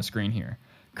them on the screen here.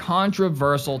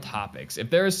 Controversial topics. If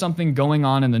there is something going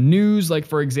on in the news, like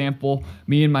for example,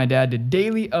 me and my dad did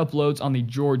daily uploads on the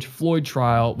George Floyd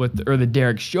trial or the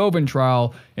Derek Chauvin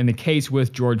trial in the case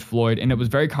with George Floyd, and it was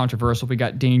very controversial. We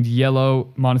got dinged yellow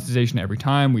monetization every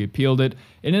time. We appealed it.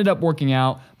 It ended up working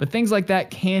out, but things like that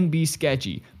can be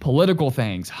sketchy. Political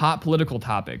things, hot political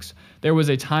topics. There was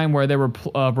a time where they were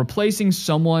replacing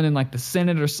someone in like the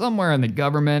Senate or somewhere in the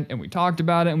government, and we talked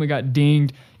about it and we got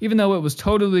dinged. Even though it was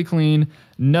totally clean,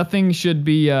 nothing should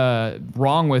be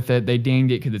wrong with it. They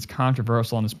dinged it because it's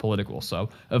controversial and it's political. So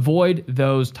avoid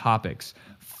those topics.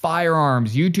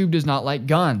 Firearms. YouTube does not like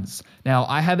guns. Now,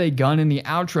 I have a gun in the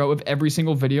outro of every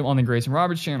single video on the Greyson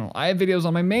Roberts channel. I have videos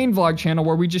on my main vlog channel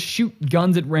where we just shoot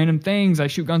guns at random things. I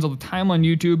shoot guns all the time on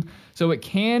YouTube. So it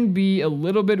can be a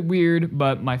little bit weird,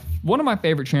 but one of my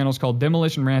favorite channels called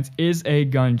Demolition Rants is a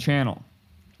gun channel.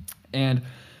 And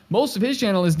most of his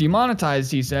channel is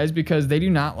demonetized, he says, because they do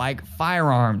not like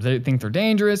firearms. They think they're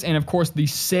dangerous, and of course, the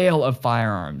sale of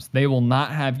firearms. They will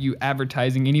not have you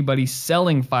advertising anybody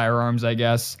selling firearms, I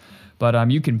guess.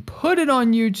 But you can put it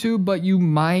on YouTube, but you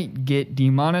might get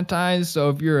demonetized. So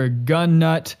if you're a gun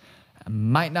nut, I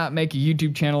might not make a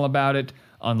YouTube channel about it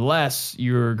unless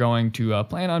you're going to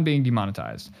plan on being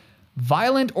demonetized.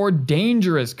 Violent or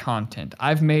dangerous content.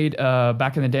 I've made,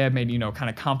 back in the day, I've made, kind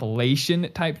of compilation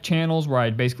type channels where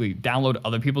I'd basically download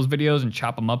other people's videos and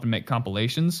chop them up and make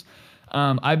compilations.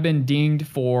 I've been dinged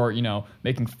for,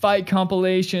 making fight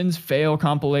compilations, fail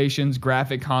compilations,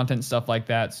 graphic content, stuff like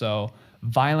that. So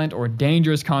violent or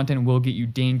dangerous content will get you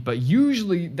dinged, but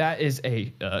usually that is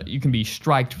you can be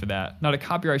striked for that. Not a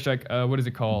copyright strike, what is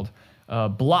it called?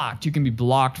 Blocked. You can be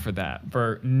blocked for that,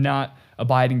 for not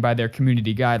abiding by their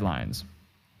community guidelines.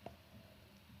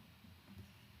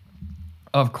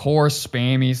 Of course,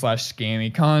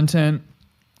 spammy/scammy content,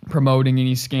 promoting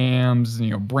any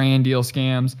scams, brand deal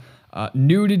scams.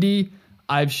 Nudity.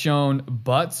 I've shown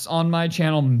butts on my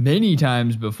channel many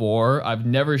times before. I've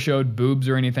never showed boobs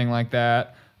or anything like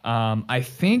that. I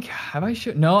think, have I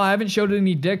showed? No, I haven't showed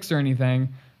any dicks or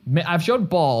anything. I've showed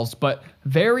balls, but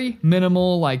very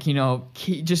minimal, like, you know,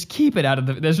 just keep it out of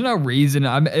the, there's no reason.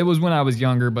 It was when I was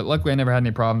younger, but luckily I never had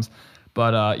any problems.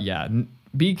 But yeah,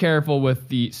 be careful with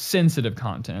the sensitive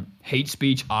content. Hate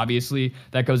speech, obviously,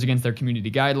 that goes against their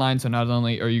community guidelines. So not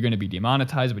only are you going to be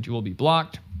demonetized, but you will be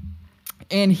blocked.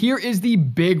 And here is the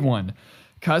big one,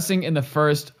 cussing in the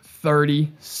first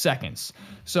 30 seconds.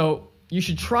 So you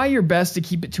should try your best to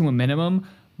keep it to a minimum.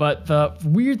 But the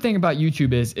weird thing about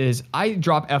YouTube is I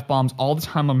drop F-bombs all the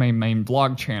time on my main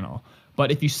vlog channel.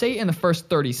 But if you say it in the first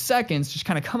 30 seconds, just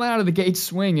kind of come out of the gate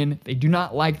swinging, they do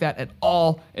not like that at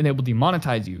all, and they will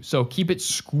demonetize you. So keep it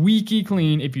squeaky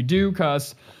clean. If you do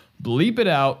cuss, bleep it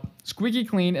out, squeaky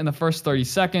clean in the first 30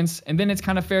 seconds, and then it's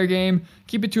kind of fair game.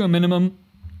 Keep it to a minimum.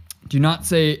 Do not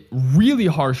say really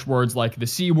harsh words like the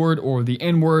C word or the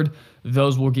N word.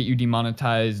 Those will get you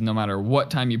demonetized no matter what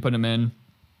time you put them in.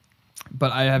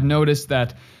 But I have noticed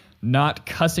that not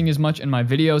cussing as much in my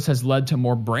videos has led to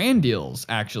more brand deals,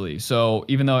 actually. So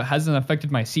even though it hasn't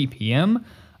affected my CPM,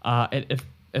 it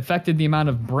affected the amount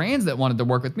of brands that wanted to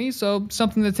work with me. So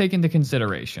something to take into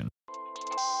consideration.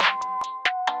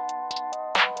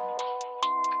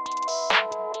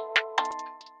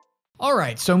 All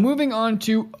right, so moving on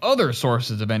to other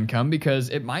sources of income, because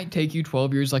it might take you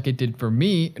 12 years like it did for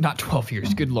me, not 12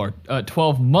 years, good Lord,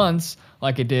 12 months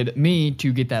like it did me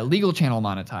to get that legal channel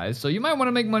monetized. So you might want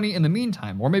to make money in the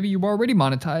meantime, or maybe you've already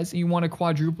monetized and you want to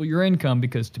quadruple your income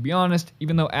because, to be honest,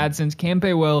 even though AdSense can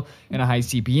pay well and a high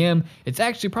CPM, it's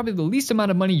actually probably the least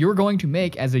amount of money you're going to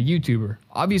make as a YouTuber.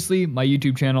 Obviously, my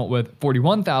YouTube channel with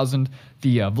 41,000,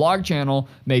 the vlog channel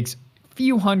makes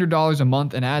few $100s a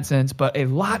month in AdSense, but a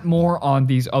lot more on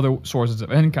these other sources of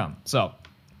income. So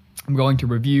I'm going to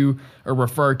review or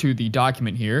refer to the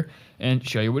document here and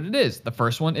show you what it is. The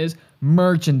first one is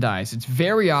merchandise. It's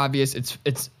very obvious.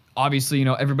 It's obviously, you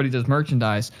know, everybody does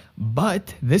merchandise,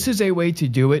 but this is a way to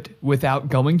do it without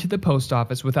going to the post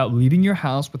office, without leaving your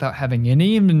house, without having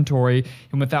any inventory,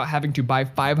 and without having to buy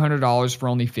 $500 for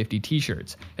only 50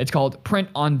 t-shirts. It's called print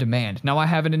on demand. Now I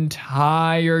have an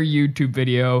entire YouTube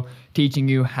video teaching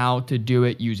you how to do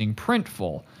it using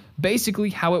Printful. Basically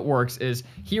how it works is,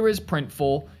 here is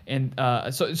Printful, and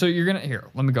so you're gonna, here,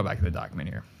 let me go back to the document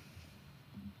here.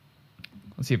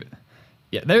 Let's see if it,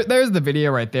 yeah, there's the video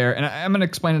right there, and I'm gonna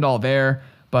explain it all there,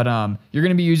 but you're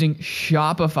gonna be using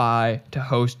Shopify to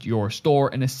host your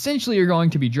store, and essentially you're going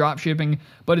to be drop shipping,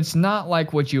 but it's not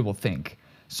like what you will think.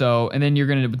 So, and then you're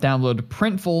gonna download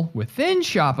Printful within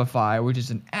Shopify, which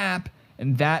is an app,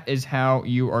 and that is how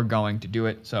you are going to do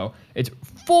it. So it's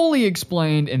fully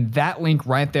explained in that link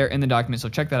right there in the document, so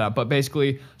check that out. But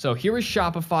basically, so here is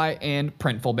Shopify and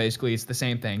Printful. Basically, it's the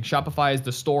same thing. Shopify is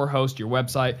the store host, your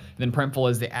website, and then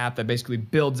Printful is the app that basically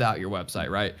builds out your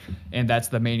website, right? And that's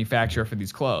the manufacturer for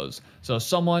these clothes. So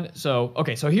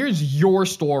okay, so here's your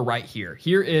store right here.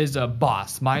 Here is a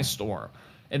Boss, my store.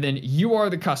 And then you are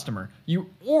the customer.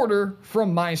 You order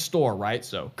from my store, right?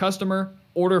 So customer,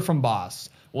 order from Boss.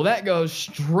 Well, that goes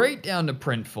straight down to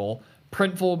Printful.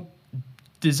 Printful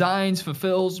designs,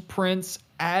 fulfills, prints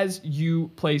as you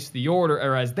place the order,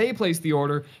 or as they place the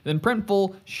order. Then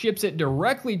Printful ships it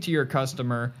directly to your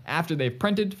customer after they've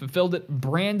printed, fulfilled it,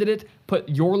 branded it, put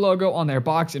your logo on their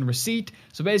box and receipt.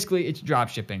 So basically, it's drop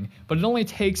shipping, but it only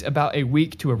takes about a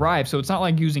week to arrive. So it's not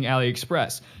like using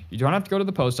AliExpress. You don't have to go to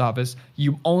the post office.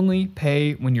 You only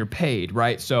pay when you're paid,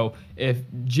 right? So if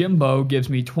Jimbo gives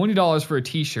me $20 for a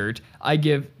t-shirt, I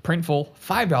give Printful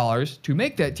 $5 to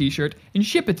make that t-shirt and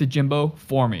ship it to Jimbo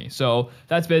for me. So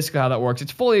that's basically how that works.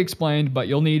 It's fully explained, but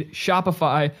you'll need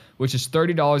Shopify, which is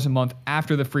 $30 a month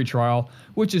after the free trial,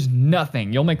 which is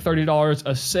nothing. You'll make $30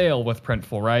 a sale with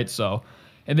Printful, right? So,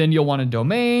 and then you'll want a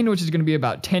domain, which is going to be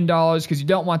about $10 because you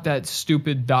don't want that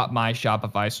stupid .my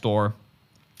Shopify store.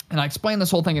 And I explained this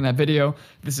whole thing in that video.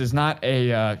 This is not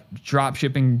a drop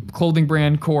shipping clothing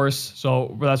brand course,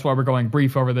 so that's why we're going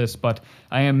brief over this, but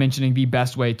I am mentioning the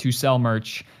best way to sell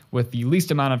merch with the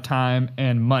least amount of time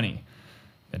and money.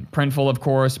 And Printful, of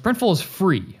course, Printful is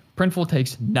free. Printful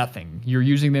takes nothing. You're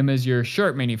using them as your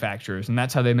shirt manufacturers, and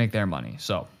that's how they make their money.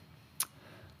 So,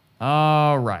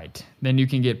 all right. Then you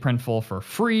can get Printful for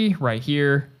free right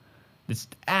here. It's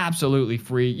absolutely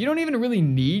free. You don't even really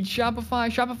need Shopify.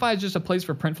 Shopify is just a place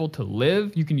for Printful to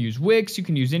live. You can use Wix. You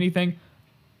can use anything.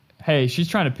 Hey, she's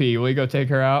trying to pee. Will you go take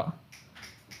her out?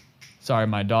 Sorry,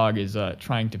 my dog is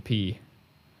trying to pee.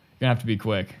 You're going to have to be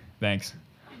quick. Thanks.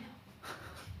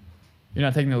 You're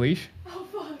not taking the leash? Oh,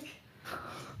 fuck.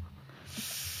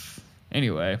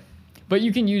 Anyway, But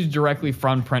you can use directly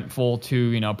from Printful to,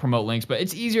 you know, promote links. But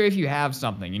it's easier if you have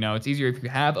something, you know, it's easier if you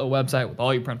have a website with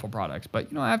all your Printful products.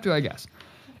 But you don't have to, I guess.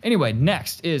 Anyway,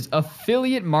 next is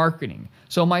affiliate marketing.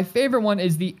 So my favorite one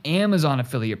is the Amazon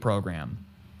affiliate program.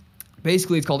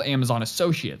 Basically, it's called Amazon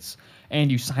Associates.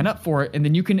 And you sign up for it, and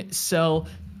then you can sell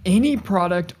any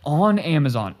product on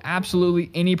Amazon,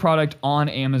 absolutely any product on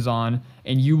Amazon,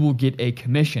 and you will get a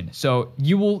commission. So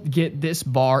you will get this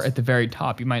bar at the very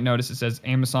top. You might notice it says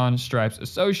Amazon Stripes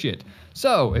Associate.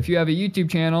 So if you have a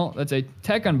YouTube channel that's a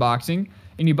tech unboxing,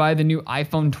 and you buy the new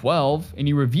iPhone 12, and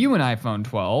you review an iPhone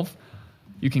 12,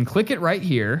 you can click it right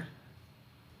here.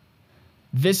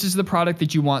 This is the product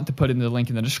that you want to put in the link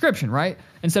in the description, right?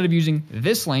 Instead of using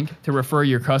this link to refer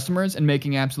your customers and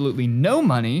making absolutely no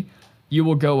money, you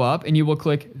will go up and you will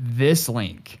click this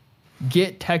link,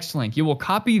 get text link. You will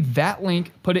copy that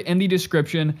link, put it in the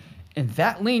description, and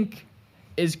that link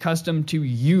is custom to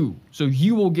you. So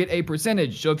you will get a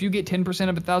percentage. So if you get 10%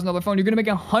 of a $1,000 phone, you're gonna make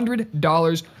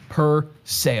 $100 per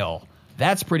sale.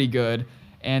 That's pretty good,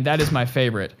 and that is my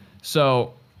favorite.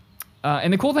 So,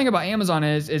 and the cool thing about Amazon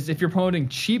is if you're promoting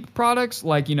cheap products,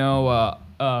 like, you know,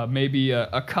 maybe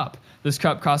a cup. This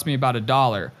cup cost me about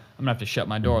 $1. I'm gonna have to shut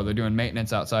my door. They're doing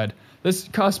maintenance outside. This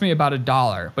cost me about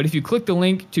 $1. But if you click the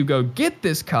link to go get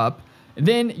this cup,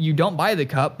 then you don't buy the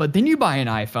cup, but then you buy an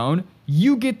iPhone,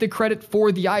 you get the credit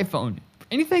for the iPhone.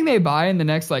 Anything they buy in the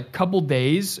next like couple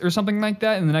days or something like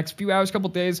that, in the next few hours, couple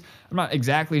days, I'm not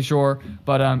exactly sure,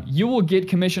 but you will get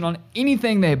commission on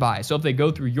anything they buy. So if they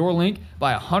go through your link,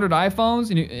 buy 100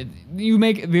 iPhones, and you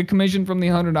make the commission from the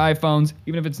 100 iPhones,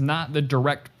 even if it's not the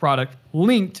direct product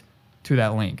linked to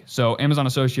that link. So Amazon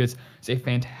Associates is a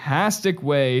fantastic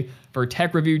way for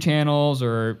tech review channels,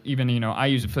 or even, you know, I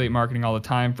use affiliate marketing all the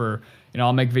time for, you know,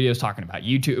 I'll make videos talking about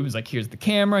YouTube. It's like, here's the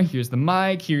camera, here's the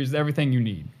mic, here's everything you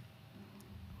need.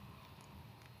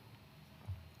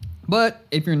 But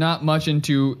if you're not much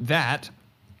into that,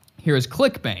 here is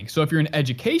ClickBank. So if you're an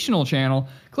educational channel,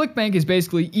 ClickBank is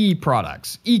basically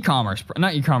e-products, e-commerce,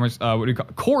 not e-commerce, what do you call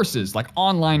it? Courses, like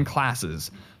online classes.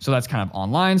 So that's kind of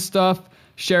online stuff.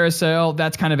 Share a Sale,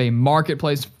 that's kind of a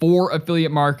marketplace for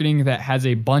affiliate marketing that has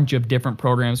a bunch of different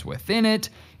programs within it.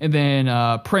 And then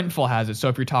Printful has it. So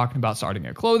if you're talking about starting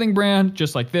a clothing brand,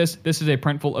 just like this is a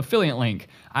Printful affiliate link.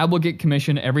 I will get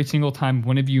commission every single time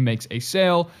one of you makes a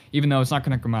sale, even though it's not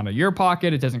going to come out of your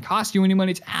pocket. It doesn't cost you any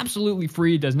money. It's absolutely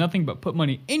free. It does nothing but put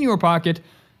money in your pocket.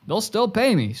 They'll still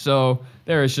pay me. So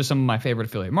there is just some of my favorite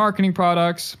affiliate marketing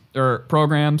products or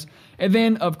programs. And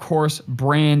then, of course,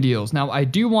 brand deals. Now, I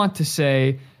do want to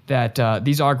say that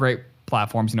these are great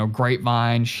platforms, you know,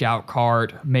 Grapevine,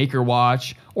 Shoutcart,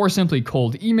 MakerWatch, or simply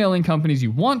cold emailing companies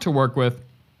you want to work with.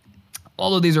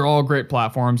 All of these are all great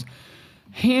platforms.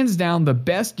 Hands down, the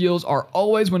best deals are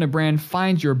always when a brand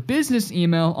finds your business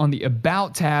email on the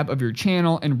About tab of your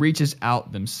channel and reaches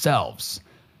out themselves.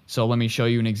 So let me show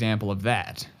you an example of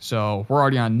that. So we're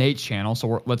already on Nate's channel,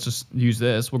 so let's just use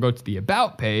this. We'll go to the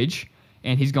About page,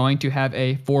 and he's going to have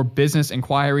a for business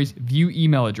inquiries view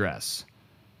email address.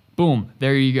 Boom,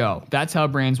 there you go. That's how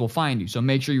brands will find you. So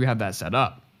make sure you have that set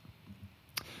up.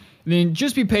 Then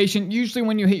just be patient. Usually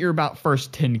when you hit your about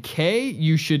first 10K,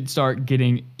 you should start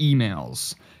getting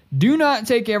emails. Do not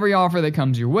take every offer that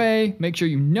comes your way. Make sure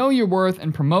you know your worth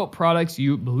and promote products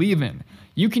you believe in.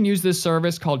 You can use this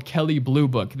service called Kelly Blue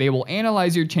Book. They will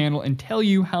analyze your channel and tell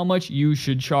you how much you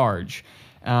should charge.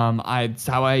 It's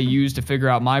how I use to figure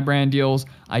out my brand deals.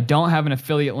 I don't have an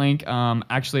affiliate link.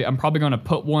 Actually, I'm probably going to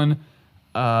put one.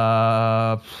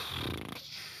 I'll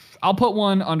put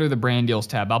one under the brand deals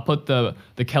tab. I'll put the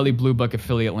Kelly Blue Book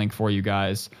affiliate link for you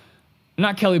guys.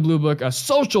 Not Kelly Blue Book, a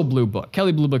Social Blue Book.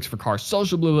 Kelly Blue Book's for cars.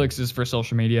 Social Blue Books is for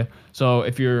social media. So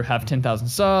if you have 10,000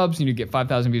 subs and you get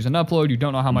 5,000 views on upload, you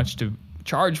don't know how much to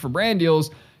charge for brand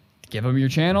deals, give them your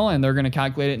channel and they're going to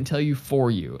calculate it and tell you for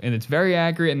you. And it's very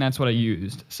accurate, and that's what I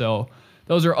used. So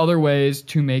those are other ways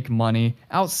to make money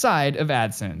outside of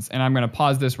AdSense. And I'm going to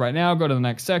pause this right now, go to the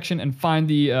next section, and find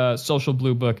the Social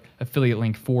Blue Book affiliate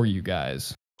link for you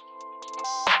guys.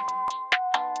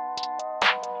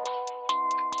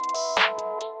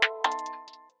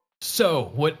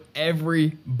 So, what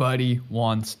everybody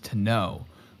wants to know.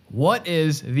 What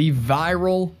is the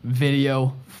viral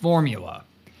video formula?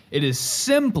 It is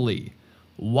simply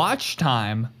watch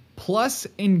time plus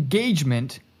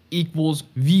engagement equals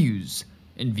views.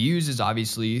 And views is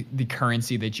obviously the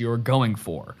currency that you're going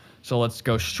for. So let's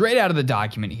go straight out of the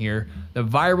document here. The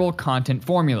viral content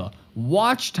formula.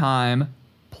 Watch time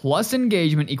plus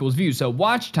engagement equals views. So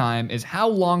watch time is how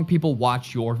long people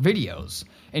watch your videos.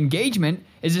 Engagement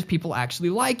is if people actually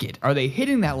like it. Are they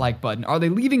hitting that like button? Are they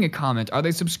leaving a comment? Are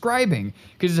they subscribing?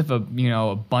 Because if a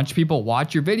bunch of people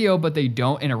watch your video but they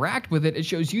don't interact with it, it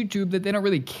shows YouTube that they don't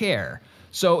really care.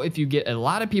 So if you get a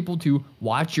lot of people to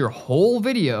watch your whole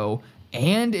video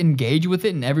and engage with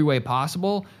it in every way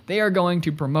possible, they are going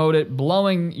to promote it,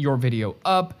 blowing your video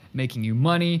up, making you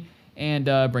money, and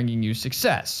bringing you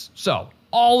success. So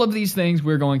all of these things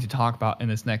we're going to talk about in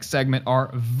this next segment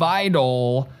are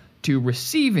vital to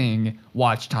receiving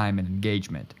watch time and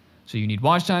engagement. So you need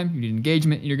watch time, you need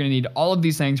engagement, and you're going to need all of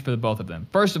these things for the both of them.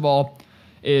 First of all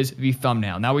is the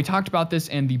thumbnail. Now we talked about this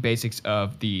in the basics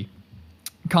of the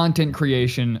content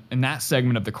creation in that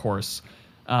segment of the course,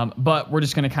 but we're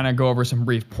just going to kind of go over some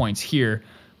brief points here.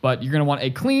 But you're going to want a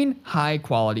clean, high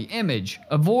quality image.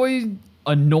 Avoid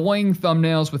annoying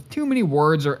thumbnails with too many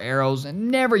words or arrows, and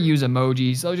never use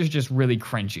emojis. Those are just really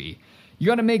cringy. You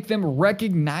got to make them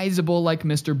recognizable like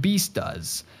Mr. Beast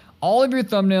does. All of your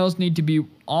thumbnails need to be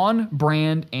on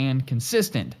brand and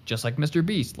consistent, just like Mr.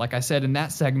 Beast. Like I said in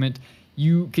that segment,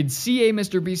 you could see a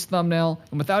Mr. Beast thumbnail,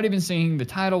 and without even seeing the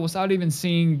title, without even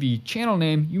seeing the channel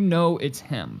name, you know it's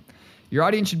him. Your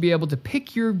audience should be able to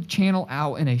pick your channel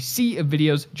out in a sea of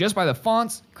videos just by the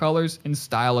fonts, colors, and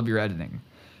style of your editing.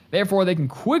 Therefore, they can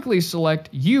quickly select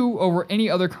you over any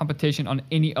other competition on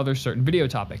any other certain video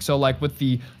topic. So like with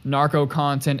the narco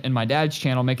content and my dad's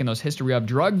channel making those history of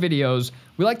drug videos,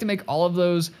 we like to make all of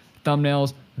those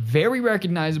thumbnails very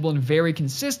recognizable and very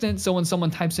consistent, so when someone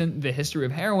types in the history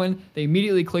of heroin, they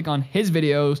immediately click on his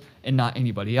videos and not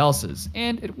anybody else's,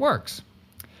 and it works.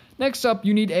 Next up,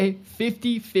 you need a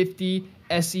 50-50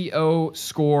 SEO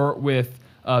score with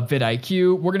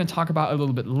vidIQ. We're going to talk about a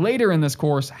little bit later in this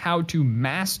course how to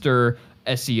master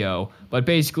SEO, but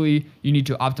basically you need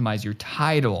to optimize your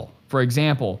title. For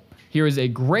example, here is a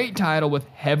great title with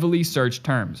heavily searched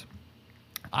terms.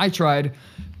 I tried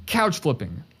couch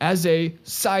flipping as a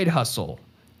side hustle,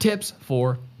 tips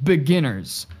for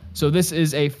beginners. So this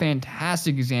is a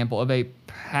fantastic example of a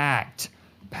packed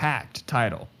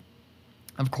title.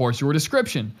 Of course, your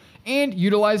description, and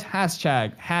utilize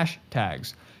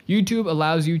hashtags. YouTube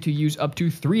allows you to use up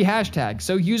to 3 hashtags,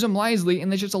 so use them wisely,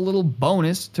 and that's just a little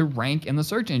bonus to rank in the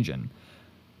search engine.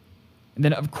 And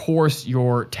then, of course,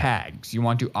 your tags. You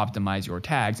want to optimize your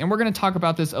tags. And we're going to talk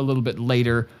about this a little bit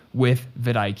later with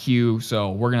vidIQ,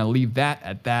 so we're going to leave that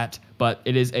at that. But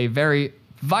it is a very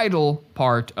vital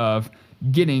part of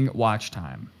getting watch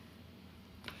time.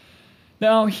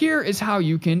 Now, here is how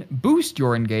you can boost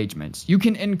your engagements. You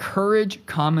can encourage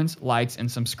comments, likes,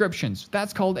 and subscriptions.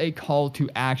 That's called a call to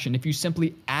action. If you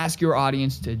simply ask your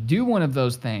audience to do one of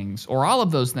those things or all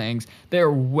of those things,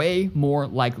 they're way more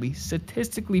likely,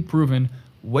 statistically proven,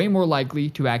 way more likely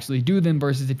to actually do them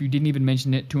versus if you didn't even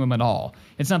mention it to them at all.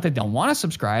 It's not that they don't want to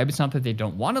subscribe. It's not that they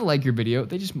don't want to like your video.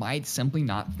 They just might simply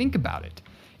not think about it.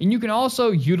 And you can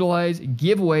also utilize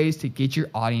giveaways to get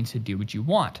your audience to do what you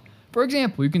want. For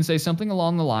example, you can say something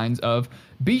along the lines of,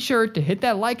 be sure to hit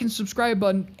that like and subscribe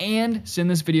button and send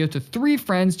this video to 3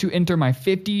 friends to enter my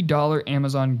 $50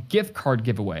 Amazon gift card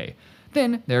giveaway.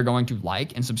 Then they're going to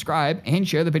like and subscribe and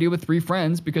share the video with 3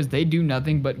 friends because they do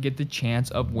nothing but get the chance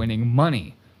of winning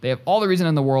money. They have all the reason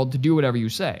in the world to do whatever you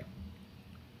say.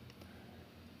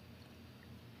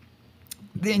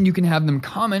 Then you can have them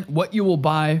comment what you will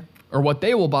buy or what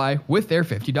they will buy with their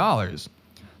 $50.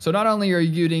 So not only are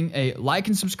you getting a like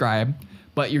and subscribe,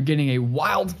 but you're getting a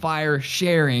wildfire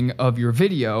sharing of your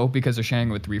video because they're sharing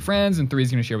it with 3 friends, and 3 is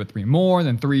going to share with 3 more,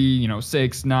 then 3,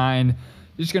 6, 9. You're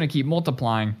just going to keep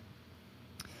multiplying.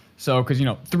 So, because,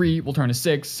 3 will turn to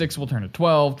 6, 6 will turn to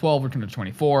 12, 12 will turn to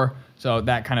 24. So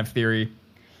that kind of theory.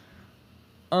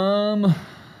 And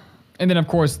then, of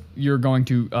course, you're going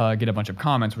to get a bunch of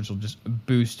comments, which will just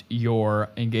boost your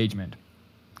engagement.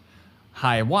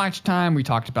 High watch time, we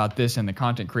talked about this in the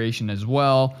content creation as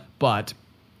well, but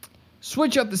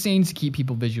switch up the scenes to keep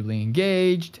people visually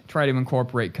engaged. Try to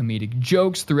incorporate comedic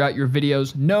jokes throughout your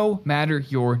videos, no matter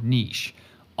your niche.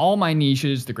 All my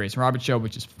niches, the Greyson Roberts Show,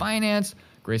 which is finance,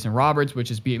 Greyson Roberts, which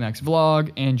is BMX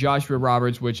Vlog, and Joshua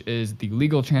Roberts, which is the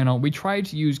legal channel. We try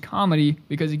to use comedy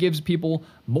because it gives people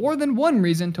more than one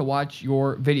reason to watch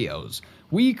your videos.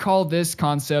 We call this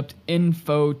concept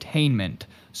infotainment.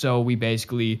 So we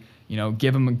basically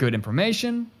give them a good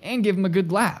information and give them a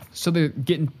good laugh. So they're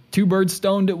getting 2 birds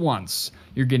stoned at once.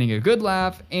 You're getting a good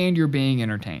laugh and you're being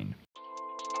entertained.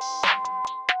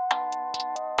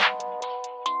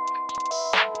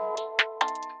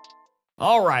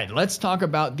 All right, let's talk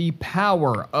about the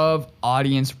power of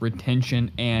audience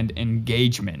retention and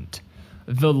engagement.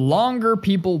 The longer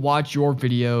people watch your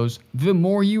videos, the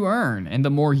more you earn, and the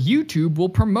more YouTube will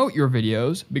promote your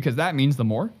videos, because that means the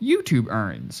more YouTube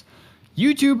earns.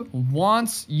 YouTube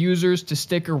wants users to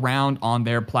stick around on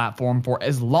their platform for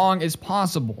as long as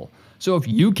possible. So if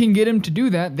you can get them to do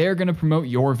that, they're going to promote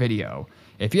your video.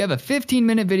 If you have a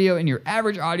 15-minute video and your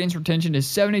average audience retention is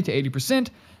 70 to 80%,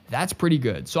 that's pretty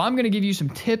good. So I'm going to give you some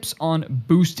tips on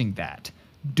boosting that.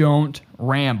 Don't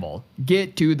ramble.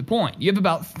 Get to the point. You have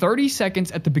about 30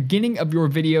 seconds at the beginning of your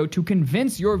video to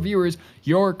convince your viewers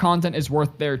your content is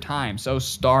worth their time. So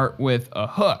start with a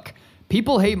hook.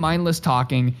 People hate mindless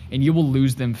talking, and you will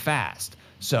lose them fast.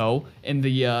 So in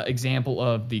the example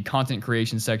of the content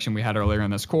creation section we had earlier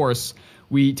in this course,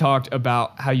 we talked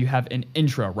about how you have an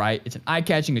intro, right? It's an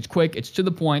eye-catching, it's quick, it's to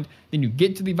the point. Then you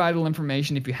get to the vital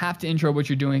information. If you have to intro what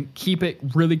you're doing, keep it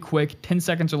really quick, 10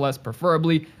 seconds or less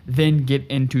preferably, then get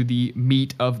into the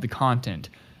meat of the content.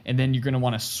 And then you're going to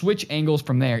want to switch angles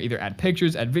from there. Either add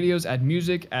pictures, add videos, add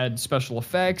music, add special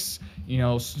effects,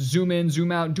 zoom in,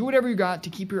 zoom out, do whatever you got to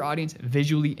keep your audience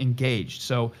visually engaged.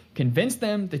 So convince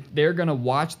them that they're going to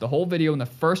watch the whole video in the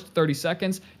first 30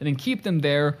 seconds and then keep them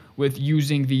there with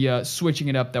using the switching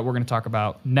it up that we're going to talk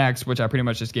about next, which I pretty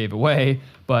much just gave away.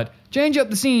 But change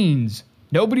up the scenes.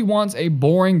 Nobody wants a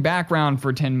boring background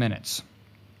for 10 minutes.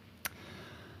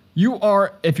 If you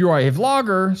are a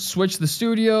vlogger, switch the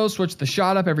studio, switch the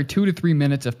shot up every 2 to 3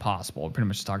 minutes if possible. We pretty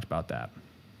much talked about that.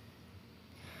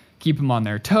 Keep them on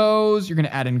their toes. You're going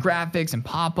to add in graphics and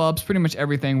pop-ups, pretty much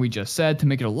everything we just said to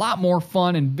make it a lot more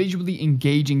fun and visually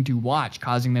engaging to watch,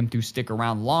 causing them to stick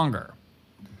around longer.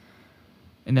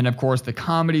 And then, of course, the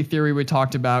comedy theory we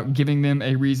talked about, giving them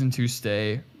a reason to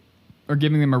stay, or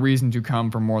giving them a reason to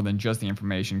come for more than just the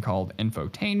information, called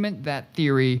infotainment, that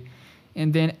theory.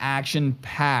 And then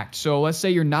action-packed. So let's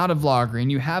say you're not a vlogger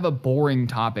and you have a boring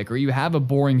topic or you have a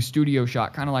boring studio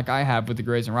shot, kind of like I have with the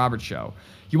Greyson Roberts Show.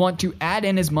 You want to add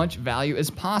in as much value as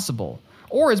possible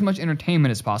or as much entertainment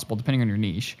as possible, depending on your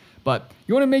niche. But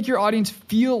you want to make your audience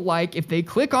feel like if they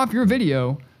click off your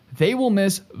video, they will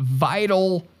miss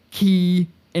vital, key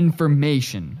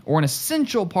information or an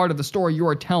essential part of the story you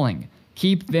are telling.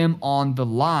 Keep them on the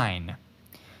line.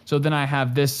 So then I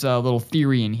have this little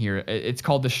theory in here. It's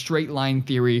called the straight line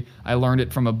theory. I learned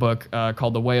it from a book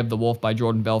called The Way of the Wolf by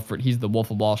Jordan Belfort. He's the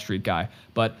Wolf of Wall Street guy.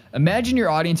 But imagine your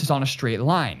audience is on a straight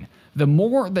line. The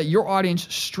more that your audience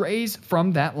strays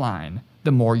from that line,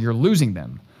 the more you're losing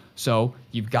them. So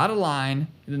you've got a line,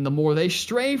 and then the more they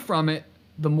stray from it,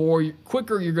 the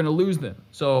quicker you're going to lose them.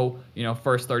 So,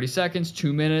 first 30 seconds,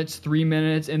 2 minutes, 3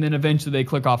 minutes, and then eventually they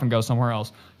click off and go somewhere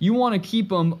else. You want to keep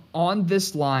them on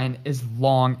this line as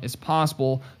long as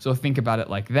possible. So think about it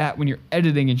like that when you're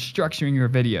editing and structuring your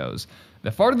videos. The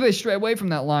farther they stray away from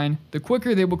that line, the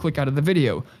quicker they will click out of the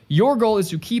video. Your goal is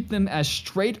to keep them as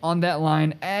straight on that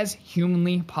line as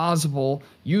humanly possible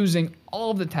using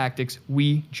all of the tactics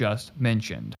we just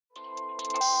mentioned.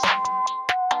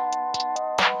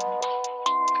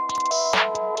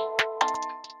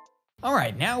 All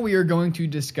right, now we are going to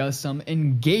discuss some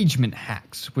engagement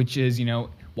hacks, which is,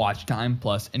 watch time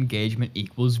plus engagement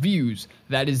equals views.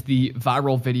 That is the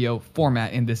viral video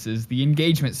format, and this is the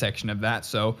engagement section of that.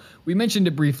 So we mentioned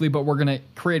it briefly, but we're going to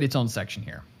create its own section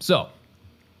here. So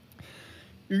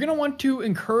you're going to want to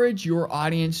encourage your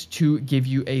audience to give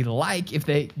you a like if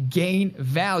they gain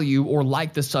value or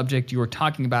like the subject you are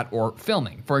talking about or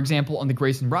filming. For example, on the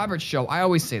Greyson Roberts Show, I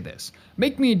always say this.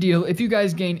 Make me a deal if you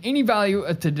guys gain any value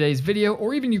at today's video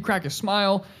or even you crack a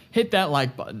smile, hit that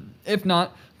like button. If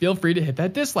not, feel free to hit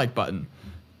that dislike button.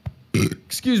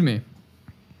 Excuse me.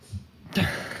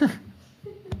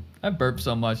 I burped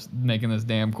so much making this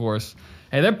damn course.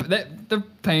 Hey, they're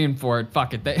paying for it.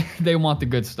 Fuck it. They want the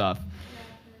good stuff.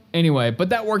 Anyway, but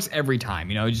that works every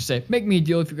time. You just say, make me a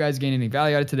deal if you guys gain any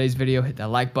value out of today's video, hit that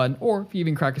like button, or if you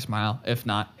even crack a smile. If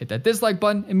not, hit that dislike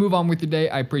button and move on with your day.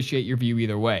 I appreciate your view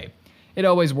either way. It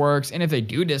always works, and if they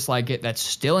do dislike it, that's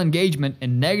still engagement,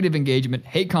 and negative engagement,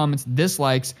 hate comments,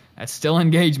 dislikes, that's still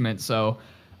engagement, so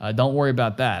don't worry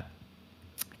about that.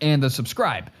 And the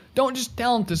subscribe. Don't just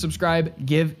tell them to subscribe,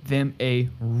 give them a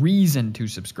reason to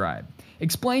subscribe.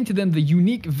 Explain to them the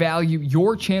unique value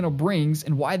your channel brings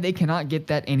and why they cannot get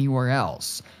that anywhere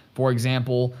else. For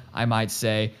example, I might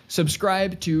say,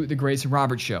 subscribe to the Greyson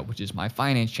Roberts Show, which is my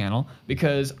finance channel,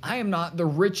 because I am not the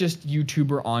richest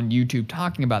YouTuber on YouTube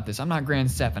talking about this. I'm not Graham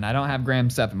Stephan. I don't have Graham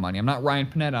Stephan money. I'm not Ryan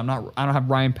Panetta. I don't have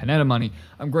Ryan Panetta money.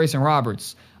 I'm Greyson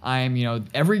Roberts. I am,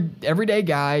 everyday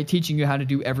guy teaching you how to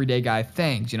do everyday guy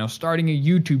things, starting a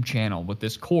YouTube channel with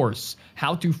this course,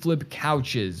 how to flip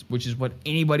couches, which is what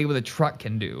anybody with a truck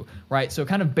can do, right? So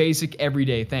kind of basic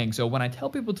everyday things. So when I tell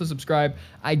people to subscribe,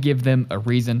 I give them a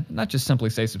reason, not just simply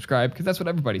say subscribe, because that's what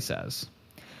everybody says.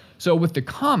 So with the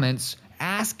comments,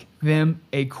 ask them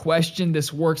a question.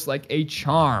 This works like a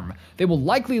charm. They will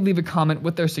likely leave a comment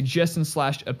with their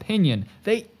suggestion/opinion.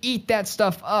 They eat that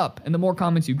stuff up, and the more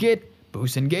comments you get,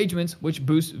 boosts engagements, which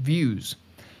boosts views.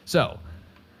 So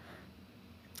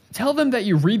tell them that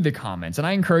you read the comments, and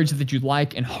I encourage that you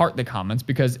like and heart the comments,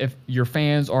 because if your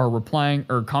fans are replying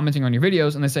or commenting on your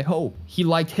videos and they say, oh, he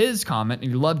liked his comment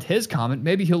and you loved his comment,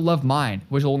 maybe he'll love mine,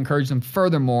 which will encourage them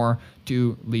furthermore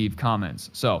to leave comments.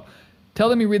 So tell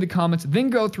them you read the comments, then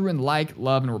go through and like,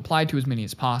 love, and reply to as many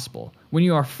as possible. When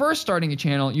you are first starting a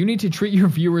channel, you need to treat your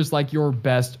viewers like your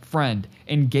best friend.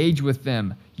 Engage with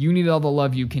them. You need all the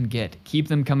love you can get. Keep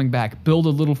them coming back. Build a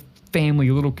little family,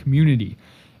 a little community.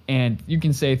 And you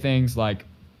can say things like,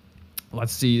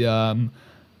 let's say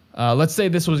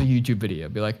this was a YouTube video.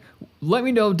 Be like, let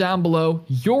me know down below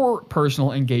your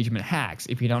personal engagement hacks.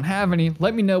 If you don't have any,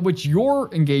 let me know what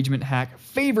your engagement hack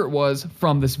favorite was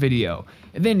from this video.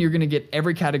 And then you're going to get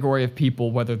every category of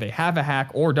people, whether they have a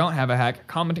hack or don't have a hack,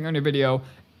 commenting on your video,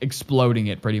 exploding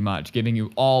it pretty much, giving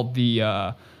you all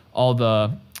the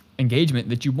engagement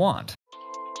that you want.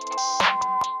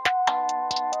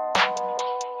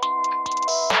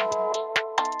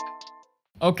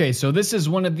 Okay, so this is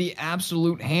one of the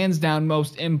absolute hands down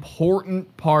most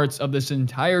important parts of this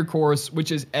entire course,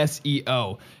 which is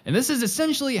SEO. And this is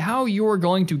essentially how you're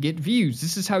going to get views.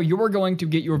 This is how you're going to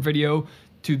get your video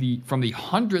from the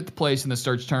 100th place in the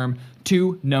search term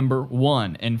to number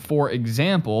 1. And for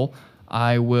example,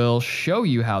 I will show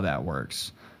you how that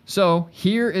works. So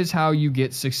here is how you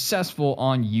get successful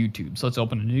on YouTube. So let's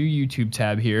open a new YouTube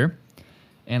tab here,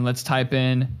 and let's type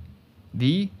in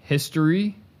the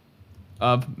history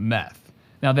of meth.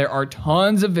 Now there are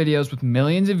tons of videos with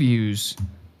millions of views,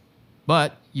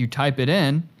 but you type it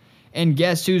in, and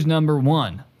guess who's number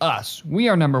 1? Us. We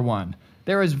are number 1.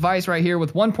 There is Vice right here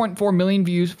with 1.4 million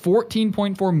views,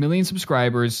 14.4 million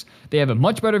subscribers. They have a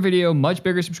much better video, much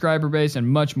bigger subscriber base, and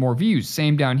much more views.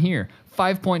 Same down here.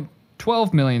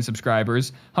 5.12 million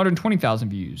subscribers, 120,000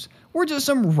 views. We're just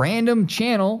some random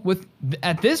channel with,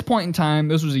 at this point in time,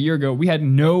 this was a year ago, we had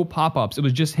no pop-ups. It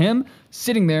was just him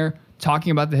sitting there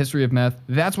talking about the history of meth.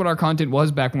 That's what our content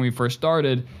was back when we first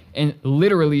started, and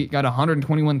literally got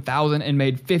 121,000 and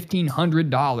made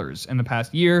 $1,500 in the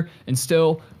past year, and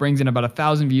still brings in about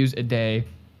 1,000 views a day,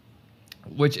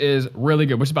 which is really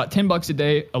good, which is about $10 a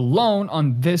day alone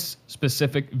on this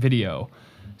specific video.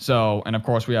 So, and of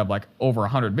course we have like over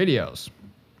 100 videos.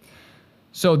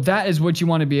 So that is what you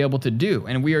want to be able to do,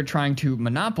 and we are trying to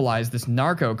monopolize this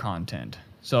narco content.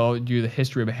 So do the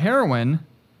history of heroin,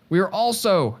 we are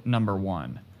also number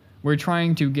 1. We're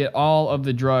trying to get all of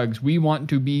the drugs. We want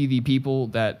to be the people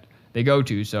that they go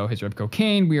to. So history of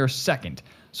cocaine, we are 2nd.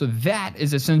 So that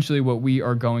is essentially what we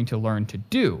are going to learn to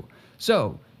do.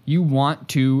 So you want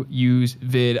to use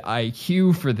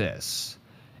vidIQ for this.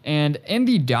 And in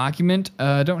the document,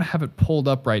 I don't have it pulled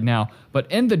up right now,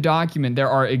 but in the document there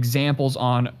are examples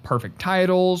on perfect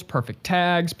titles, perfect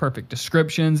tags, perfect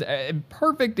descriptions,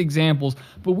 perfect examples,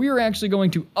 but we are actually going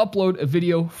to upload a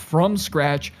video from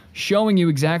scratch showing you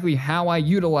exactly how I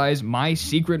utilize my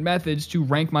secret methods to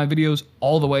rank my videos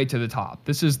all the way to the top.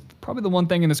 This is probably the one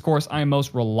thing in this course I am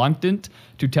most reluctant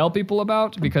to tell people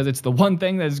about, because it's the one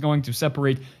thing that is going to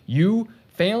separate you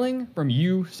failing from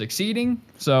you succeeding.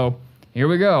 So here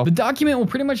we go. The document will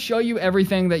pretty much show you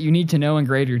everything that you need to know in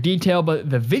greater detail, but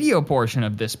the video portion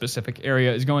of this specific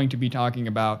area is going to be talking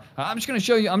about, I'm just going to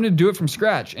show you, I'm going to do it from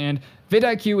scratch. And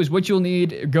vidIQ is what you'll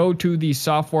need. Go to the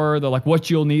software, what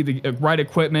you'll need, the right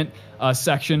equipment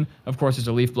section. Of course, there's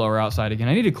a leaf blower outside again.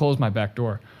 I need to close my back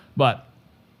door. But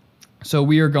so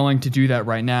we are going to do that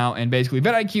right now. And basically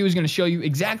vidIQ is going to show you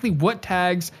exactly what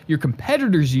tags your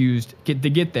competitors used to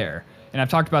get there. And I've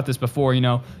talked about this before,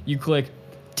 you click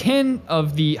 10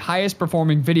 of the highest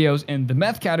performing videos in the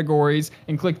meth categories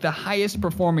and click the highest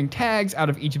performing tags out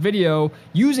of each video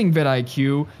using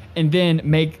vidIQ, and then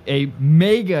make a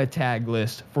mega tag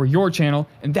list for your channel,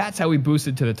 and that's how we boost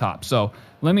it to the top. So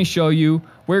let me show you.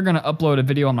 We're going to upload a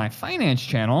video on my finance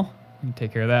channel. Let me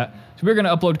take care of that. So we're going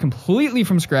to upload completely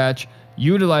from scratch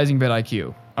utilizing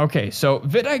vidIQ. Okay, so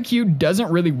vidIQ doesn't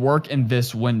really work in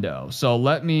this window. So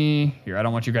let me, here, I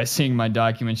don't want you guys seeing my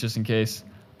documents just in case.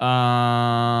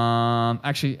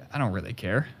 Actually, I don't really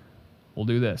care. We'll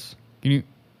do this. You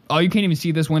can't even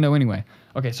see this window anyway.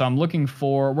 Okay, so I'm looking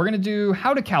for, we're going to do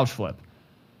how to couch flip.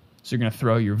 So you're going to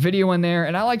throw your video in there.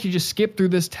 And I like to just skip through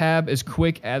this tab as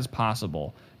quick as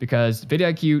possible because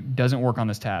vidIQ doesn't work on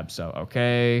this tab. So,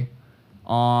 okay,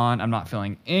 on. I'm not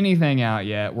filling anything out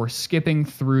yet. We're skipping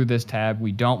through this tab.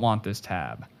 We don't want this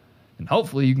tab. And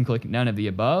hopefully you can click none of the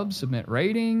above. Submit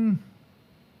rating.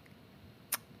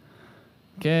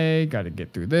 Okay, got to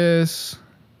get through this.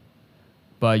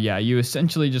 But yeah, you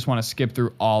essentially just want to skip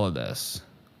through all of this.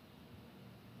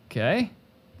 Okay.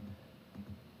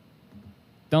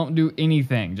 Don't do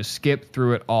anything. Just skip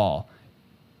through it all.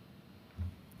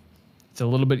 It's a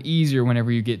little bit easier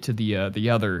whenever you get to the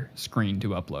other screen to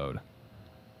upload.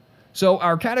 So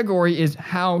our category is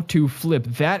how to flip.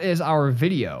 That is our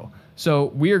video. So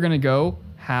we are going to go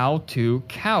how to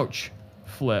couch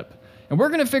flip. And we're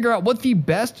going to figure out what the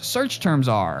best search terms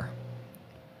are.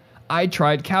 I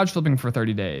tried couch flipping for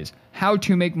 30 days. How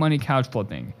to make money couch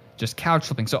flipping. Just couch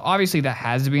flipping. So obviously that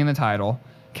has to be in the title.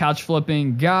 Couch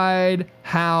flipping guide.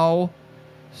 How.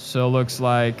 So looks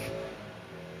like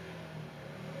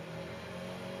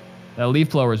that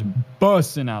leaf blower is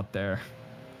busting out there.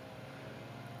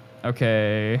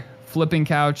 Okay. Flipping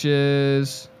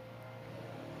couches.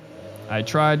 I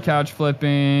tried couch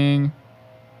flipping.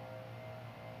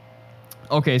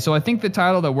 Okay, so I think the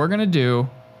title that we're going to do,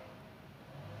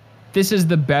 this is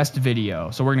the best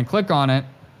video. So we're going to click on it.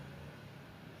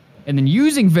 And then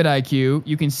using vidIQ,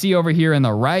 you can see over here in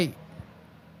the right,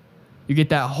 you get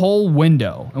that whole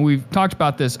window. And we've talked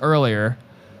about this earlier.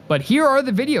 But here are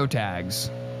the video tags.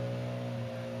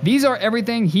 These are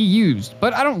everything he used.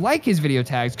 But I don't like his video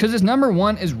tags because his number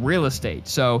one is real estate.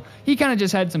 So he kind of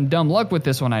just had some dumb luck with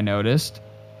this one, I noticed.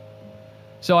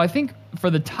 So I think for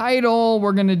the title,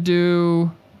 we're going to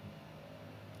do,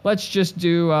 let's just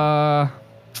do, okay,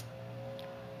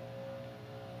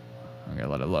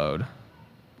 let it load.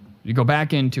 You go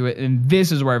back into it, and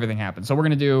this is where everything happens. So we're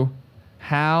going to do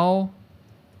how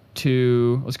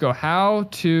to, let's go how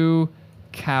to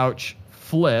couch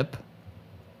flip.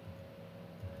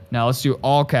 Now let's do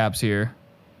all caps here.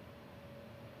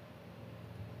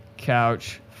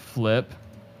 Couch flip.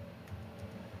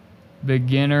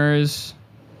 Beginners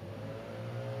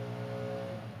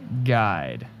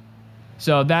guide.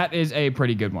 So that is a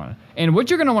pretty good one. And what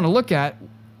you're going to want to look at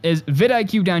is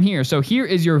vidIQ down here. So here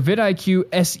is your vidIQ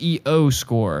SEO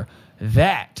score.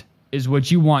 That is what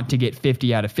you want to get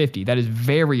 50 out of 50. That is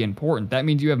very important. That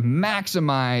means you have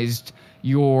maximized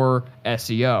your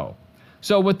SEO.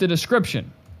 So with the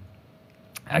description,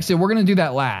 actually we're going to do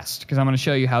that last because I'm going to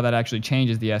show you how that actually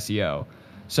changes the SEO.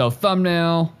 So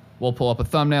thumbnail, we'll pull up a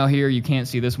thumbnail here. You can't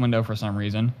see this window for some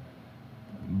reason.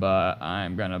 But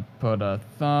I'm going to put a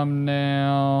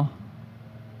thumbnail.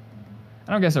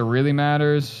 I don't guess it really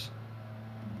matters.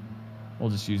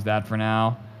 We'll just use that for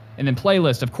now. And then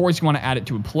playlist. Of course, you want to add it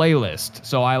to a playlist.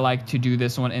 So I like to do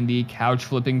this one in the couch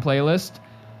flipping playlist.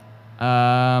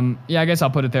 Yeah, I guess I'll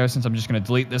put it there since I'm just going to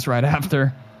delete this right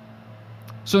after.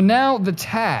 So now the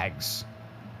tags.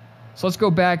 So let's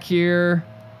go back here.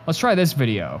 Let's try this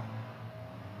video.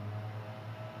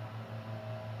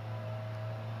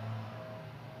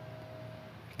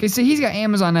 Okay, so he's got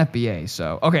Amazon FBA.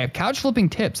 So, okay, couch flipping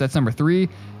tips. That's number 3.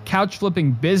 Couch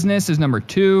flipping business is number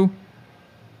 2.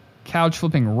 Couch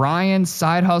flipping Ryan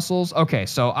side hustles. Okay,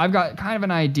 so I've got kind of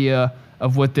an idea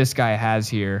of what this guy has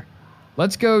here.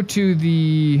 Let's go to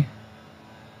the...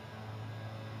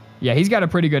 Yeah, he's got a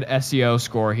pretty good SEO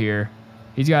score here.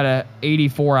 He's got a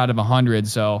 84 out of 100,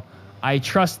 so I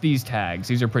trust these tags.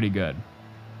 These are pretty good.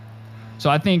 So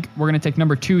I think we're going to take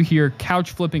number 2 here,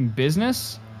 couch flipping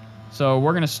business. So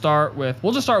we're going to start with,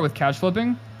 we'll just start with couch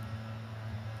flipping.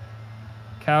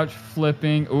 Couch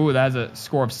flipping. Ooh, that has a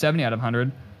score of 70 out of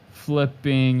 100.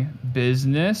 Flipping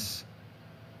business.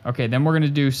 Okay, then we're going to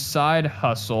do side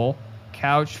hustle.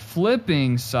 Couch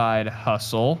flipping side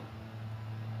hustle.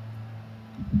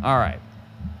 All right.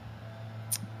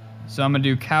 So I'm going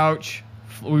to do couch.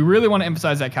 We really want to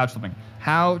emphasize that couch flipping.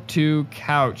 How to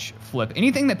couch flip.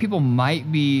 Anything that people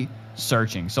might be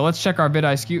searching. So let's check our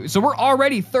vidIQ. So we're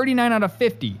already 39 out of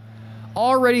 50.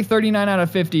 Already 39 out of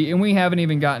 50, and we haven't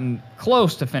even gotten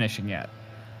close to finishing yet.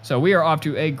 So we are off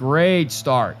to a great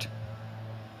start.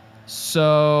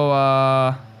 So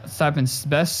let's type in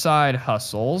best side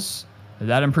hustles. Did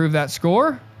that improve that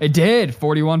score? It did.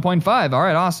 41.5. All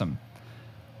right, awesome.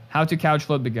 How to couch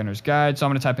flip beginner's guide. So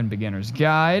I'm going to type in beginner's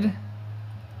guide. I'm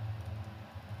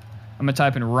going to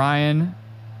type in Ryan.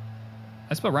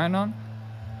 I spelled Ryan on?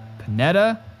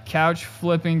 Panetta, couch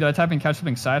flipping. Did I type in couch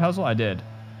flipping side hustle? I did.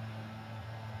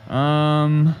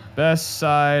 Best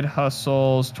side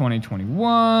hustles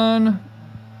 2021. I'm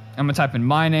gonna type in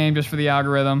my name just for the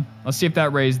algorithm. Let's see if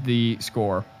that raised the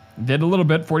score. Did a little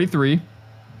bit, 43.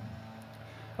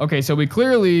 Okay, so we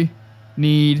clearly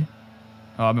need...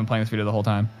 Oh, I've been playing this video the whole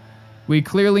time. We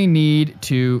clearly need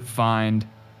to find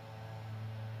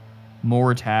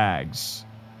more tags.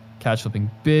 Couch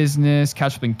flipping business,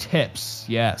 couch flipping tips.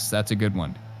 Yes, that's a good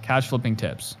one. Couch flipping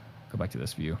tips. Go back to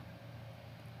this view.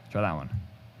 Try that one.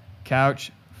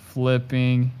 Couch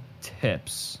flipping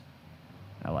tips.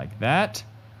 I like that.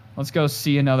 Let's go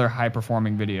see another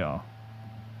high-performing video.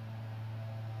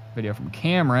 Video from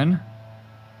Cameron.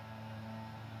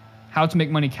 How to make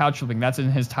money couch flipping. That's in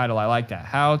his title. I like that.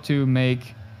 How to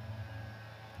make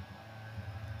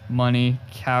money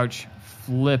couch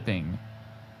flipping.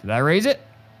 Did I raise it?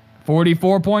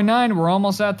 44.9. We're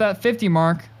almost at that 50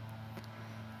 mark.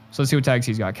 So let's see what tags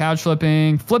he's got. Couch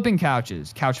flipping. Flipping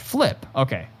couches. Couch flip.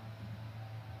 Okay.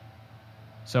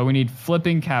 So we need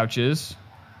flipping couches.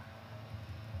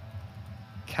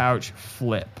 Couch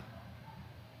flip.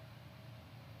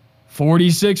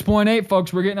 46.8,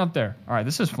 folks. We're getting up there. All right,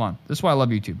 this is fun. This is why I love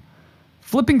YouTube.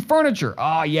 Flipping furniture.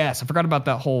 Ah, yes. I forgot about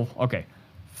that whole... Okay.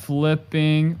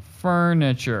 Flipping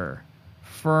furniture.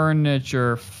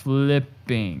 Furniture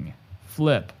flipping.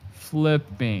 Flip.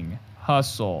 Flipping.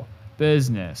 Hustle.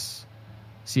 Business.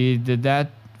 See, did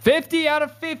that... 50 out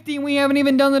of 50. We haven't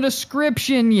even done the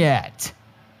description yet.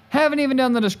 Haven't even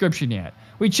done the description yet.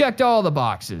 We checked all the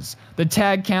boxes. The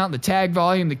tag count, the tag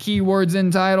volume, the keywords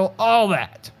in title, all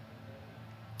that.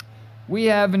 We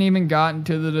haven't even gotten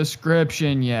to the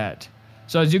description yet.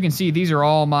 So as you can see, these are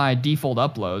all my default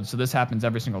uploads. So this happens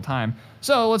every single time.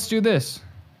 So let's do this.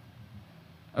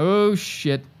 Oh,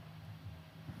 shit.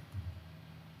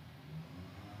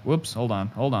 Whoops. Hold on,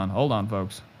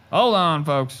 folks. Hold on,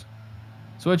 folks.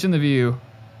 Switching the view.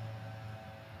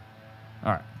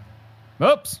 All right.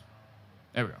 Oops.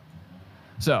 There we go.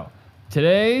 So,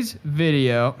 today's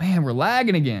video... Man, we're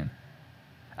lagging again.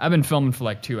 I've been filming for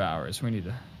like 2 hours. We need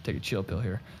to take a chill pill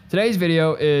here. Today's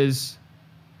video is...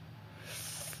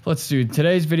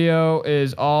 Today's video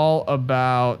is all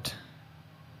about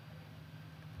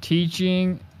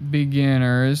teaching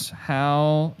beginners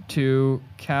how to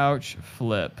couch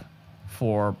flip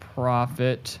for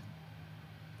profit.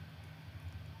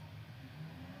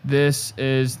 This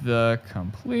is the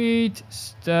complete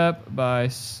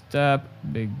step-by-step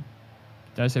did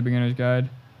I say beginner's guide?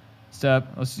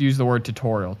 Let's use the word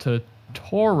tutorial.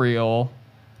 Tutorial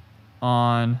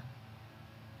on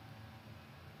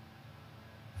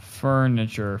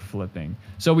furniture flipping.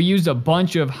 So we used a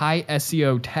bunch of high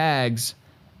SEO tags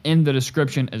in the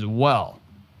description as well.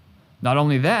 Not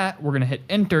only that, we're going to hit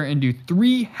enter and do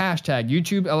 3 hashtags.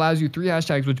 YouTube allows you 3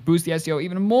 hashtags, which boost the SEO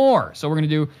even more. So we're going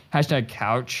to do hashtag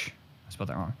couch. I spelled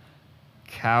that wrong.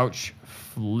 Couch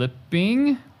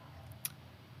flipping.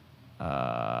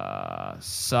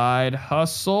 Side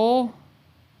hustle.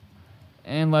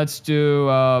 And let's do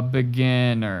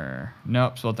beginner.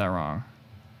 Nope, spelled that wrong.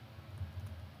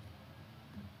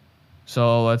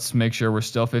 So let's make sure we're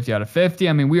still 50 out of 50.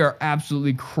 I mean, we are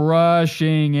absolutely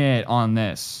crushing it on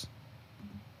this.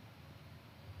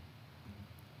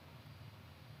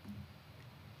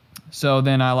 So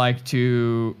then I like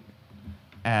to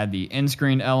add the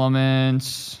in-screen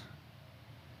elements,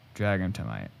 drag them to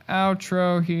my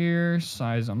outro here,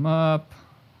 size them up.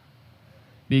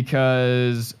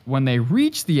 Because when they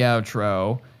reach the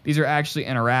outro, these are actually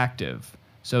interactive.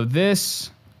 So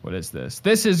this, what is this?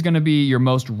 This is going to be your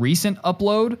most recent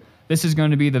upload. This is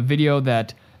going to be the video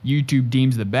that YouTube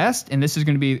deems the best. And this is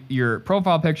going to be your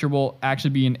profile picture will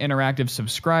actually be an interactive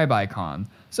subscribe icon.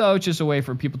 So it's just a way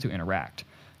for people to interact.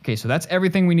 Okay, so that's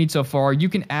everything we need so far. You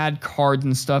can add cards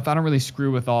and stuff. I don't really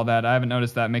screw with all that. I haven't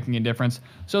noticed that making a difference.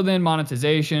 So then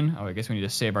monetization. Oh, I guess we need to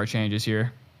save our changes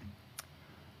here.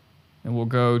 And we'll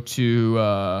go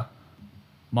to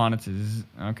monetize.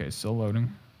 Okay, still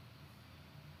loading.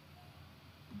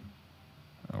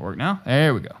 That'll work now.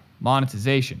 There we go.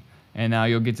 Monetization. And now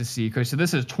you'll get to see. Okay, so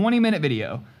this is a 20-minute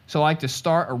video. So I like to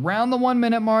start around the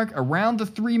 1-minute mark, around the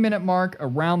 3-minute mark,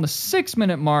 around the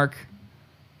 6-minute mark.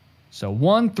 So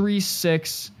 1, 3,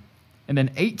 6, and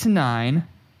then 8 to 9.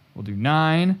 We'll do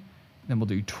 9. Then we'll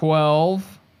do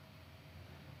 12.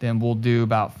 Then we'll do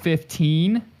about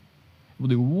 15. We'll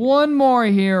do one more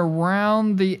here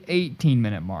around the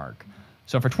 18-minute mark.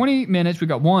 So for 20 minutes, we've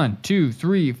got 1, 2,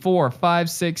 3, 4, 5,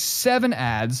 6, 7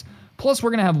 ads. Plus,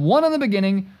 we're going to have 1 in the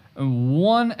beginning and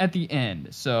 1 at the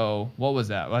end. So what was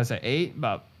that? What did I say? 8?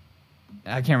 About,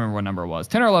 I can't remember what number it was.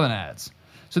 10 or 11 ads.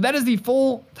 So that is the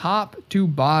full top to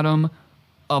bottom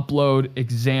upload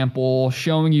example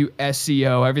showing you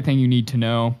SEO, everything you need to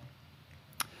know.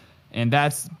 And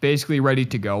that's basically ready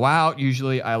to go out.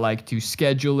 Usually I like to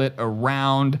schedule it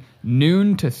around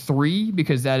noon to 3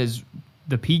 because that is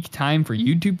the peak time for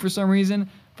YouTube for some reason.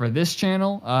 for this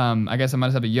channel. I guess I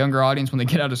might have a younger audience when they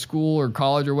get out of school or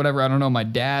college or whatever. I don't know. My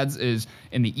dad's is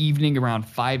in the evening around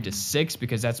 5 to 6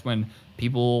 because that's when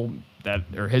people that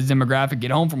are his demographic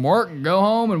get home from work and go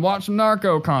home and watch some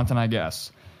narco content, I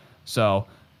guess. So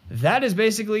that is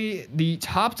basically the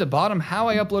top to bottom how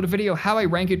I upload a video, how I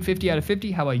rank it 50 out of 50,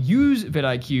 how I use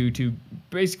vidIQ to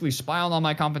basically spy on all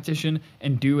my competition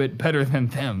and do it better than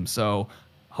them. So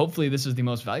hopefully this is the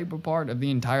most valuable part of the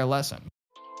entire lesson.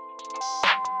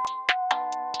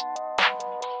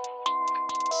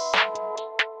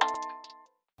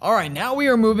 All right, now we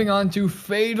are moving on to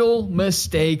fatal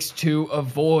mistakes to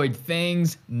avoid,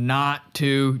 things not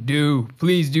to do.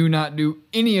 Please do not do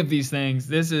any of these things.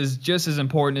 This is just as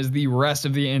important as the rest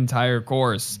of the entire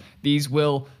course. These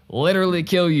will literally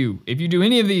kill you. If you do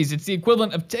any of these, it's the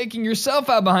equivalent of taking yourself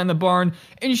out behind the barn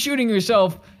and shooting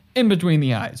yourself in between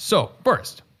the eyes. So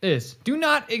first is do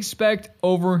not expect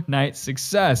overnight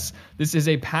success. This is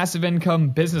a passive income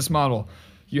business model.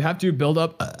 You have to build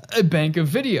up a bank of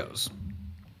videos.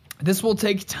 This will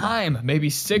take time,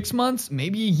 maybe 6 months,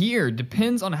 maybe a year.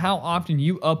 Depends on how often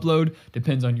you upload,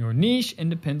 depends on your niche, and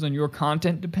depends on your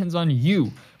content, depends on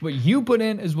you. What you put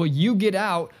in is what you get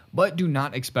out, but do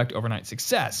not expect overnight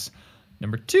success.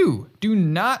 Number 2, do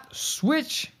not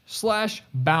switch/bounce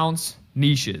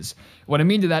niches. What I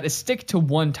mean to that is stick to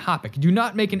one topic. Do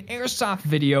not make an airsoft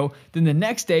video, then the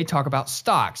next day talk about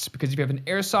stocks. Because if you have an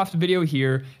airsoft video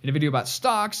here and a video about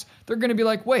stocks, they're going to be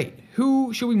like, wait,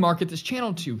 who should we market this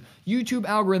channel to? YouTube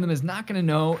algorithm is not going to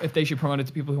know if they should promote it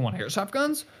to people who want airsoft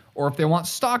guns or if they want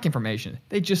stock information.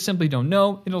 They just simply don't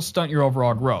know. It'll stunt your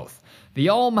overall growth. The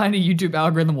almighty YouTube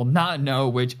algorithm will not know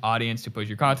which audience to push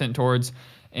your content towards.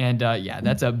 And yeah,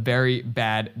 that's a very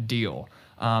bad deal.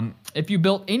 If you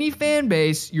built any fan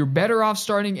base, you're better off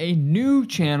starting a new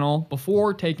channel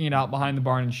before taking it out behind the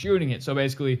barn and shooting it. So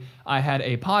basically, I had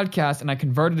a podcast and I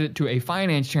converted it to a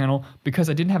finance channel because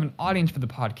I didn't have an audience for the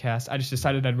podcast. I just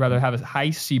decided I'd rather have a high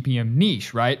CPM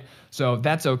niche, right? So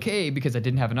that's okay because I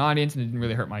didn't have an audience and it didn't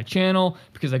really hurt my channel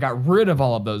because I got rid of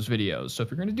all of those videos. So if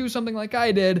you're going to do something like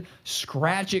I did,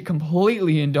 scratch it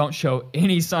completely and don't show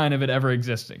any sign of it ever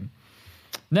existing.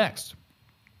 Next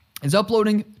is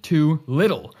uploading too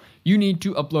little. You need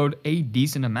to upload a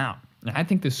decent amount. And I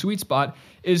think the sweet spot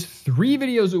is 3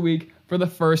 videos a week for the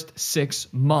first 6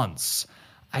 months.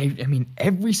 I mean,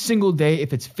 every single day,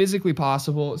 if it's physically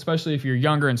possible, especially if you're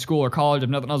younger in school or college, have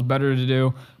nothing else better to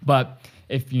do. But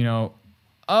if, you know,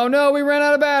 oh no, we ran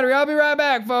out of battery. I'll be right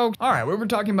back, folks. All right, we were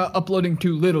talking about uploading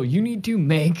too little. You need to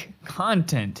make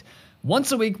content.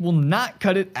 Once a week will not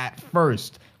cut it at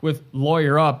first. With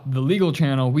Lawyer Up, the legal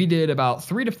channel, we did about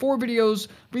 3 to 4 videos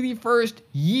for the first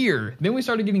year. Then we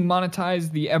started getting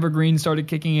monetized, the evergreen started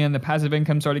kicking in, the passive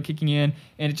income started kicking in,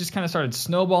 and it just kind of started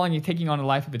snowballing and taking on a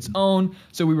life of its own.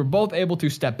 So we were both able to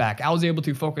step back. I was able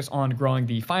to focus on growing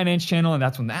the finance channel, and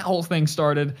that's when that whole thing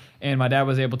started. And my dad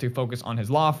was able to focus on his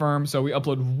law firm. So we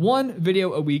upload 1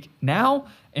 video a week now.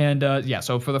 And yeah,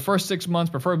 so for the first 6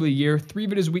 months, preferably a year, 3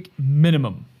 videos a week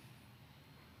minimum.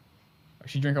 Is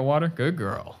she drinking water? Good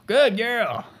girl. Good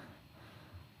girl.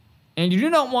 And you do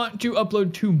not want to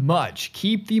upload too much.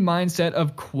 Keep the mindset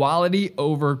of quality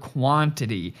over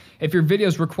quantity. If your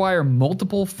videos require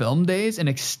multiple film days and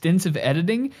extensive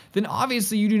editing, then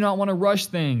obviously you do not want to rush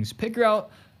things. Figure out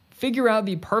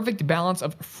the perfect balance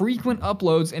of frequent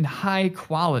uploads and high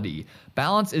quality.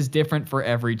 Balance is different for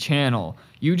every channel.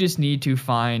 You just need to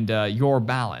find your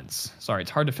balance. Sorry, it's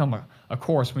hard to film a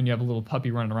course when you have a little puppy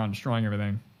running around destroying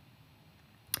everything.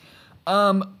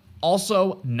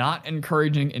 Also, not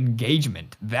encouraging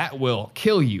engagement. That will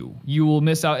kill you. You will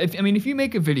miss out. If you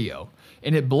make a video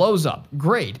and it blows up,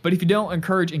 great. But if you don't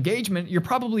encourage engagement, you're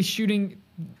probably shooting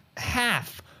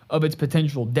half of its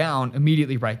potential down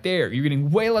immediately right there. You're getting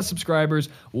way less subscribers,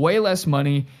 way less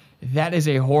money. That is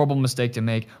a horrible mistake to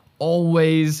make.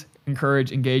 Always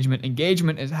encourage engagement.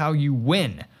 Engagement is how you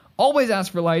win. Always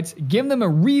ask for likes. Give them a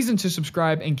reason to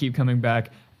subscribe and keep coming back.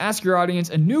 Ask your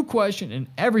audience a new question in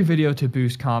every video to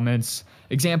boost comments.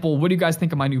 Example, what do you guys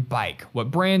think of my new bike? What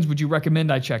brands would you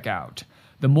recommend I check out?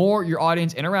 The more your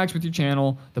audience interacts with your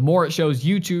channel, the more it shows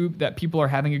YouTube that people are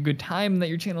having a good time and that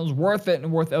your channel is worth it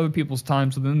and worth other people's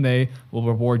time, so then they will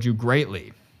reward you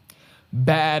greatly.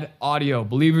 Bad audio,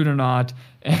 believe it or not.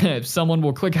 If someone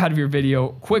will click out of your video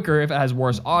quicker if it has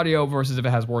worse audio versus if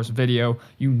it has worse video,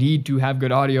 you need to have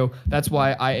good audio. That's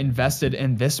why I invested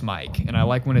in this mic, and I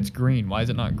like when it's green. Why is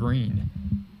it not green?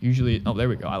 Usually, oh, there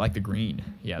we go. I like the green.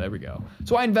 Yeah, there we go.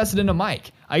 So I invested in a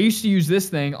mic. I used to use this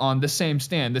thing on the same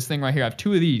stand. This thing right here. I have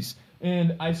 2 of these.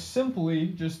 and I simply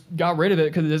just got rid of it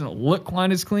because it doesn't look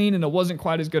quite as clean and it wasn't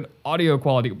quite as good audio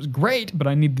quality. It was great, but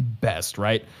I need the best,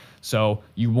 right? So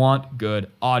you want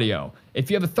good audio. If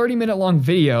you have a 30-minute long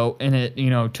video and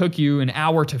it, took you an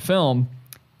hour to film,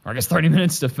 or I guess 30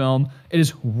 minutes to film, it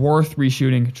is worth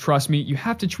reshooting. Trust me, you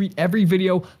have to treat every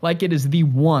video like it is the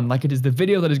one, like it is the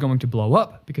video that is going to blow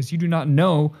up, because you do not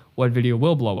know what video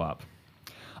will blow up.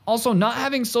 Also, not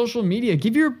having social media.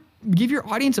 Give your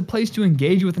audience a place to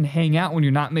engage with and hang out when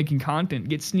you're not making content.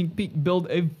 Get sneak peek, build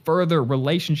a further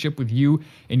relationship with you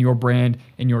and your brand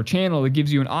and your channel. It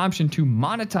gives you an option to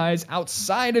monetize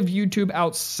outside of YouTube,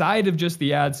 outside of just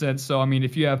the AdSense. So, I mean,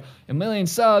 if you have 1 million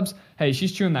subs, hey,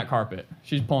 she's chewing that carpet.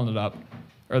 She's pulling it up,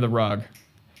 or the rug.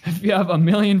 If you have 1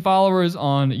 million followers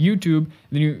on YouTube,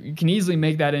 then you can easily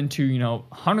make that into,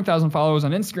 100,000 followers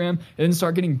on Instagram, and then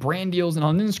start getting brand deals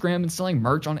on Instagram and selling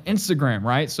merch on Instagram,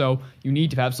 right? So you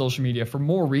need to have social media for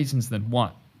more reasons than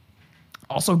one.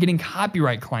 Also, getting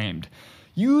copyright claimed.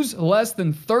 Use less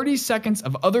than 30 seconds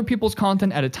of other people's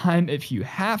content at a time if you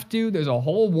have to. There's a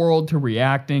whole world to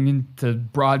reacting and to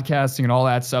broadcasting and all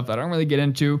that stuff that I don't really get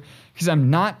into, because I'm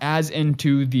not as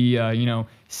into the,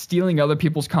 stealing other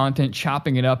people's content,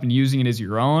 chopping it up, and using it as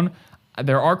your own.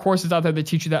 There are courses out there that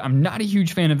teach you that. I'm not a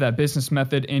huge fan of that business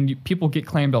method, and people get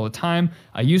claimed all the time.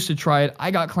 I used to try it. I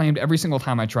got claimed every single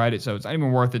time I tried it, so it's not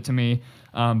even worth it to me.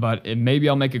 But maybe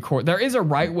I'll make a course. There is a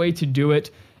right way to do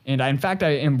it, and in fact, I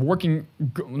am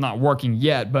not working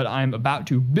yet, but I'm about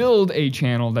to build a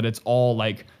channel that it's all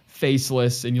like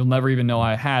faceless, and you'll never even know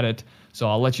I had it. So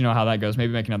I'll let you know how that goes.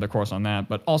 Maybe make another course on that.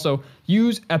 But also,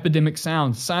 use Epidemic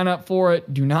Sound. Sign up for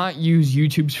it. Do not use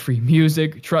YouTube's free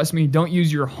music. Trust me, don't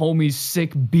use your homie's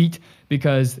sick beat,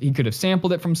 because he could have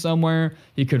sampled it from somewhere.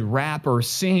 He could rap or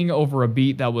sing over a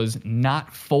beat that was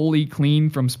not fully clean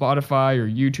from Spotify or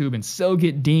YouTube and still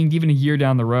get dinged even a year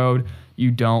down the road.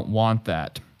 You don't want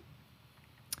that.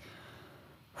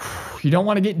 You don't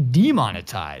want to get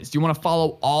demonetized. You want to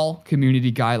follow all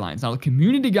community guidelines. Now, the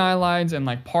community guidelines and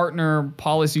like partner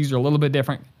policies are a little bit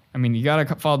different. I mean, you got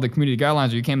to follow the community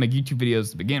guidelines or you can't make YouTube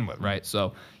videos to begin with, right?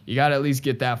 So you got to at least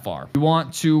get that far. You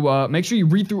want to make sure you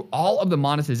read through all of the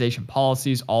monetization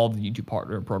policies, all of the YouTube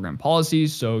partner program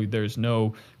policies, so there's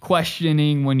no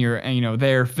questioning when you're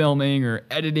there filming or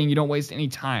editing. You don't waste any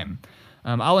time.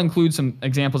 I'll include some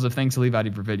examples of things to leave out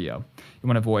of your video. You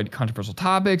want to avoid controversial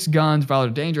topics, guns,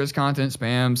 violent or dangerous content,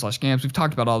 spam/scams. We've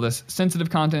talked about all this. Sensitive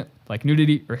content like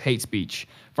nudity or hate speech.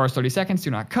 First 30 seconds,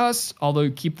 do not cuss, although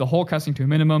keep the whole cussing to a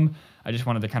minimum. I just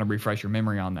wanted to kind of refresh your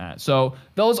memory on that. So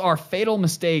those are fatal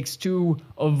mistakes to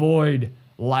avoid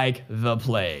like the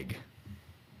plague.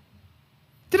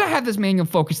 Did I have this manual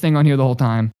focus thing on here the whole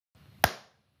time?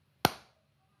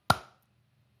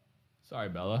 Sorry,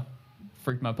 Bella.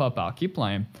 Freaked my pup out. Keep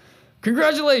playing.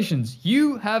 Congratulations,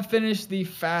 you have finished the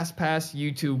FastPass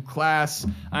YouTube class.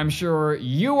 I'm sure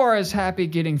you are as happy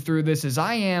getting through this as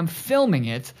I am filming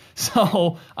it.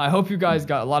 So I hope you guys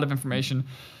got a lot of information.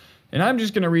 And I'm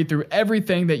just going to read through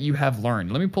everything that you have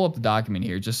learned. Let me pull up the document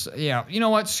here. Just, you know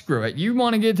what? Screw it. You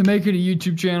want to get to making a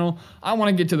YouTube channel. I want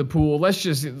to get to the pool. Let's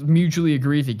just mutually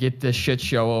agree to get this shit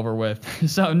show over with.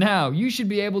 So now you should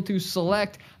be able to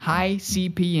select high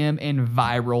CPM and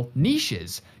viral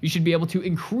niches. You should be able to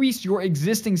increase your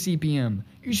existing CPM.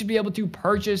 You should be able to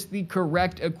purchase the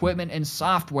correct equipment and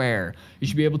software. You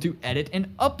should be able to edit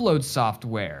and upload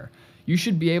software. You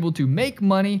should be able to make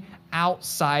money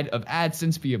outside of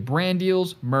AdSense via brand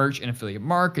deals, merch, and affiliate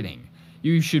marketing.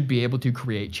 You should be able to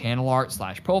create channel art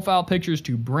 / profile pictures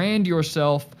to brand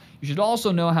yourself. You should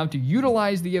also know how to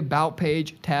utilize the about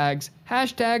page, tags,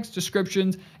 hashtags,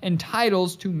 descriptions, and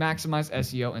titles to maximize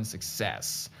SEO and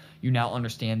success. You now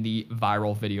understand the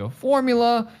viral video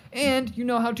formula, and you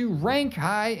know how to rank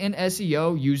high in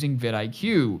SEO using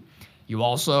vidIQ. You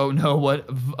also know what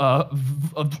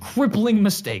crippling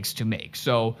mistakes to make.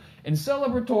 So, in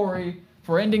celebratory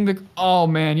for ending the... Oh,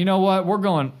 man, you know what?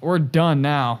 We're done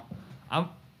now.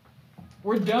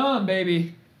 We're done,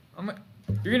 baby.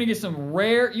 You're going to get some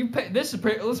rare...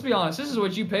 Let's be honest. This is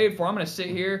what you paid for. I'm going to sit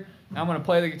here, and I'm going to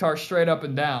play the guitar straight up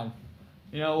and down.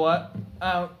 You know what?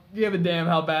 I don't give a damn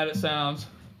how bad it sounds.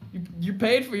 You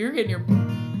paid for... You're getting your...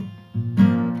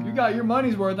 You got your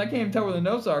money's worth. I can't even tell where the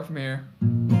notes are from here.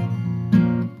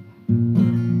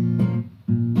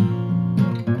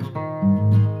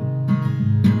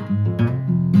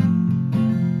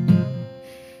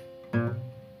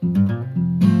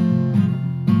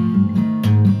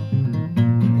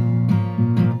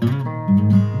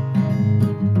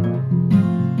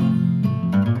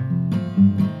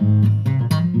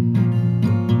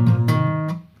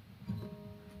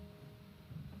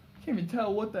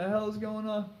 Tell what the hell is going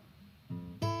on.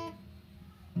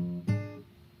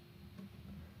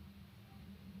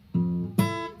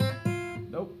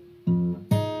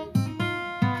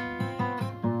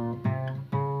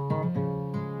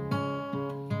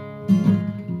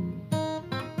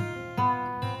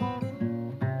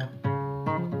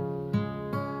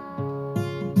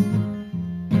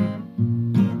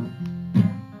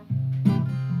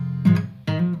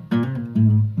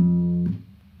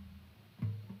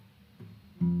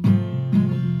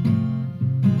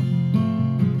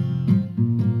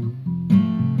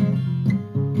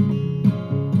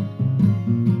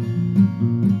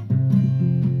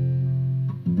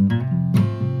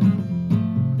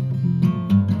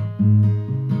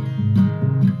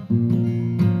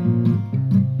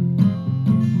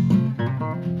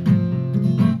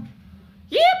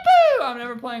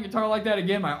 playing guitar like that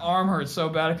again, my arm hurts so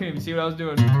bad I couldn't even see what I was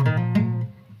doing.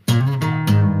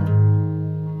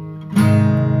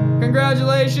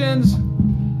 Congratulations.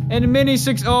 And mini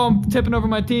 6, oh, I'm tipping over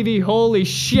my TV. Holy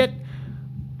shit.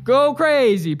 Go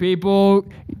crazy, people.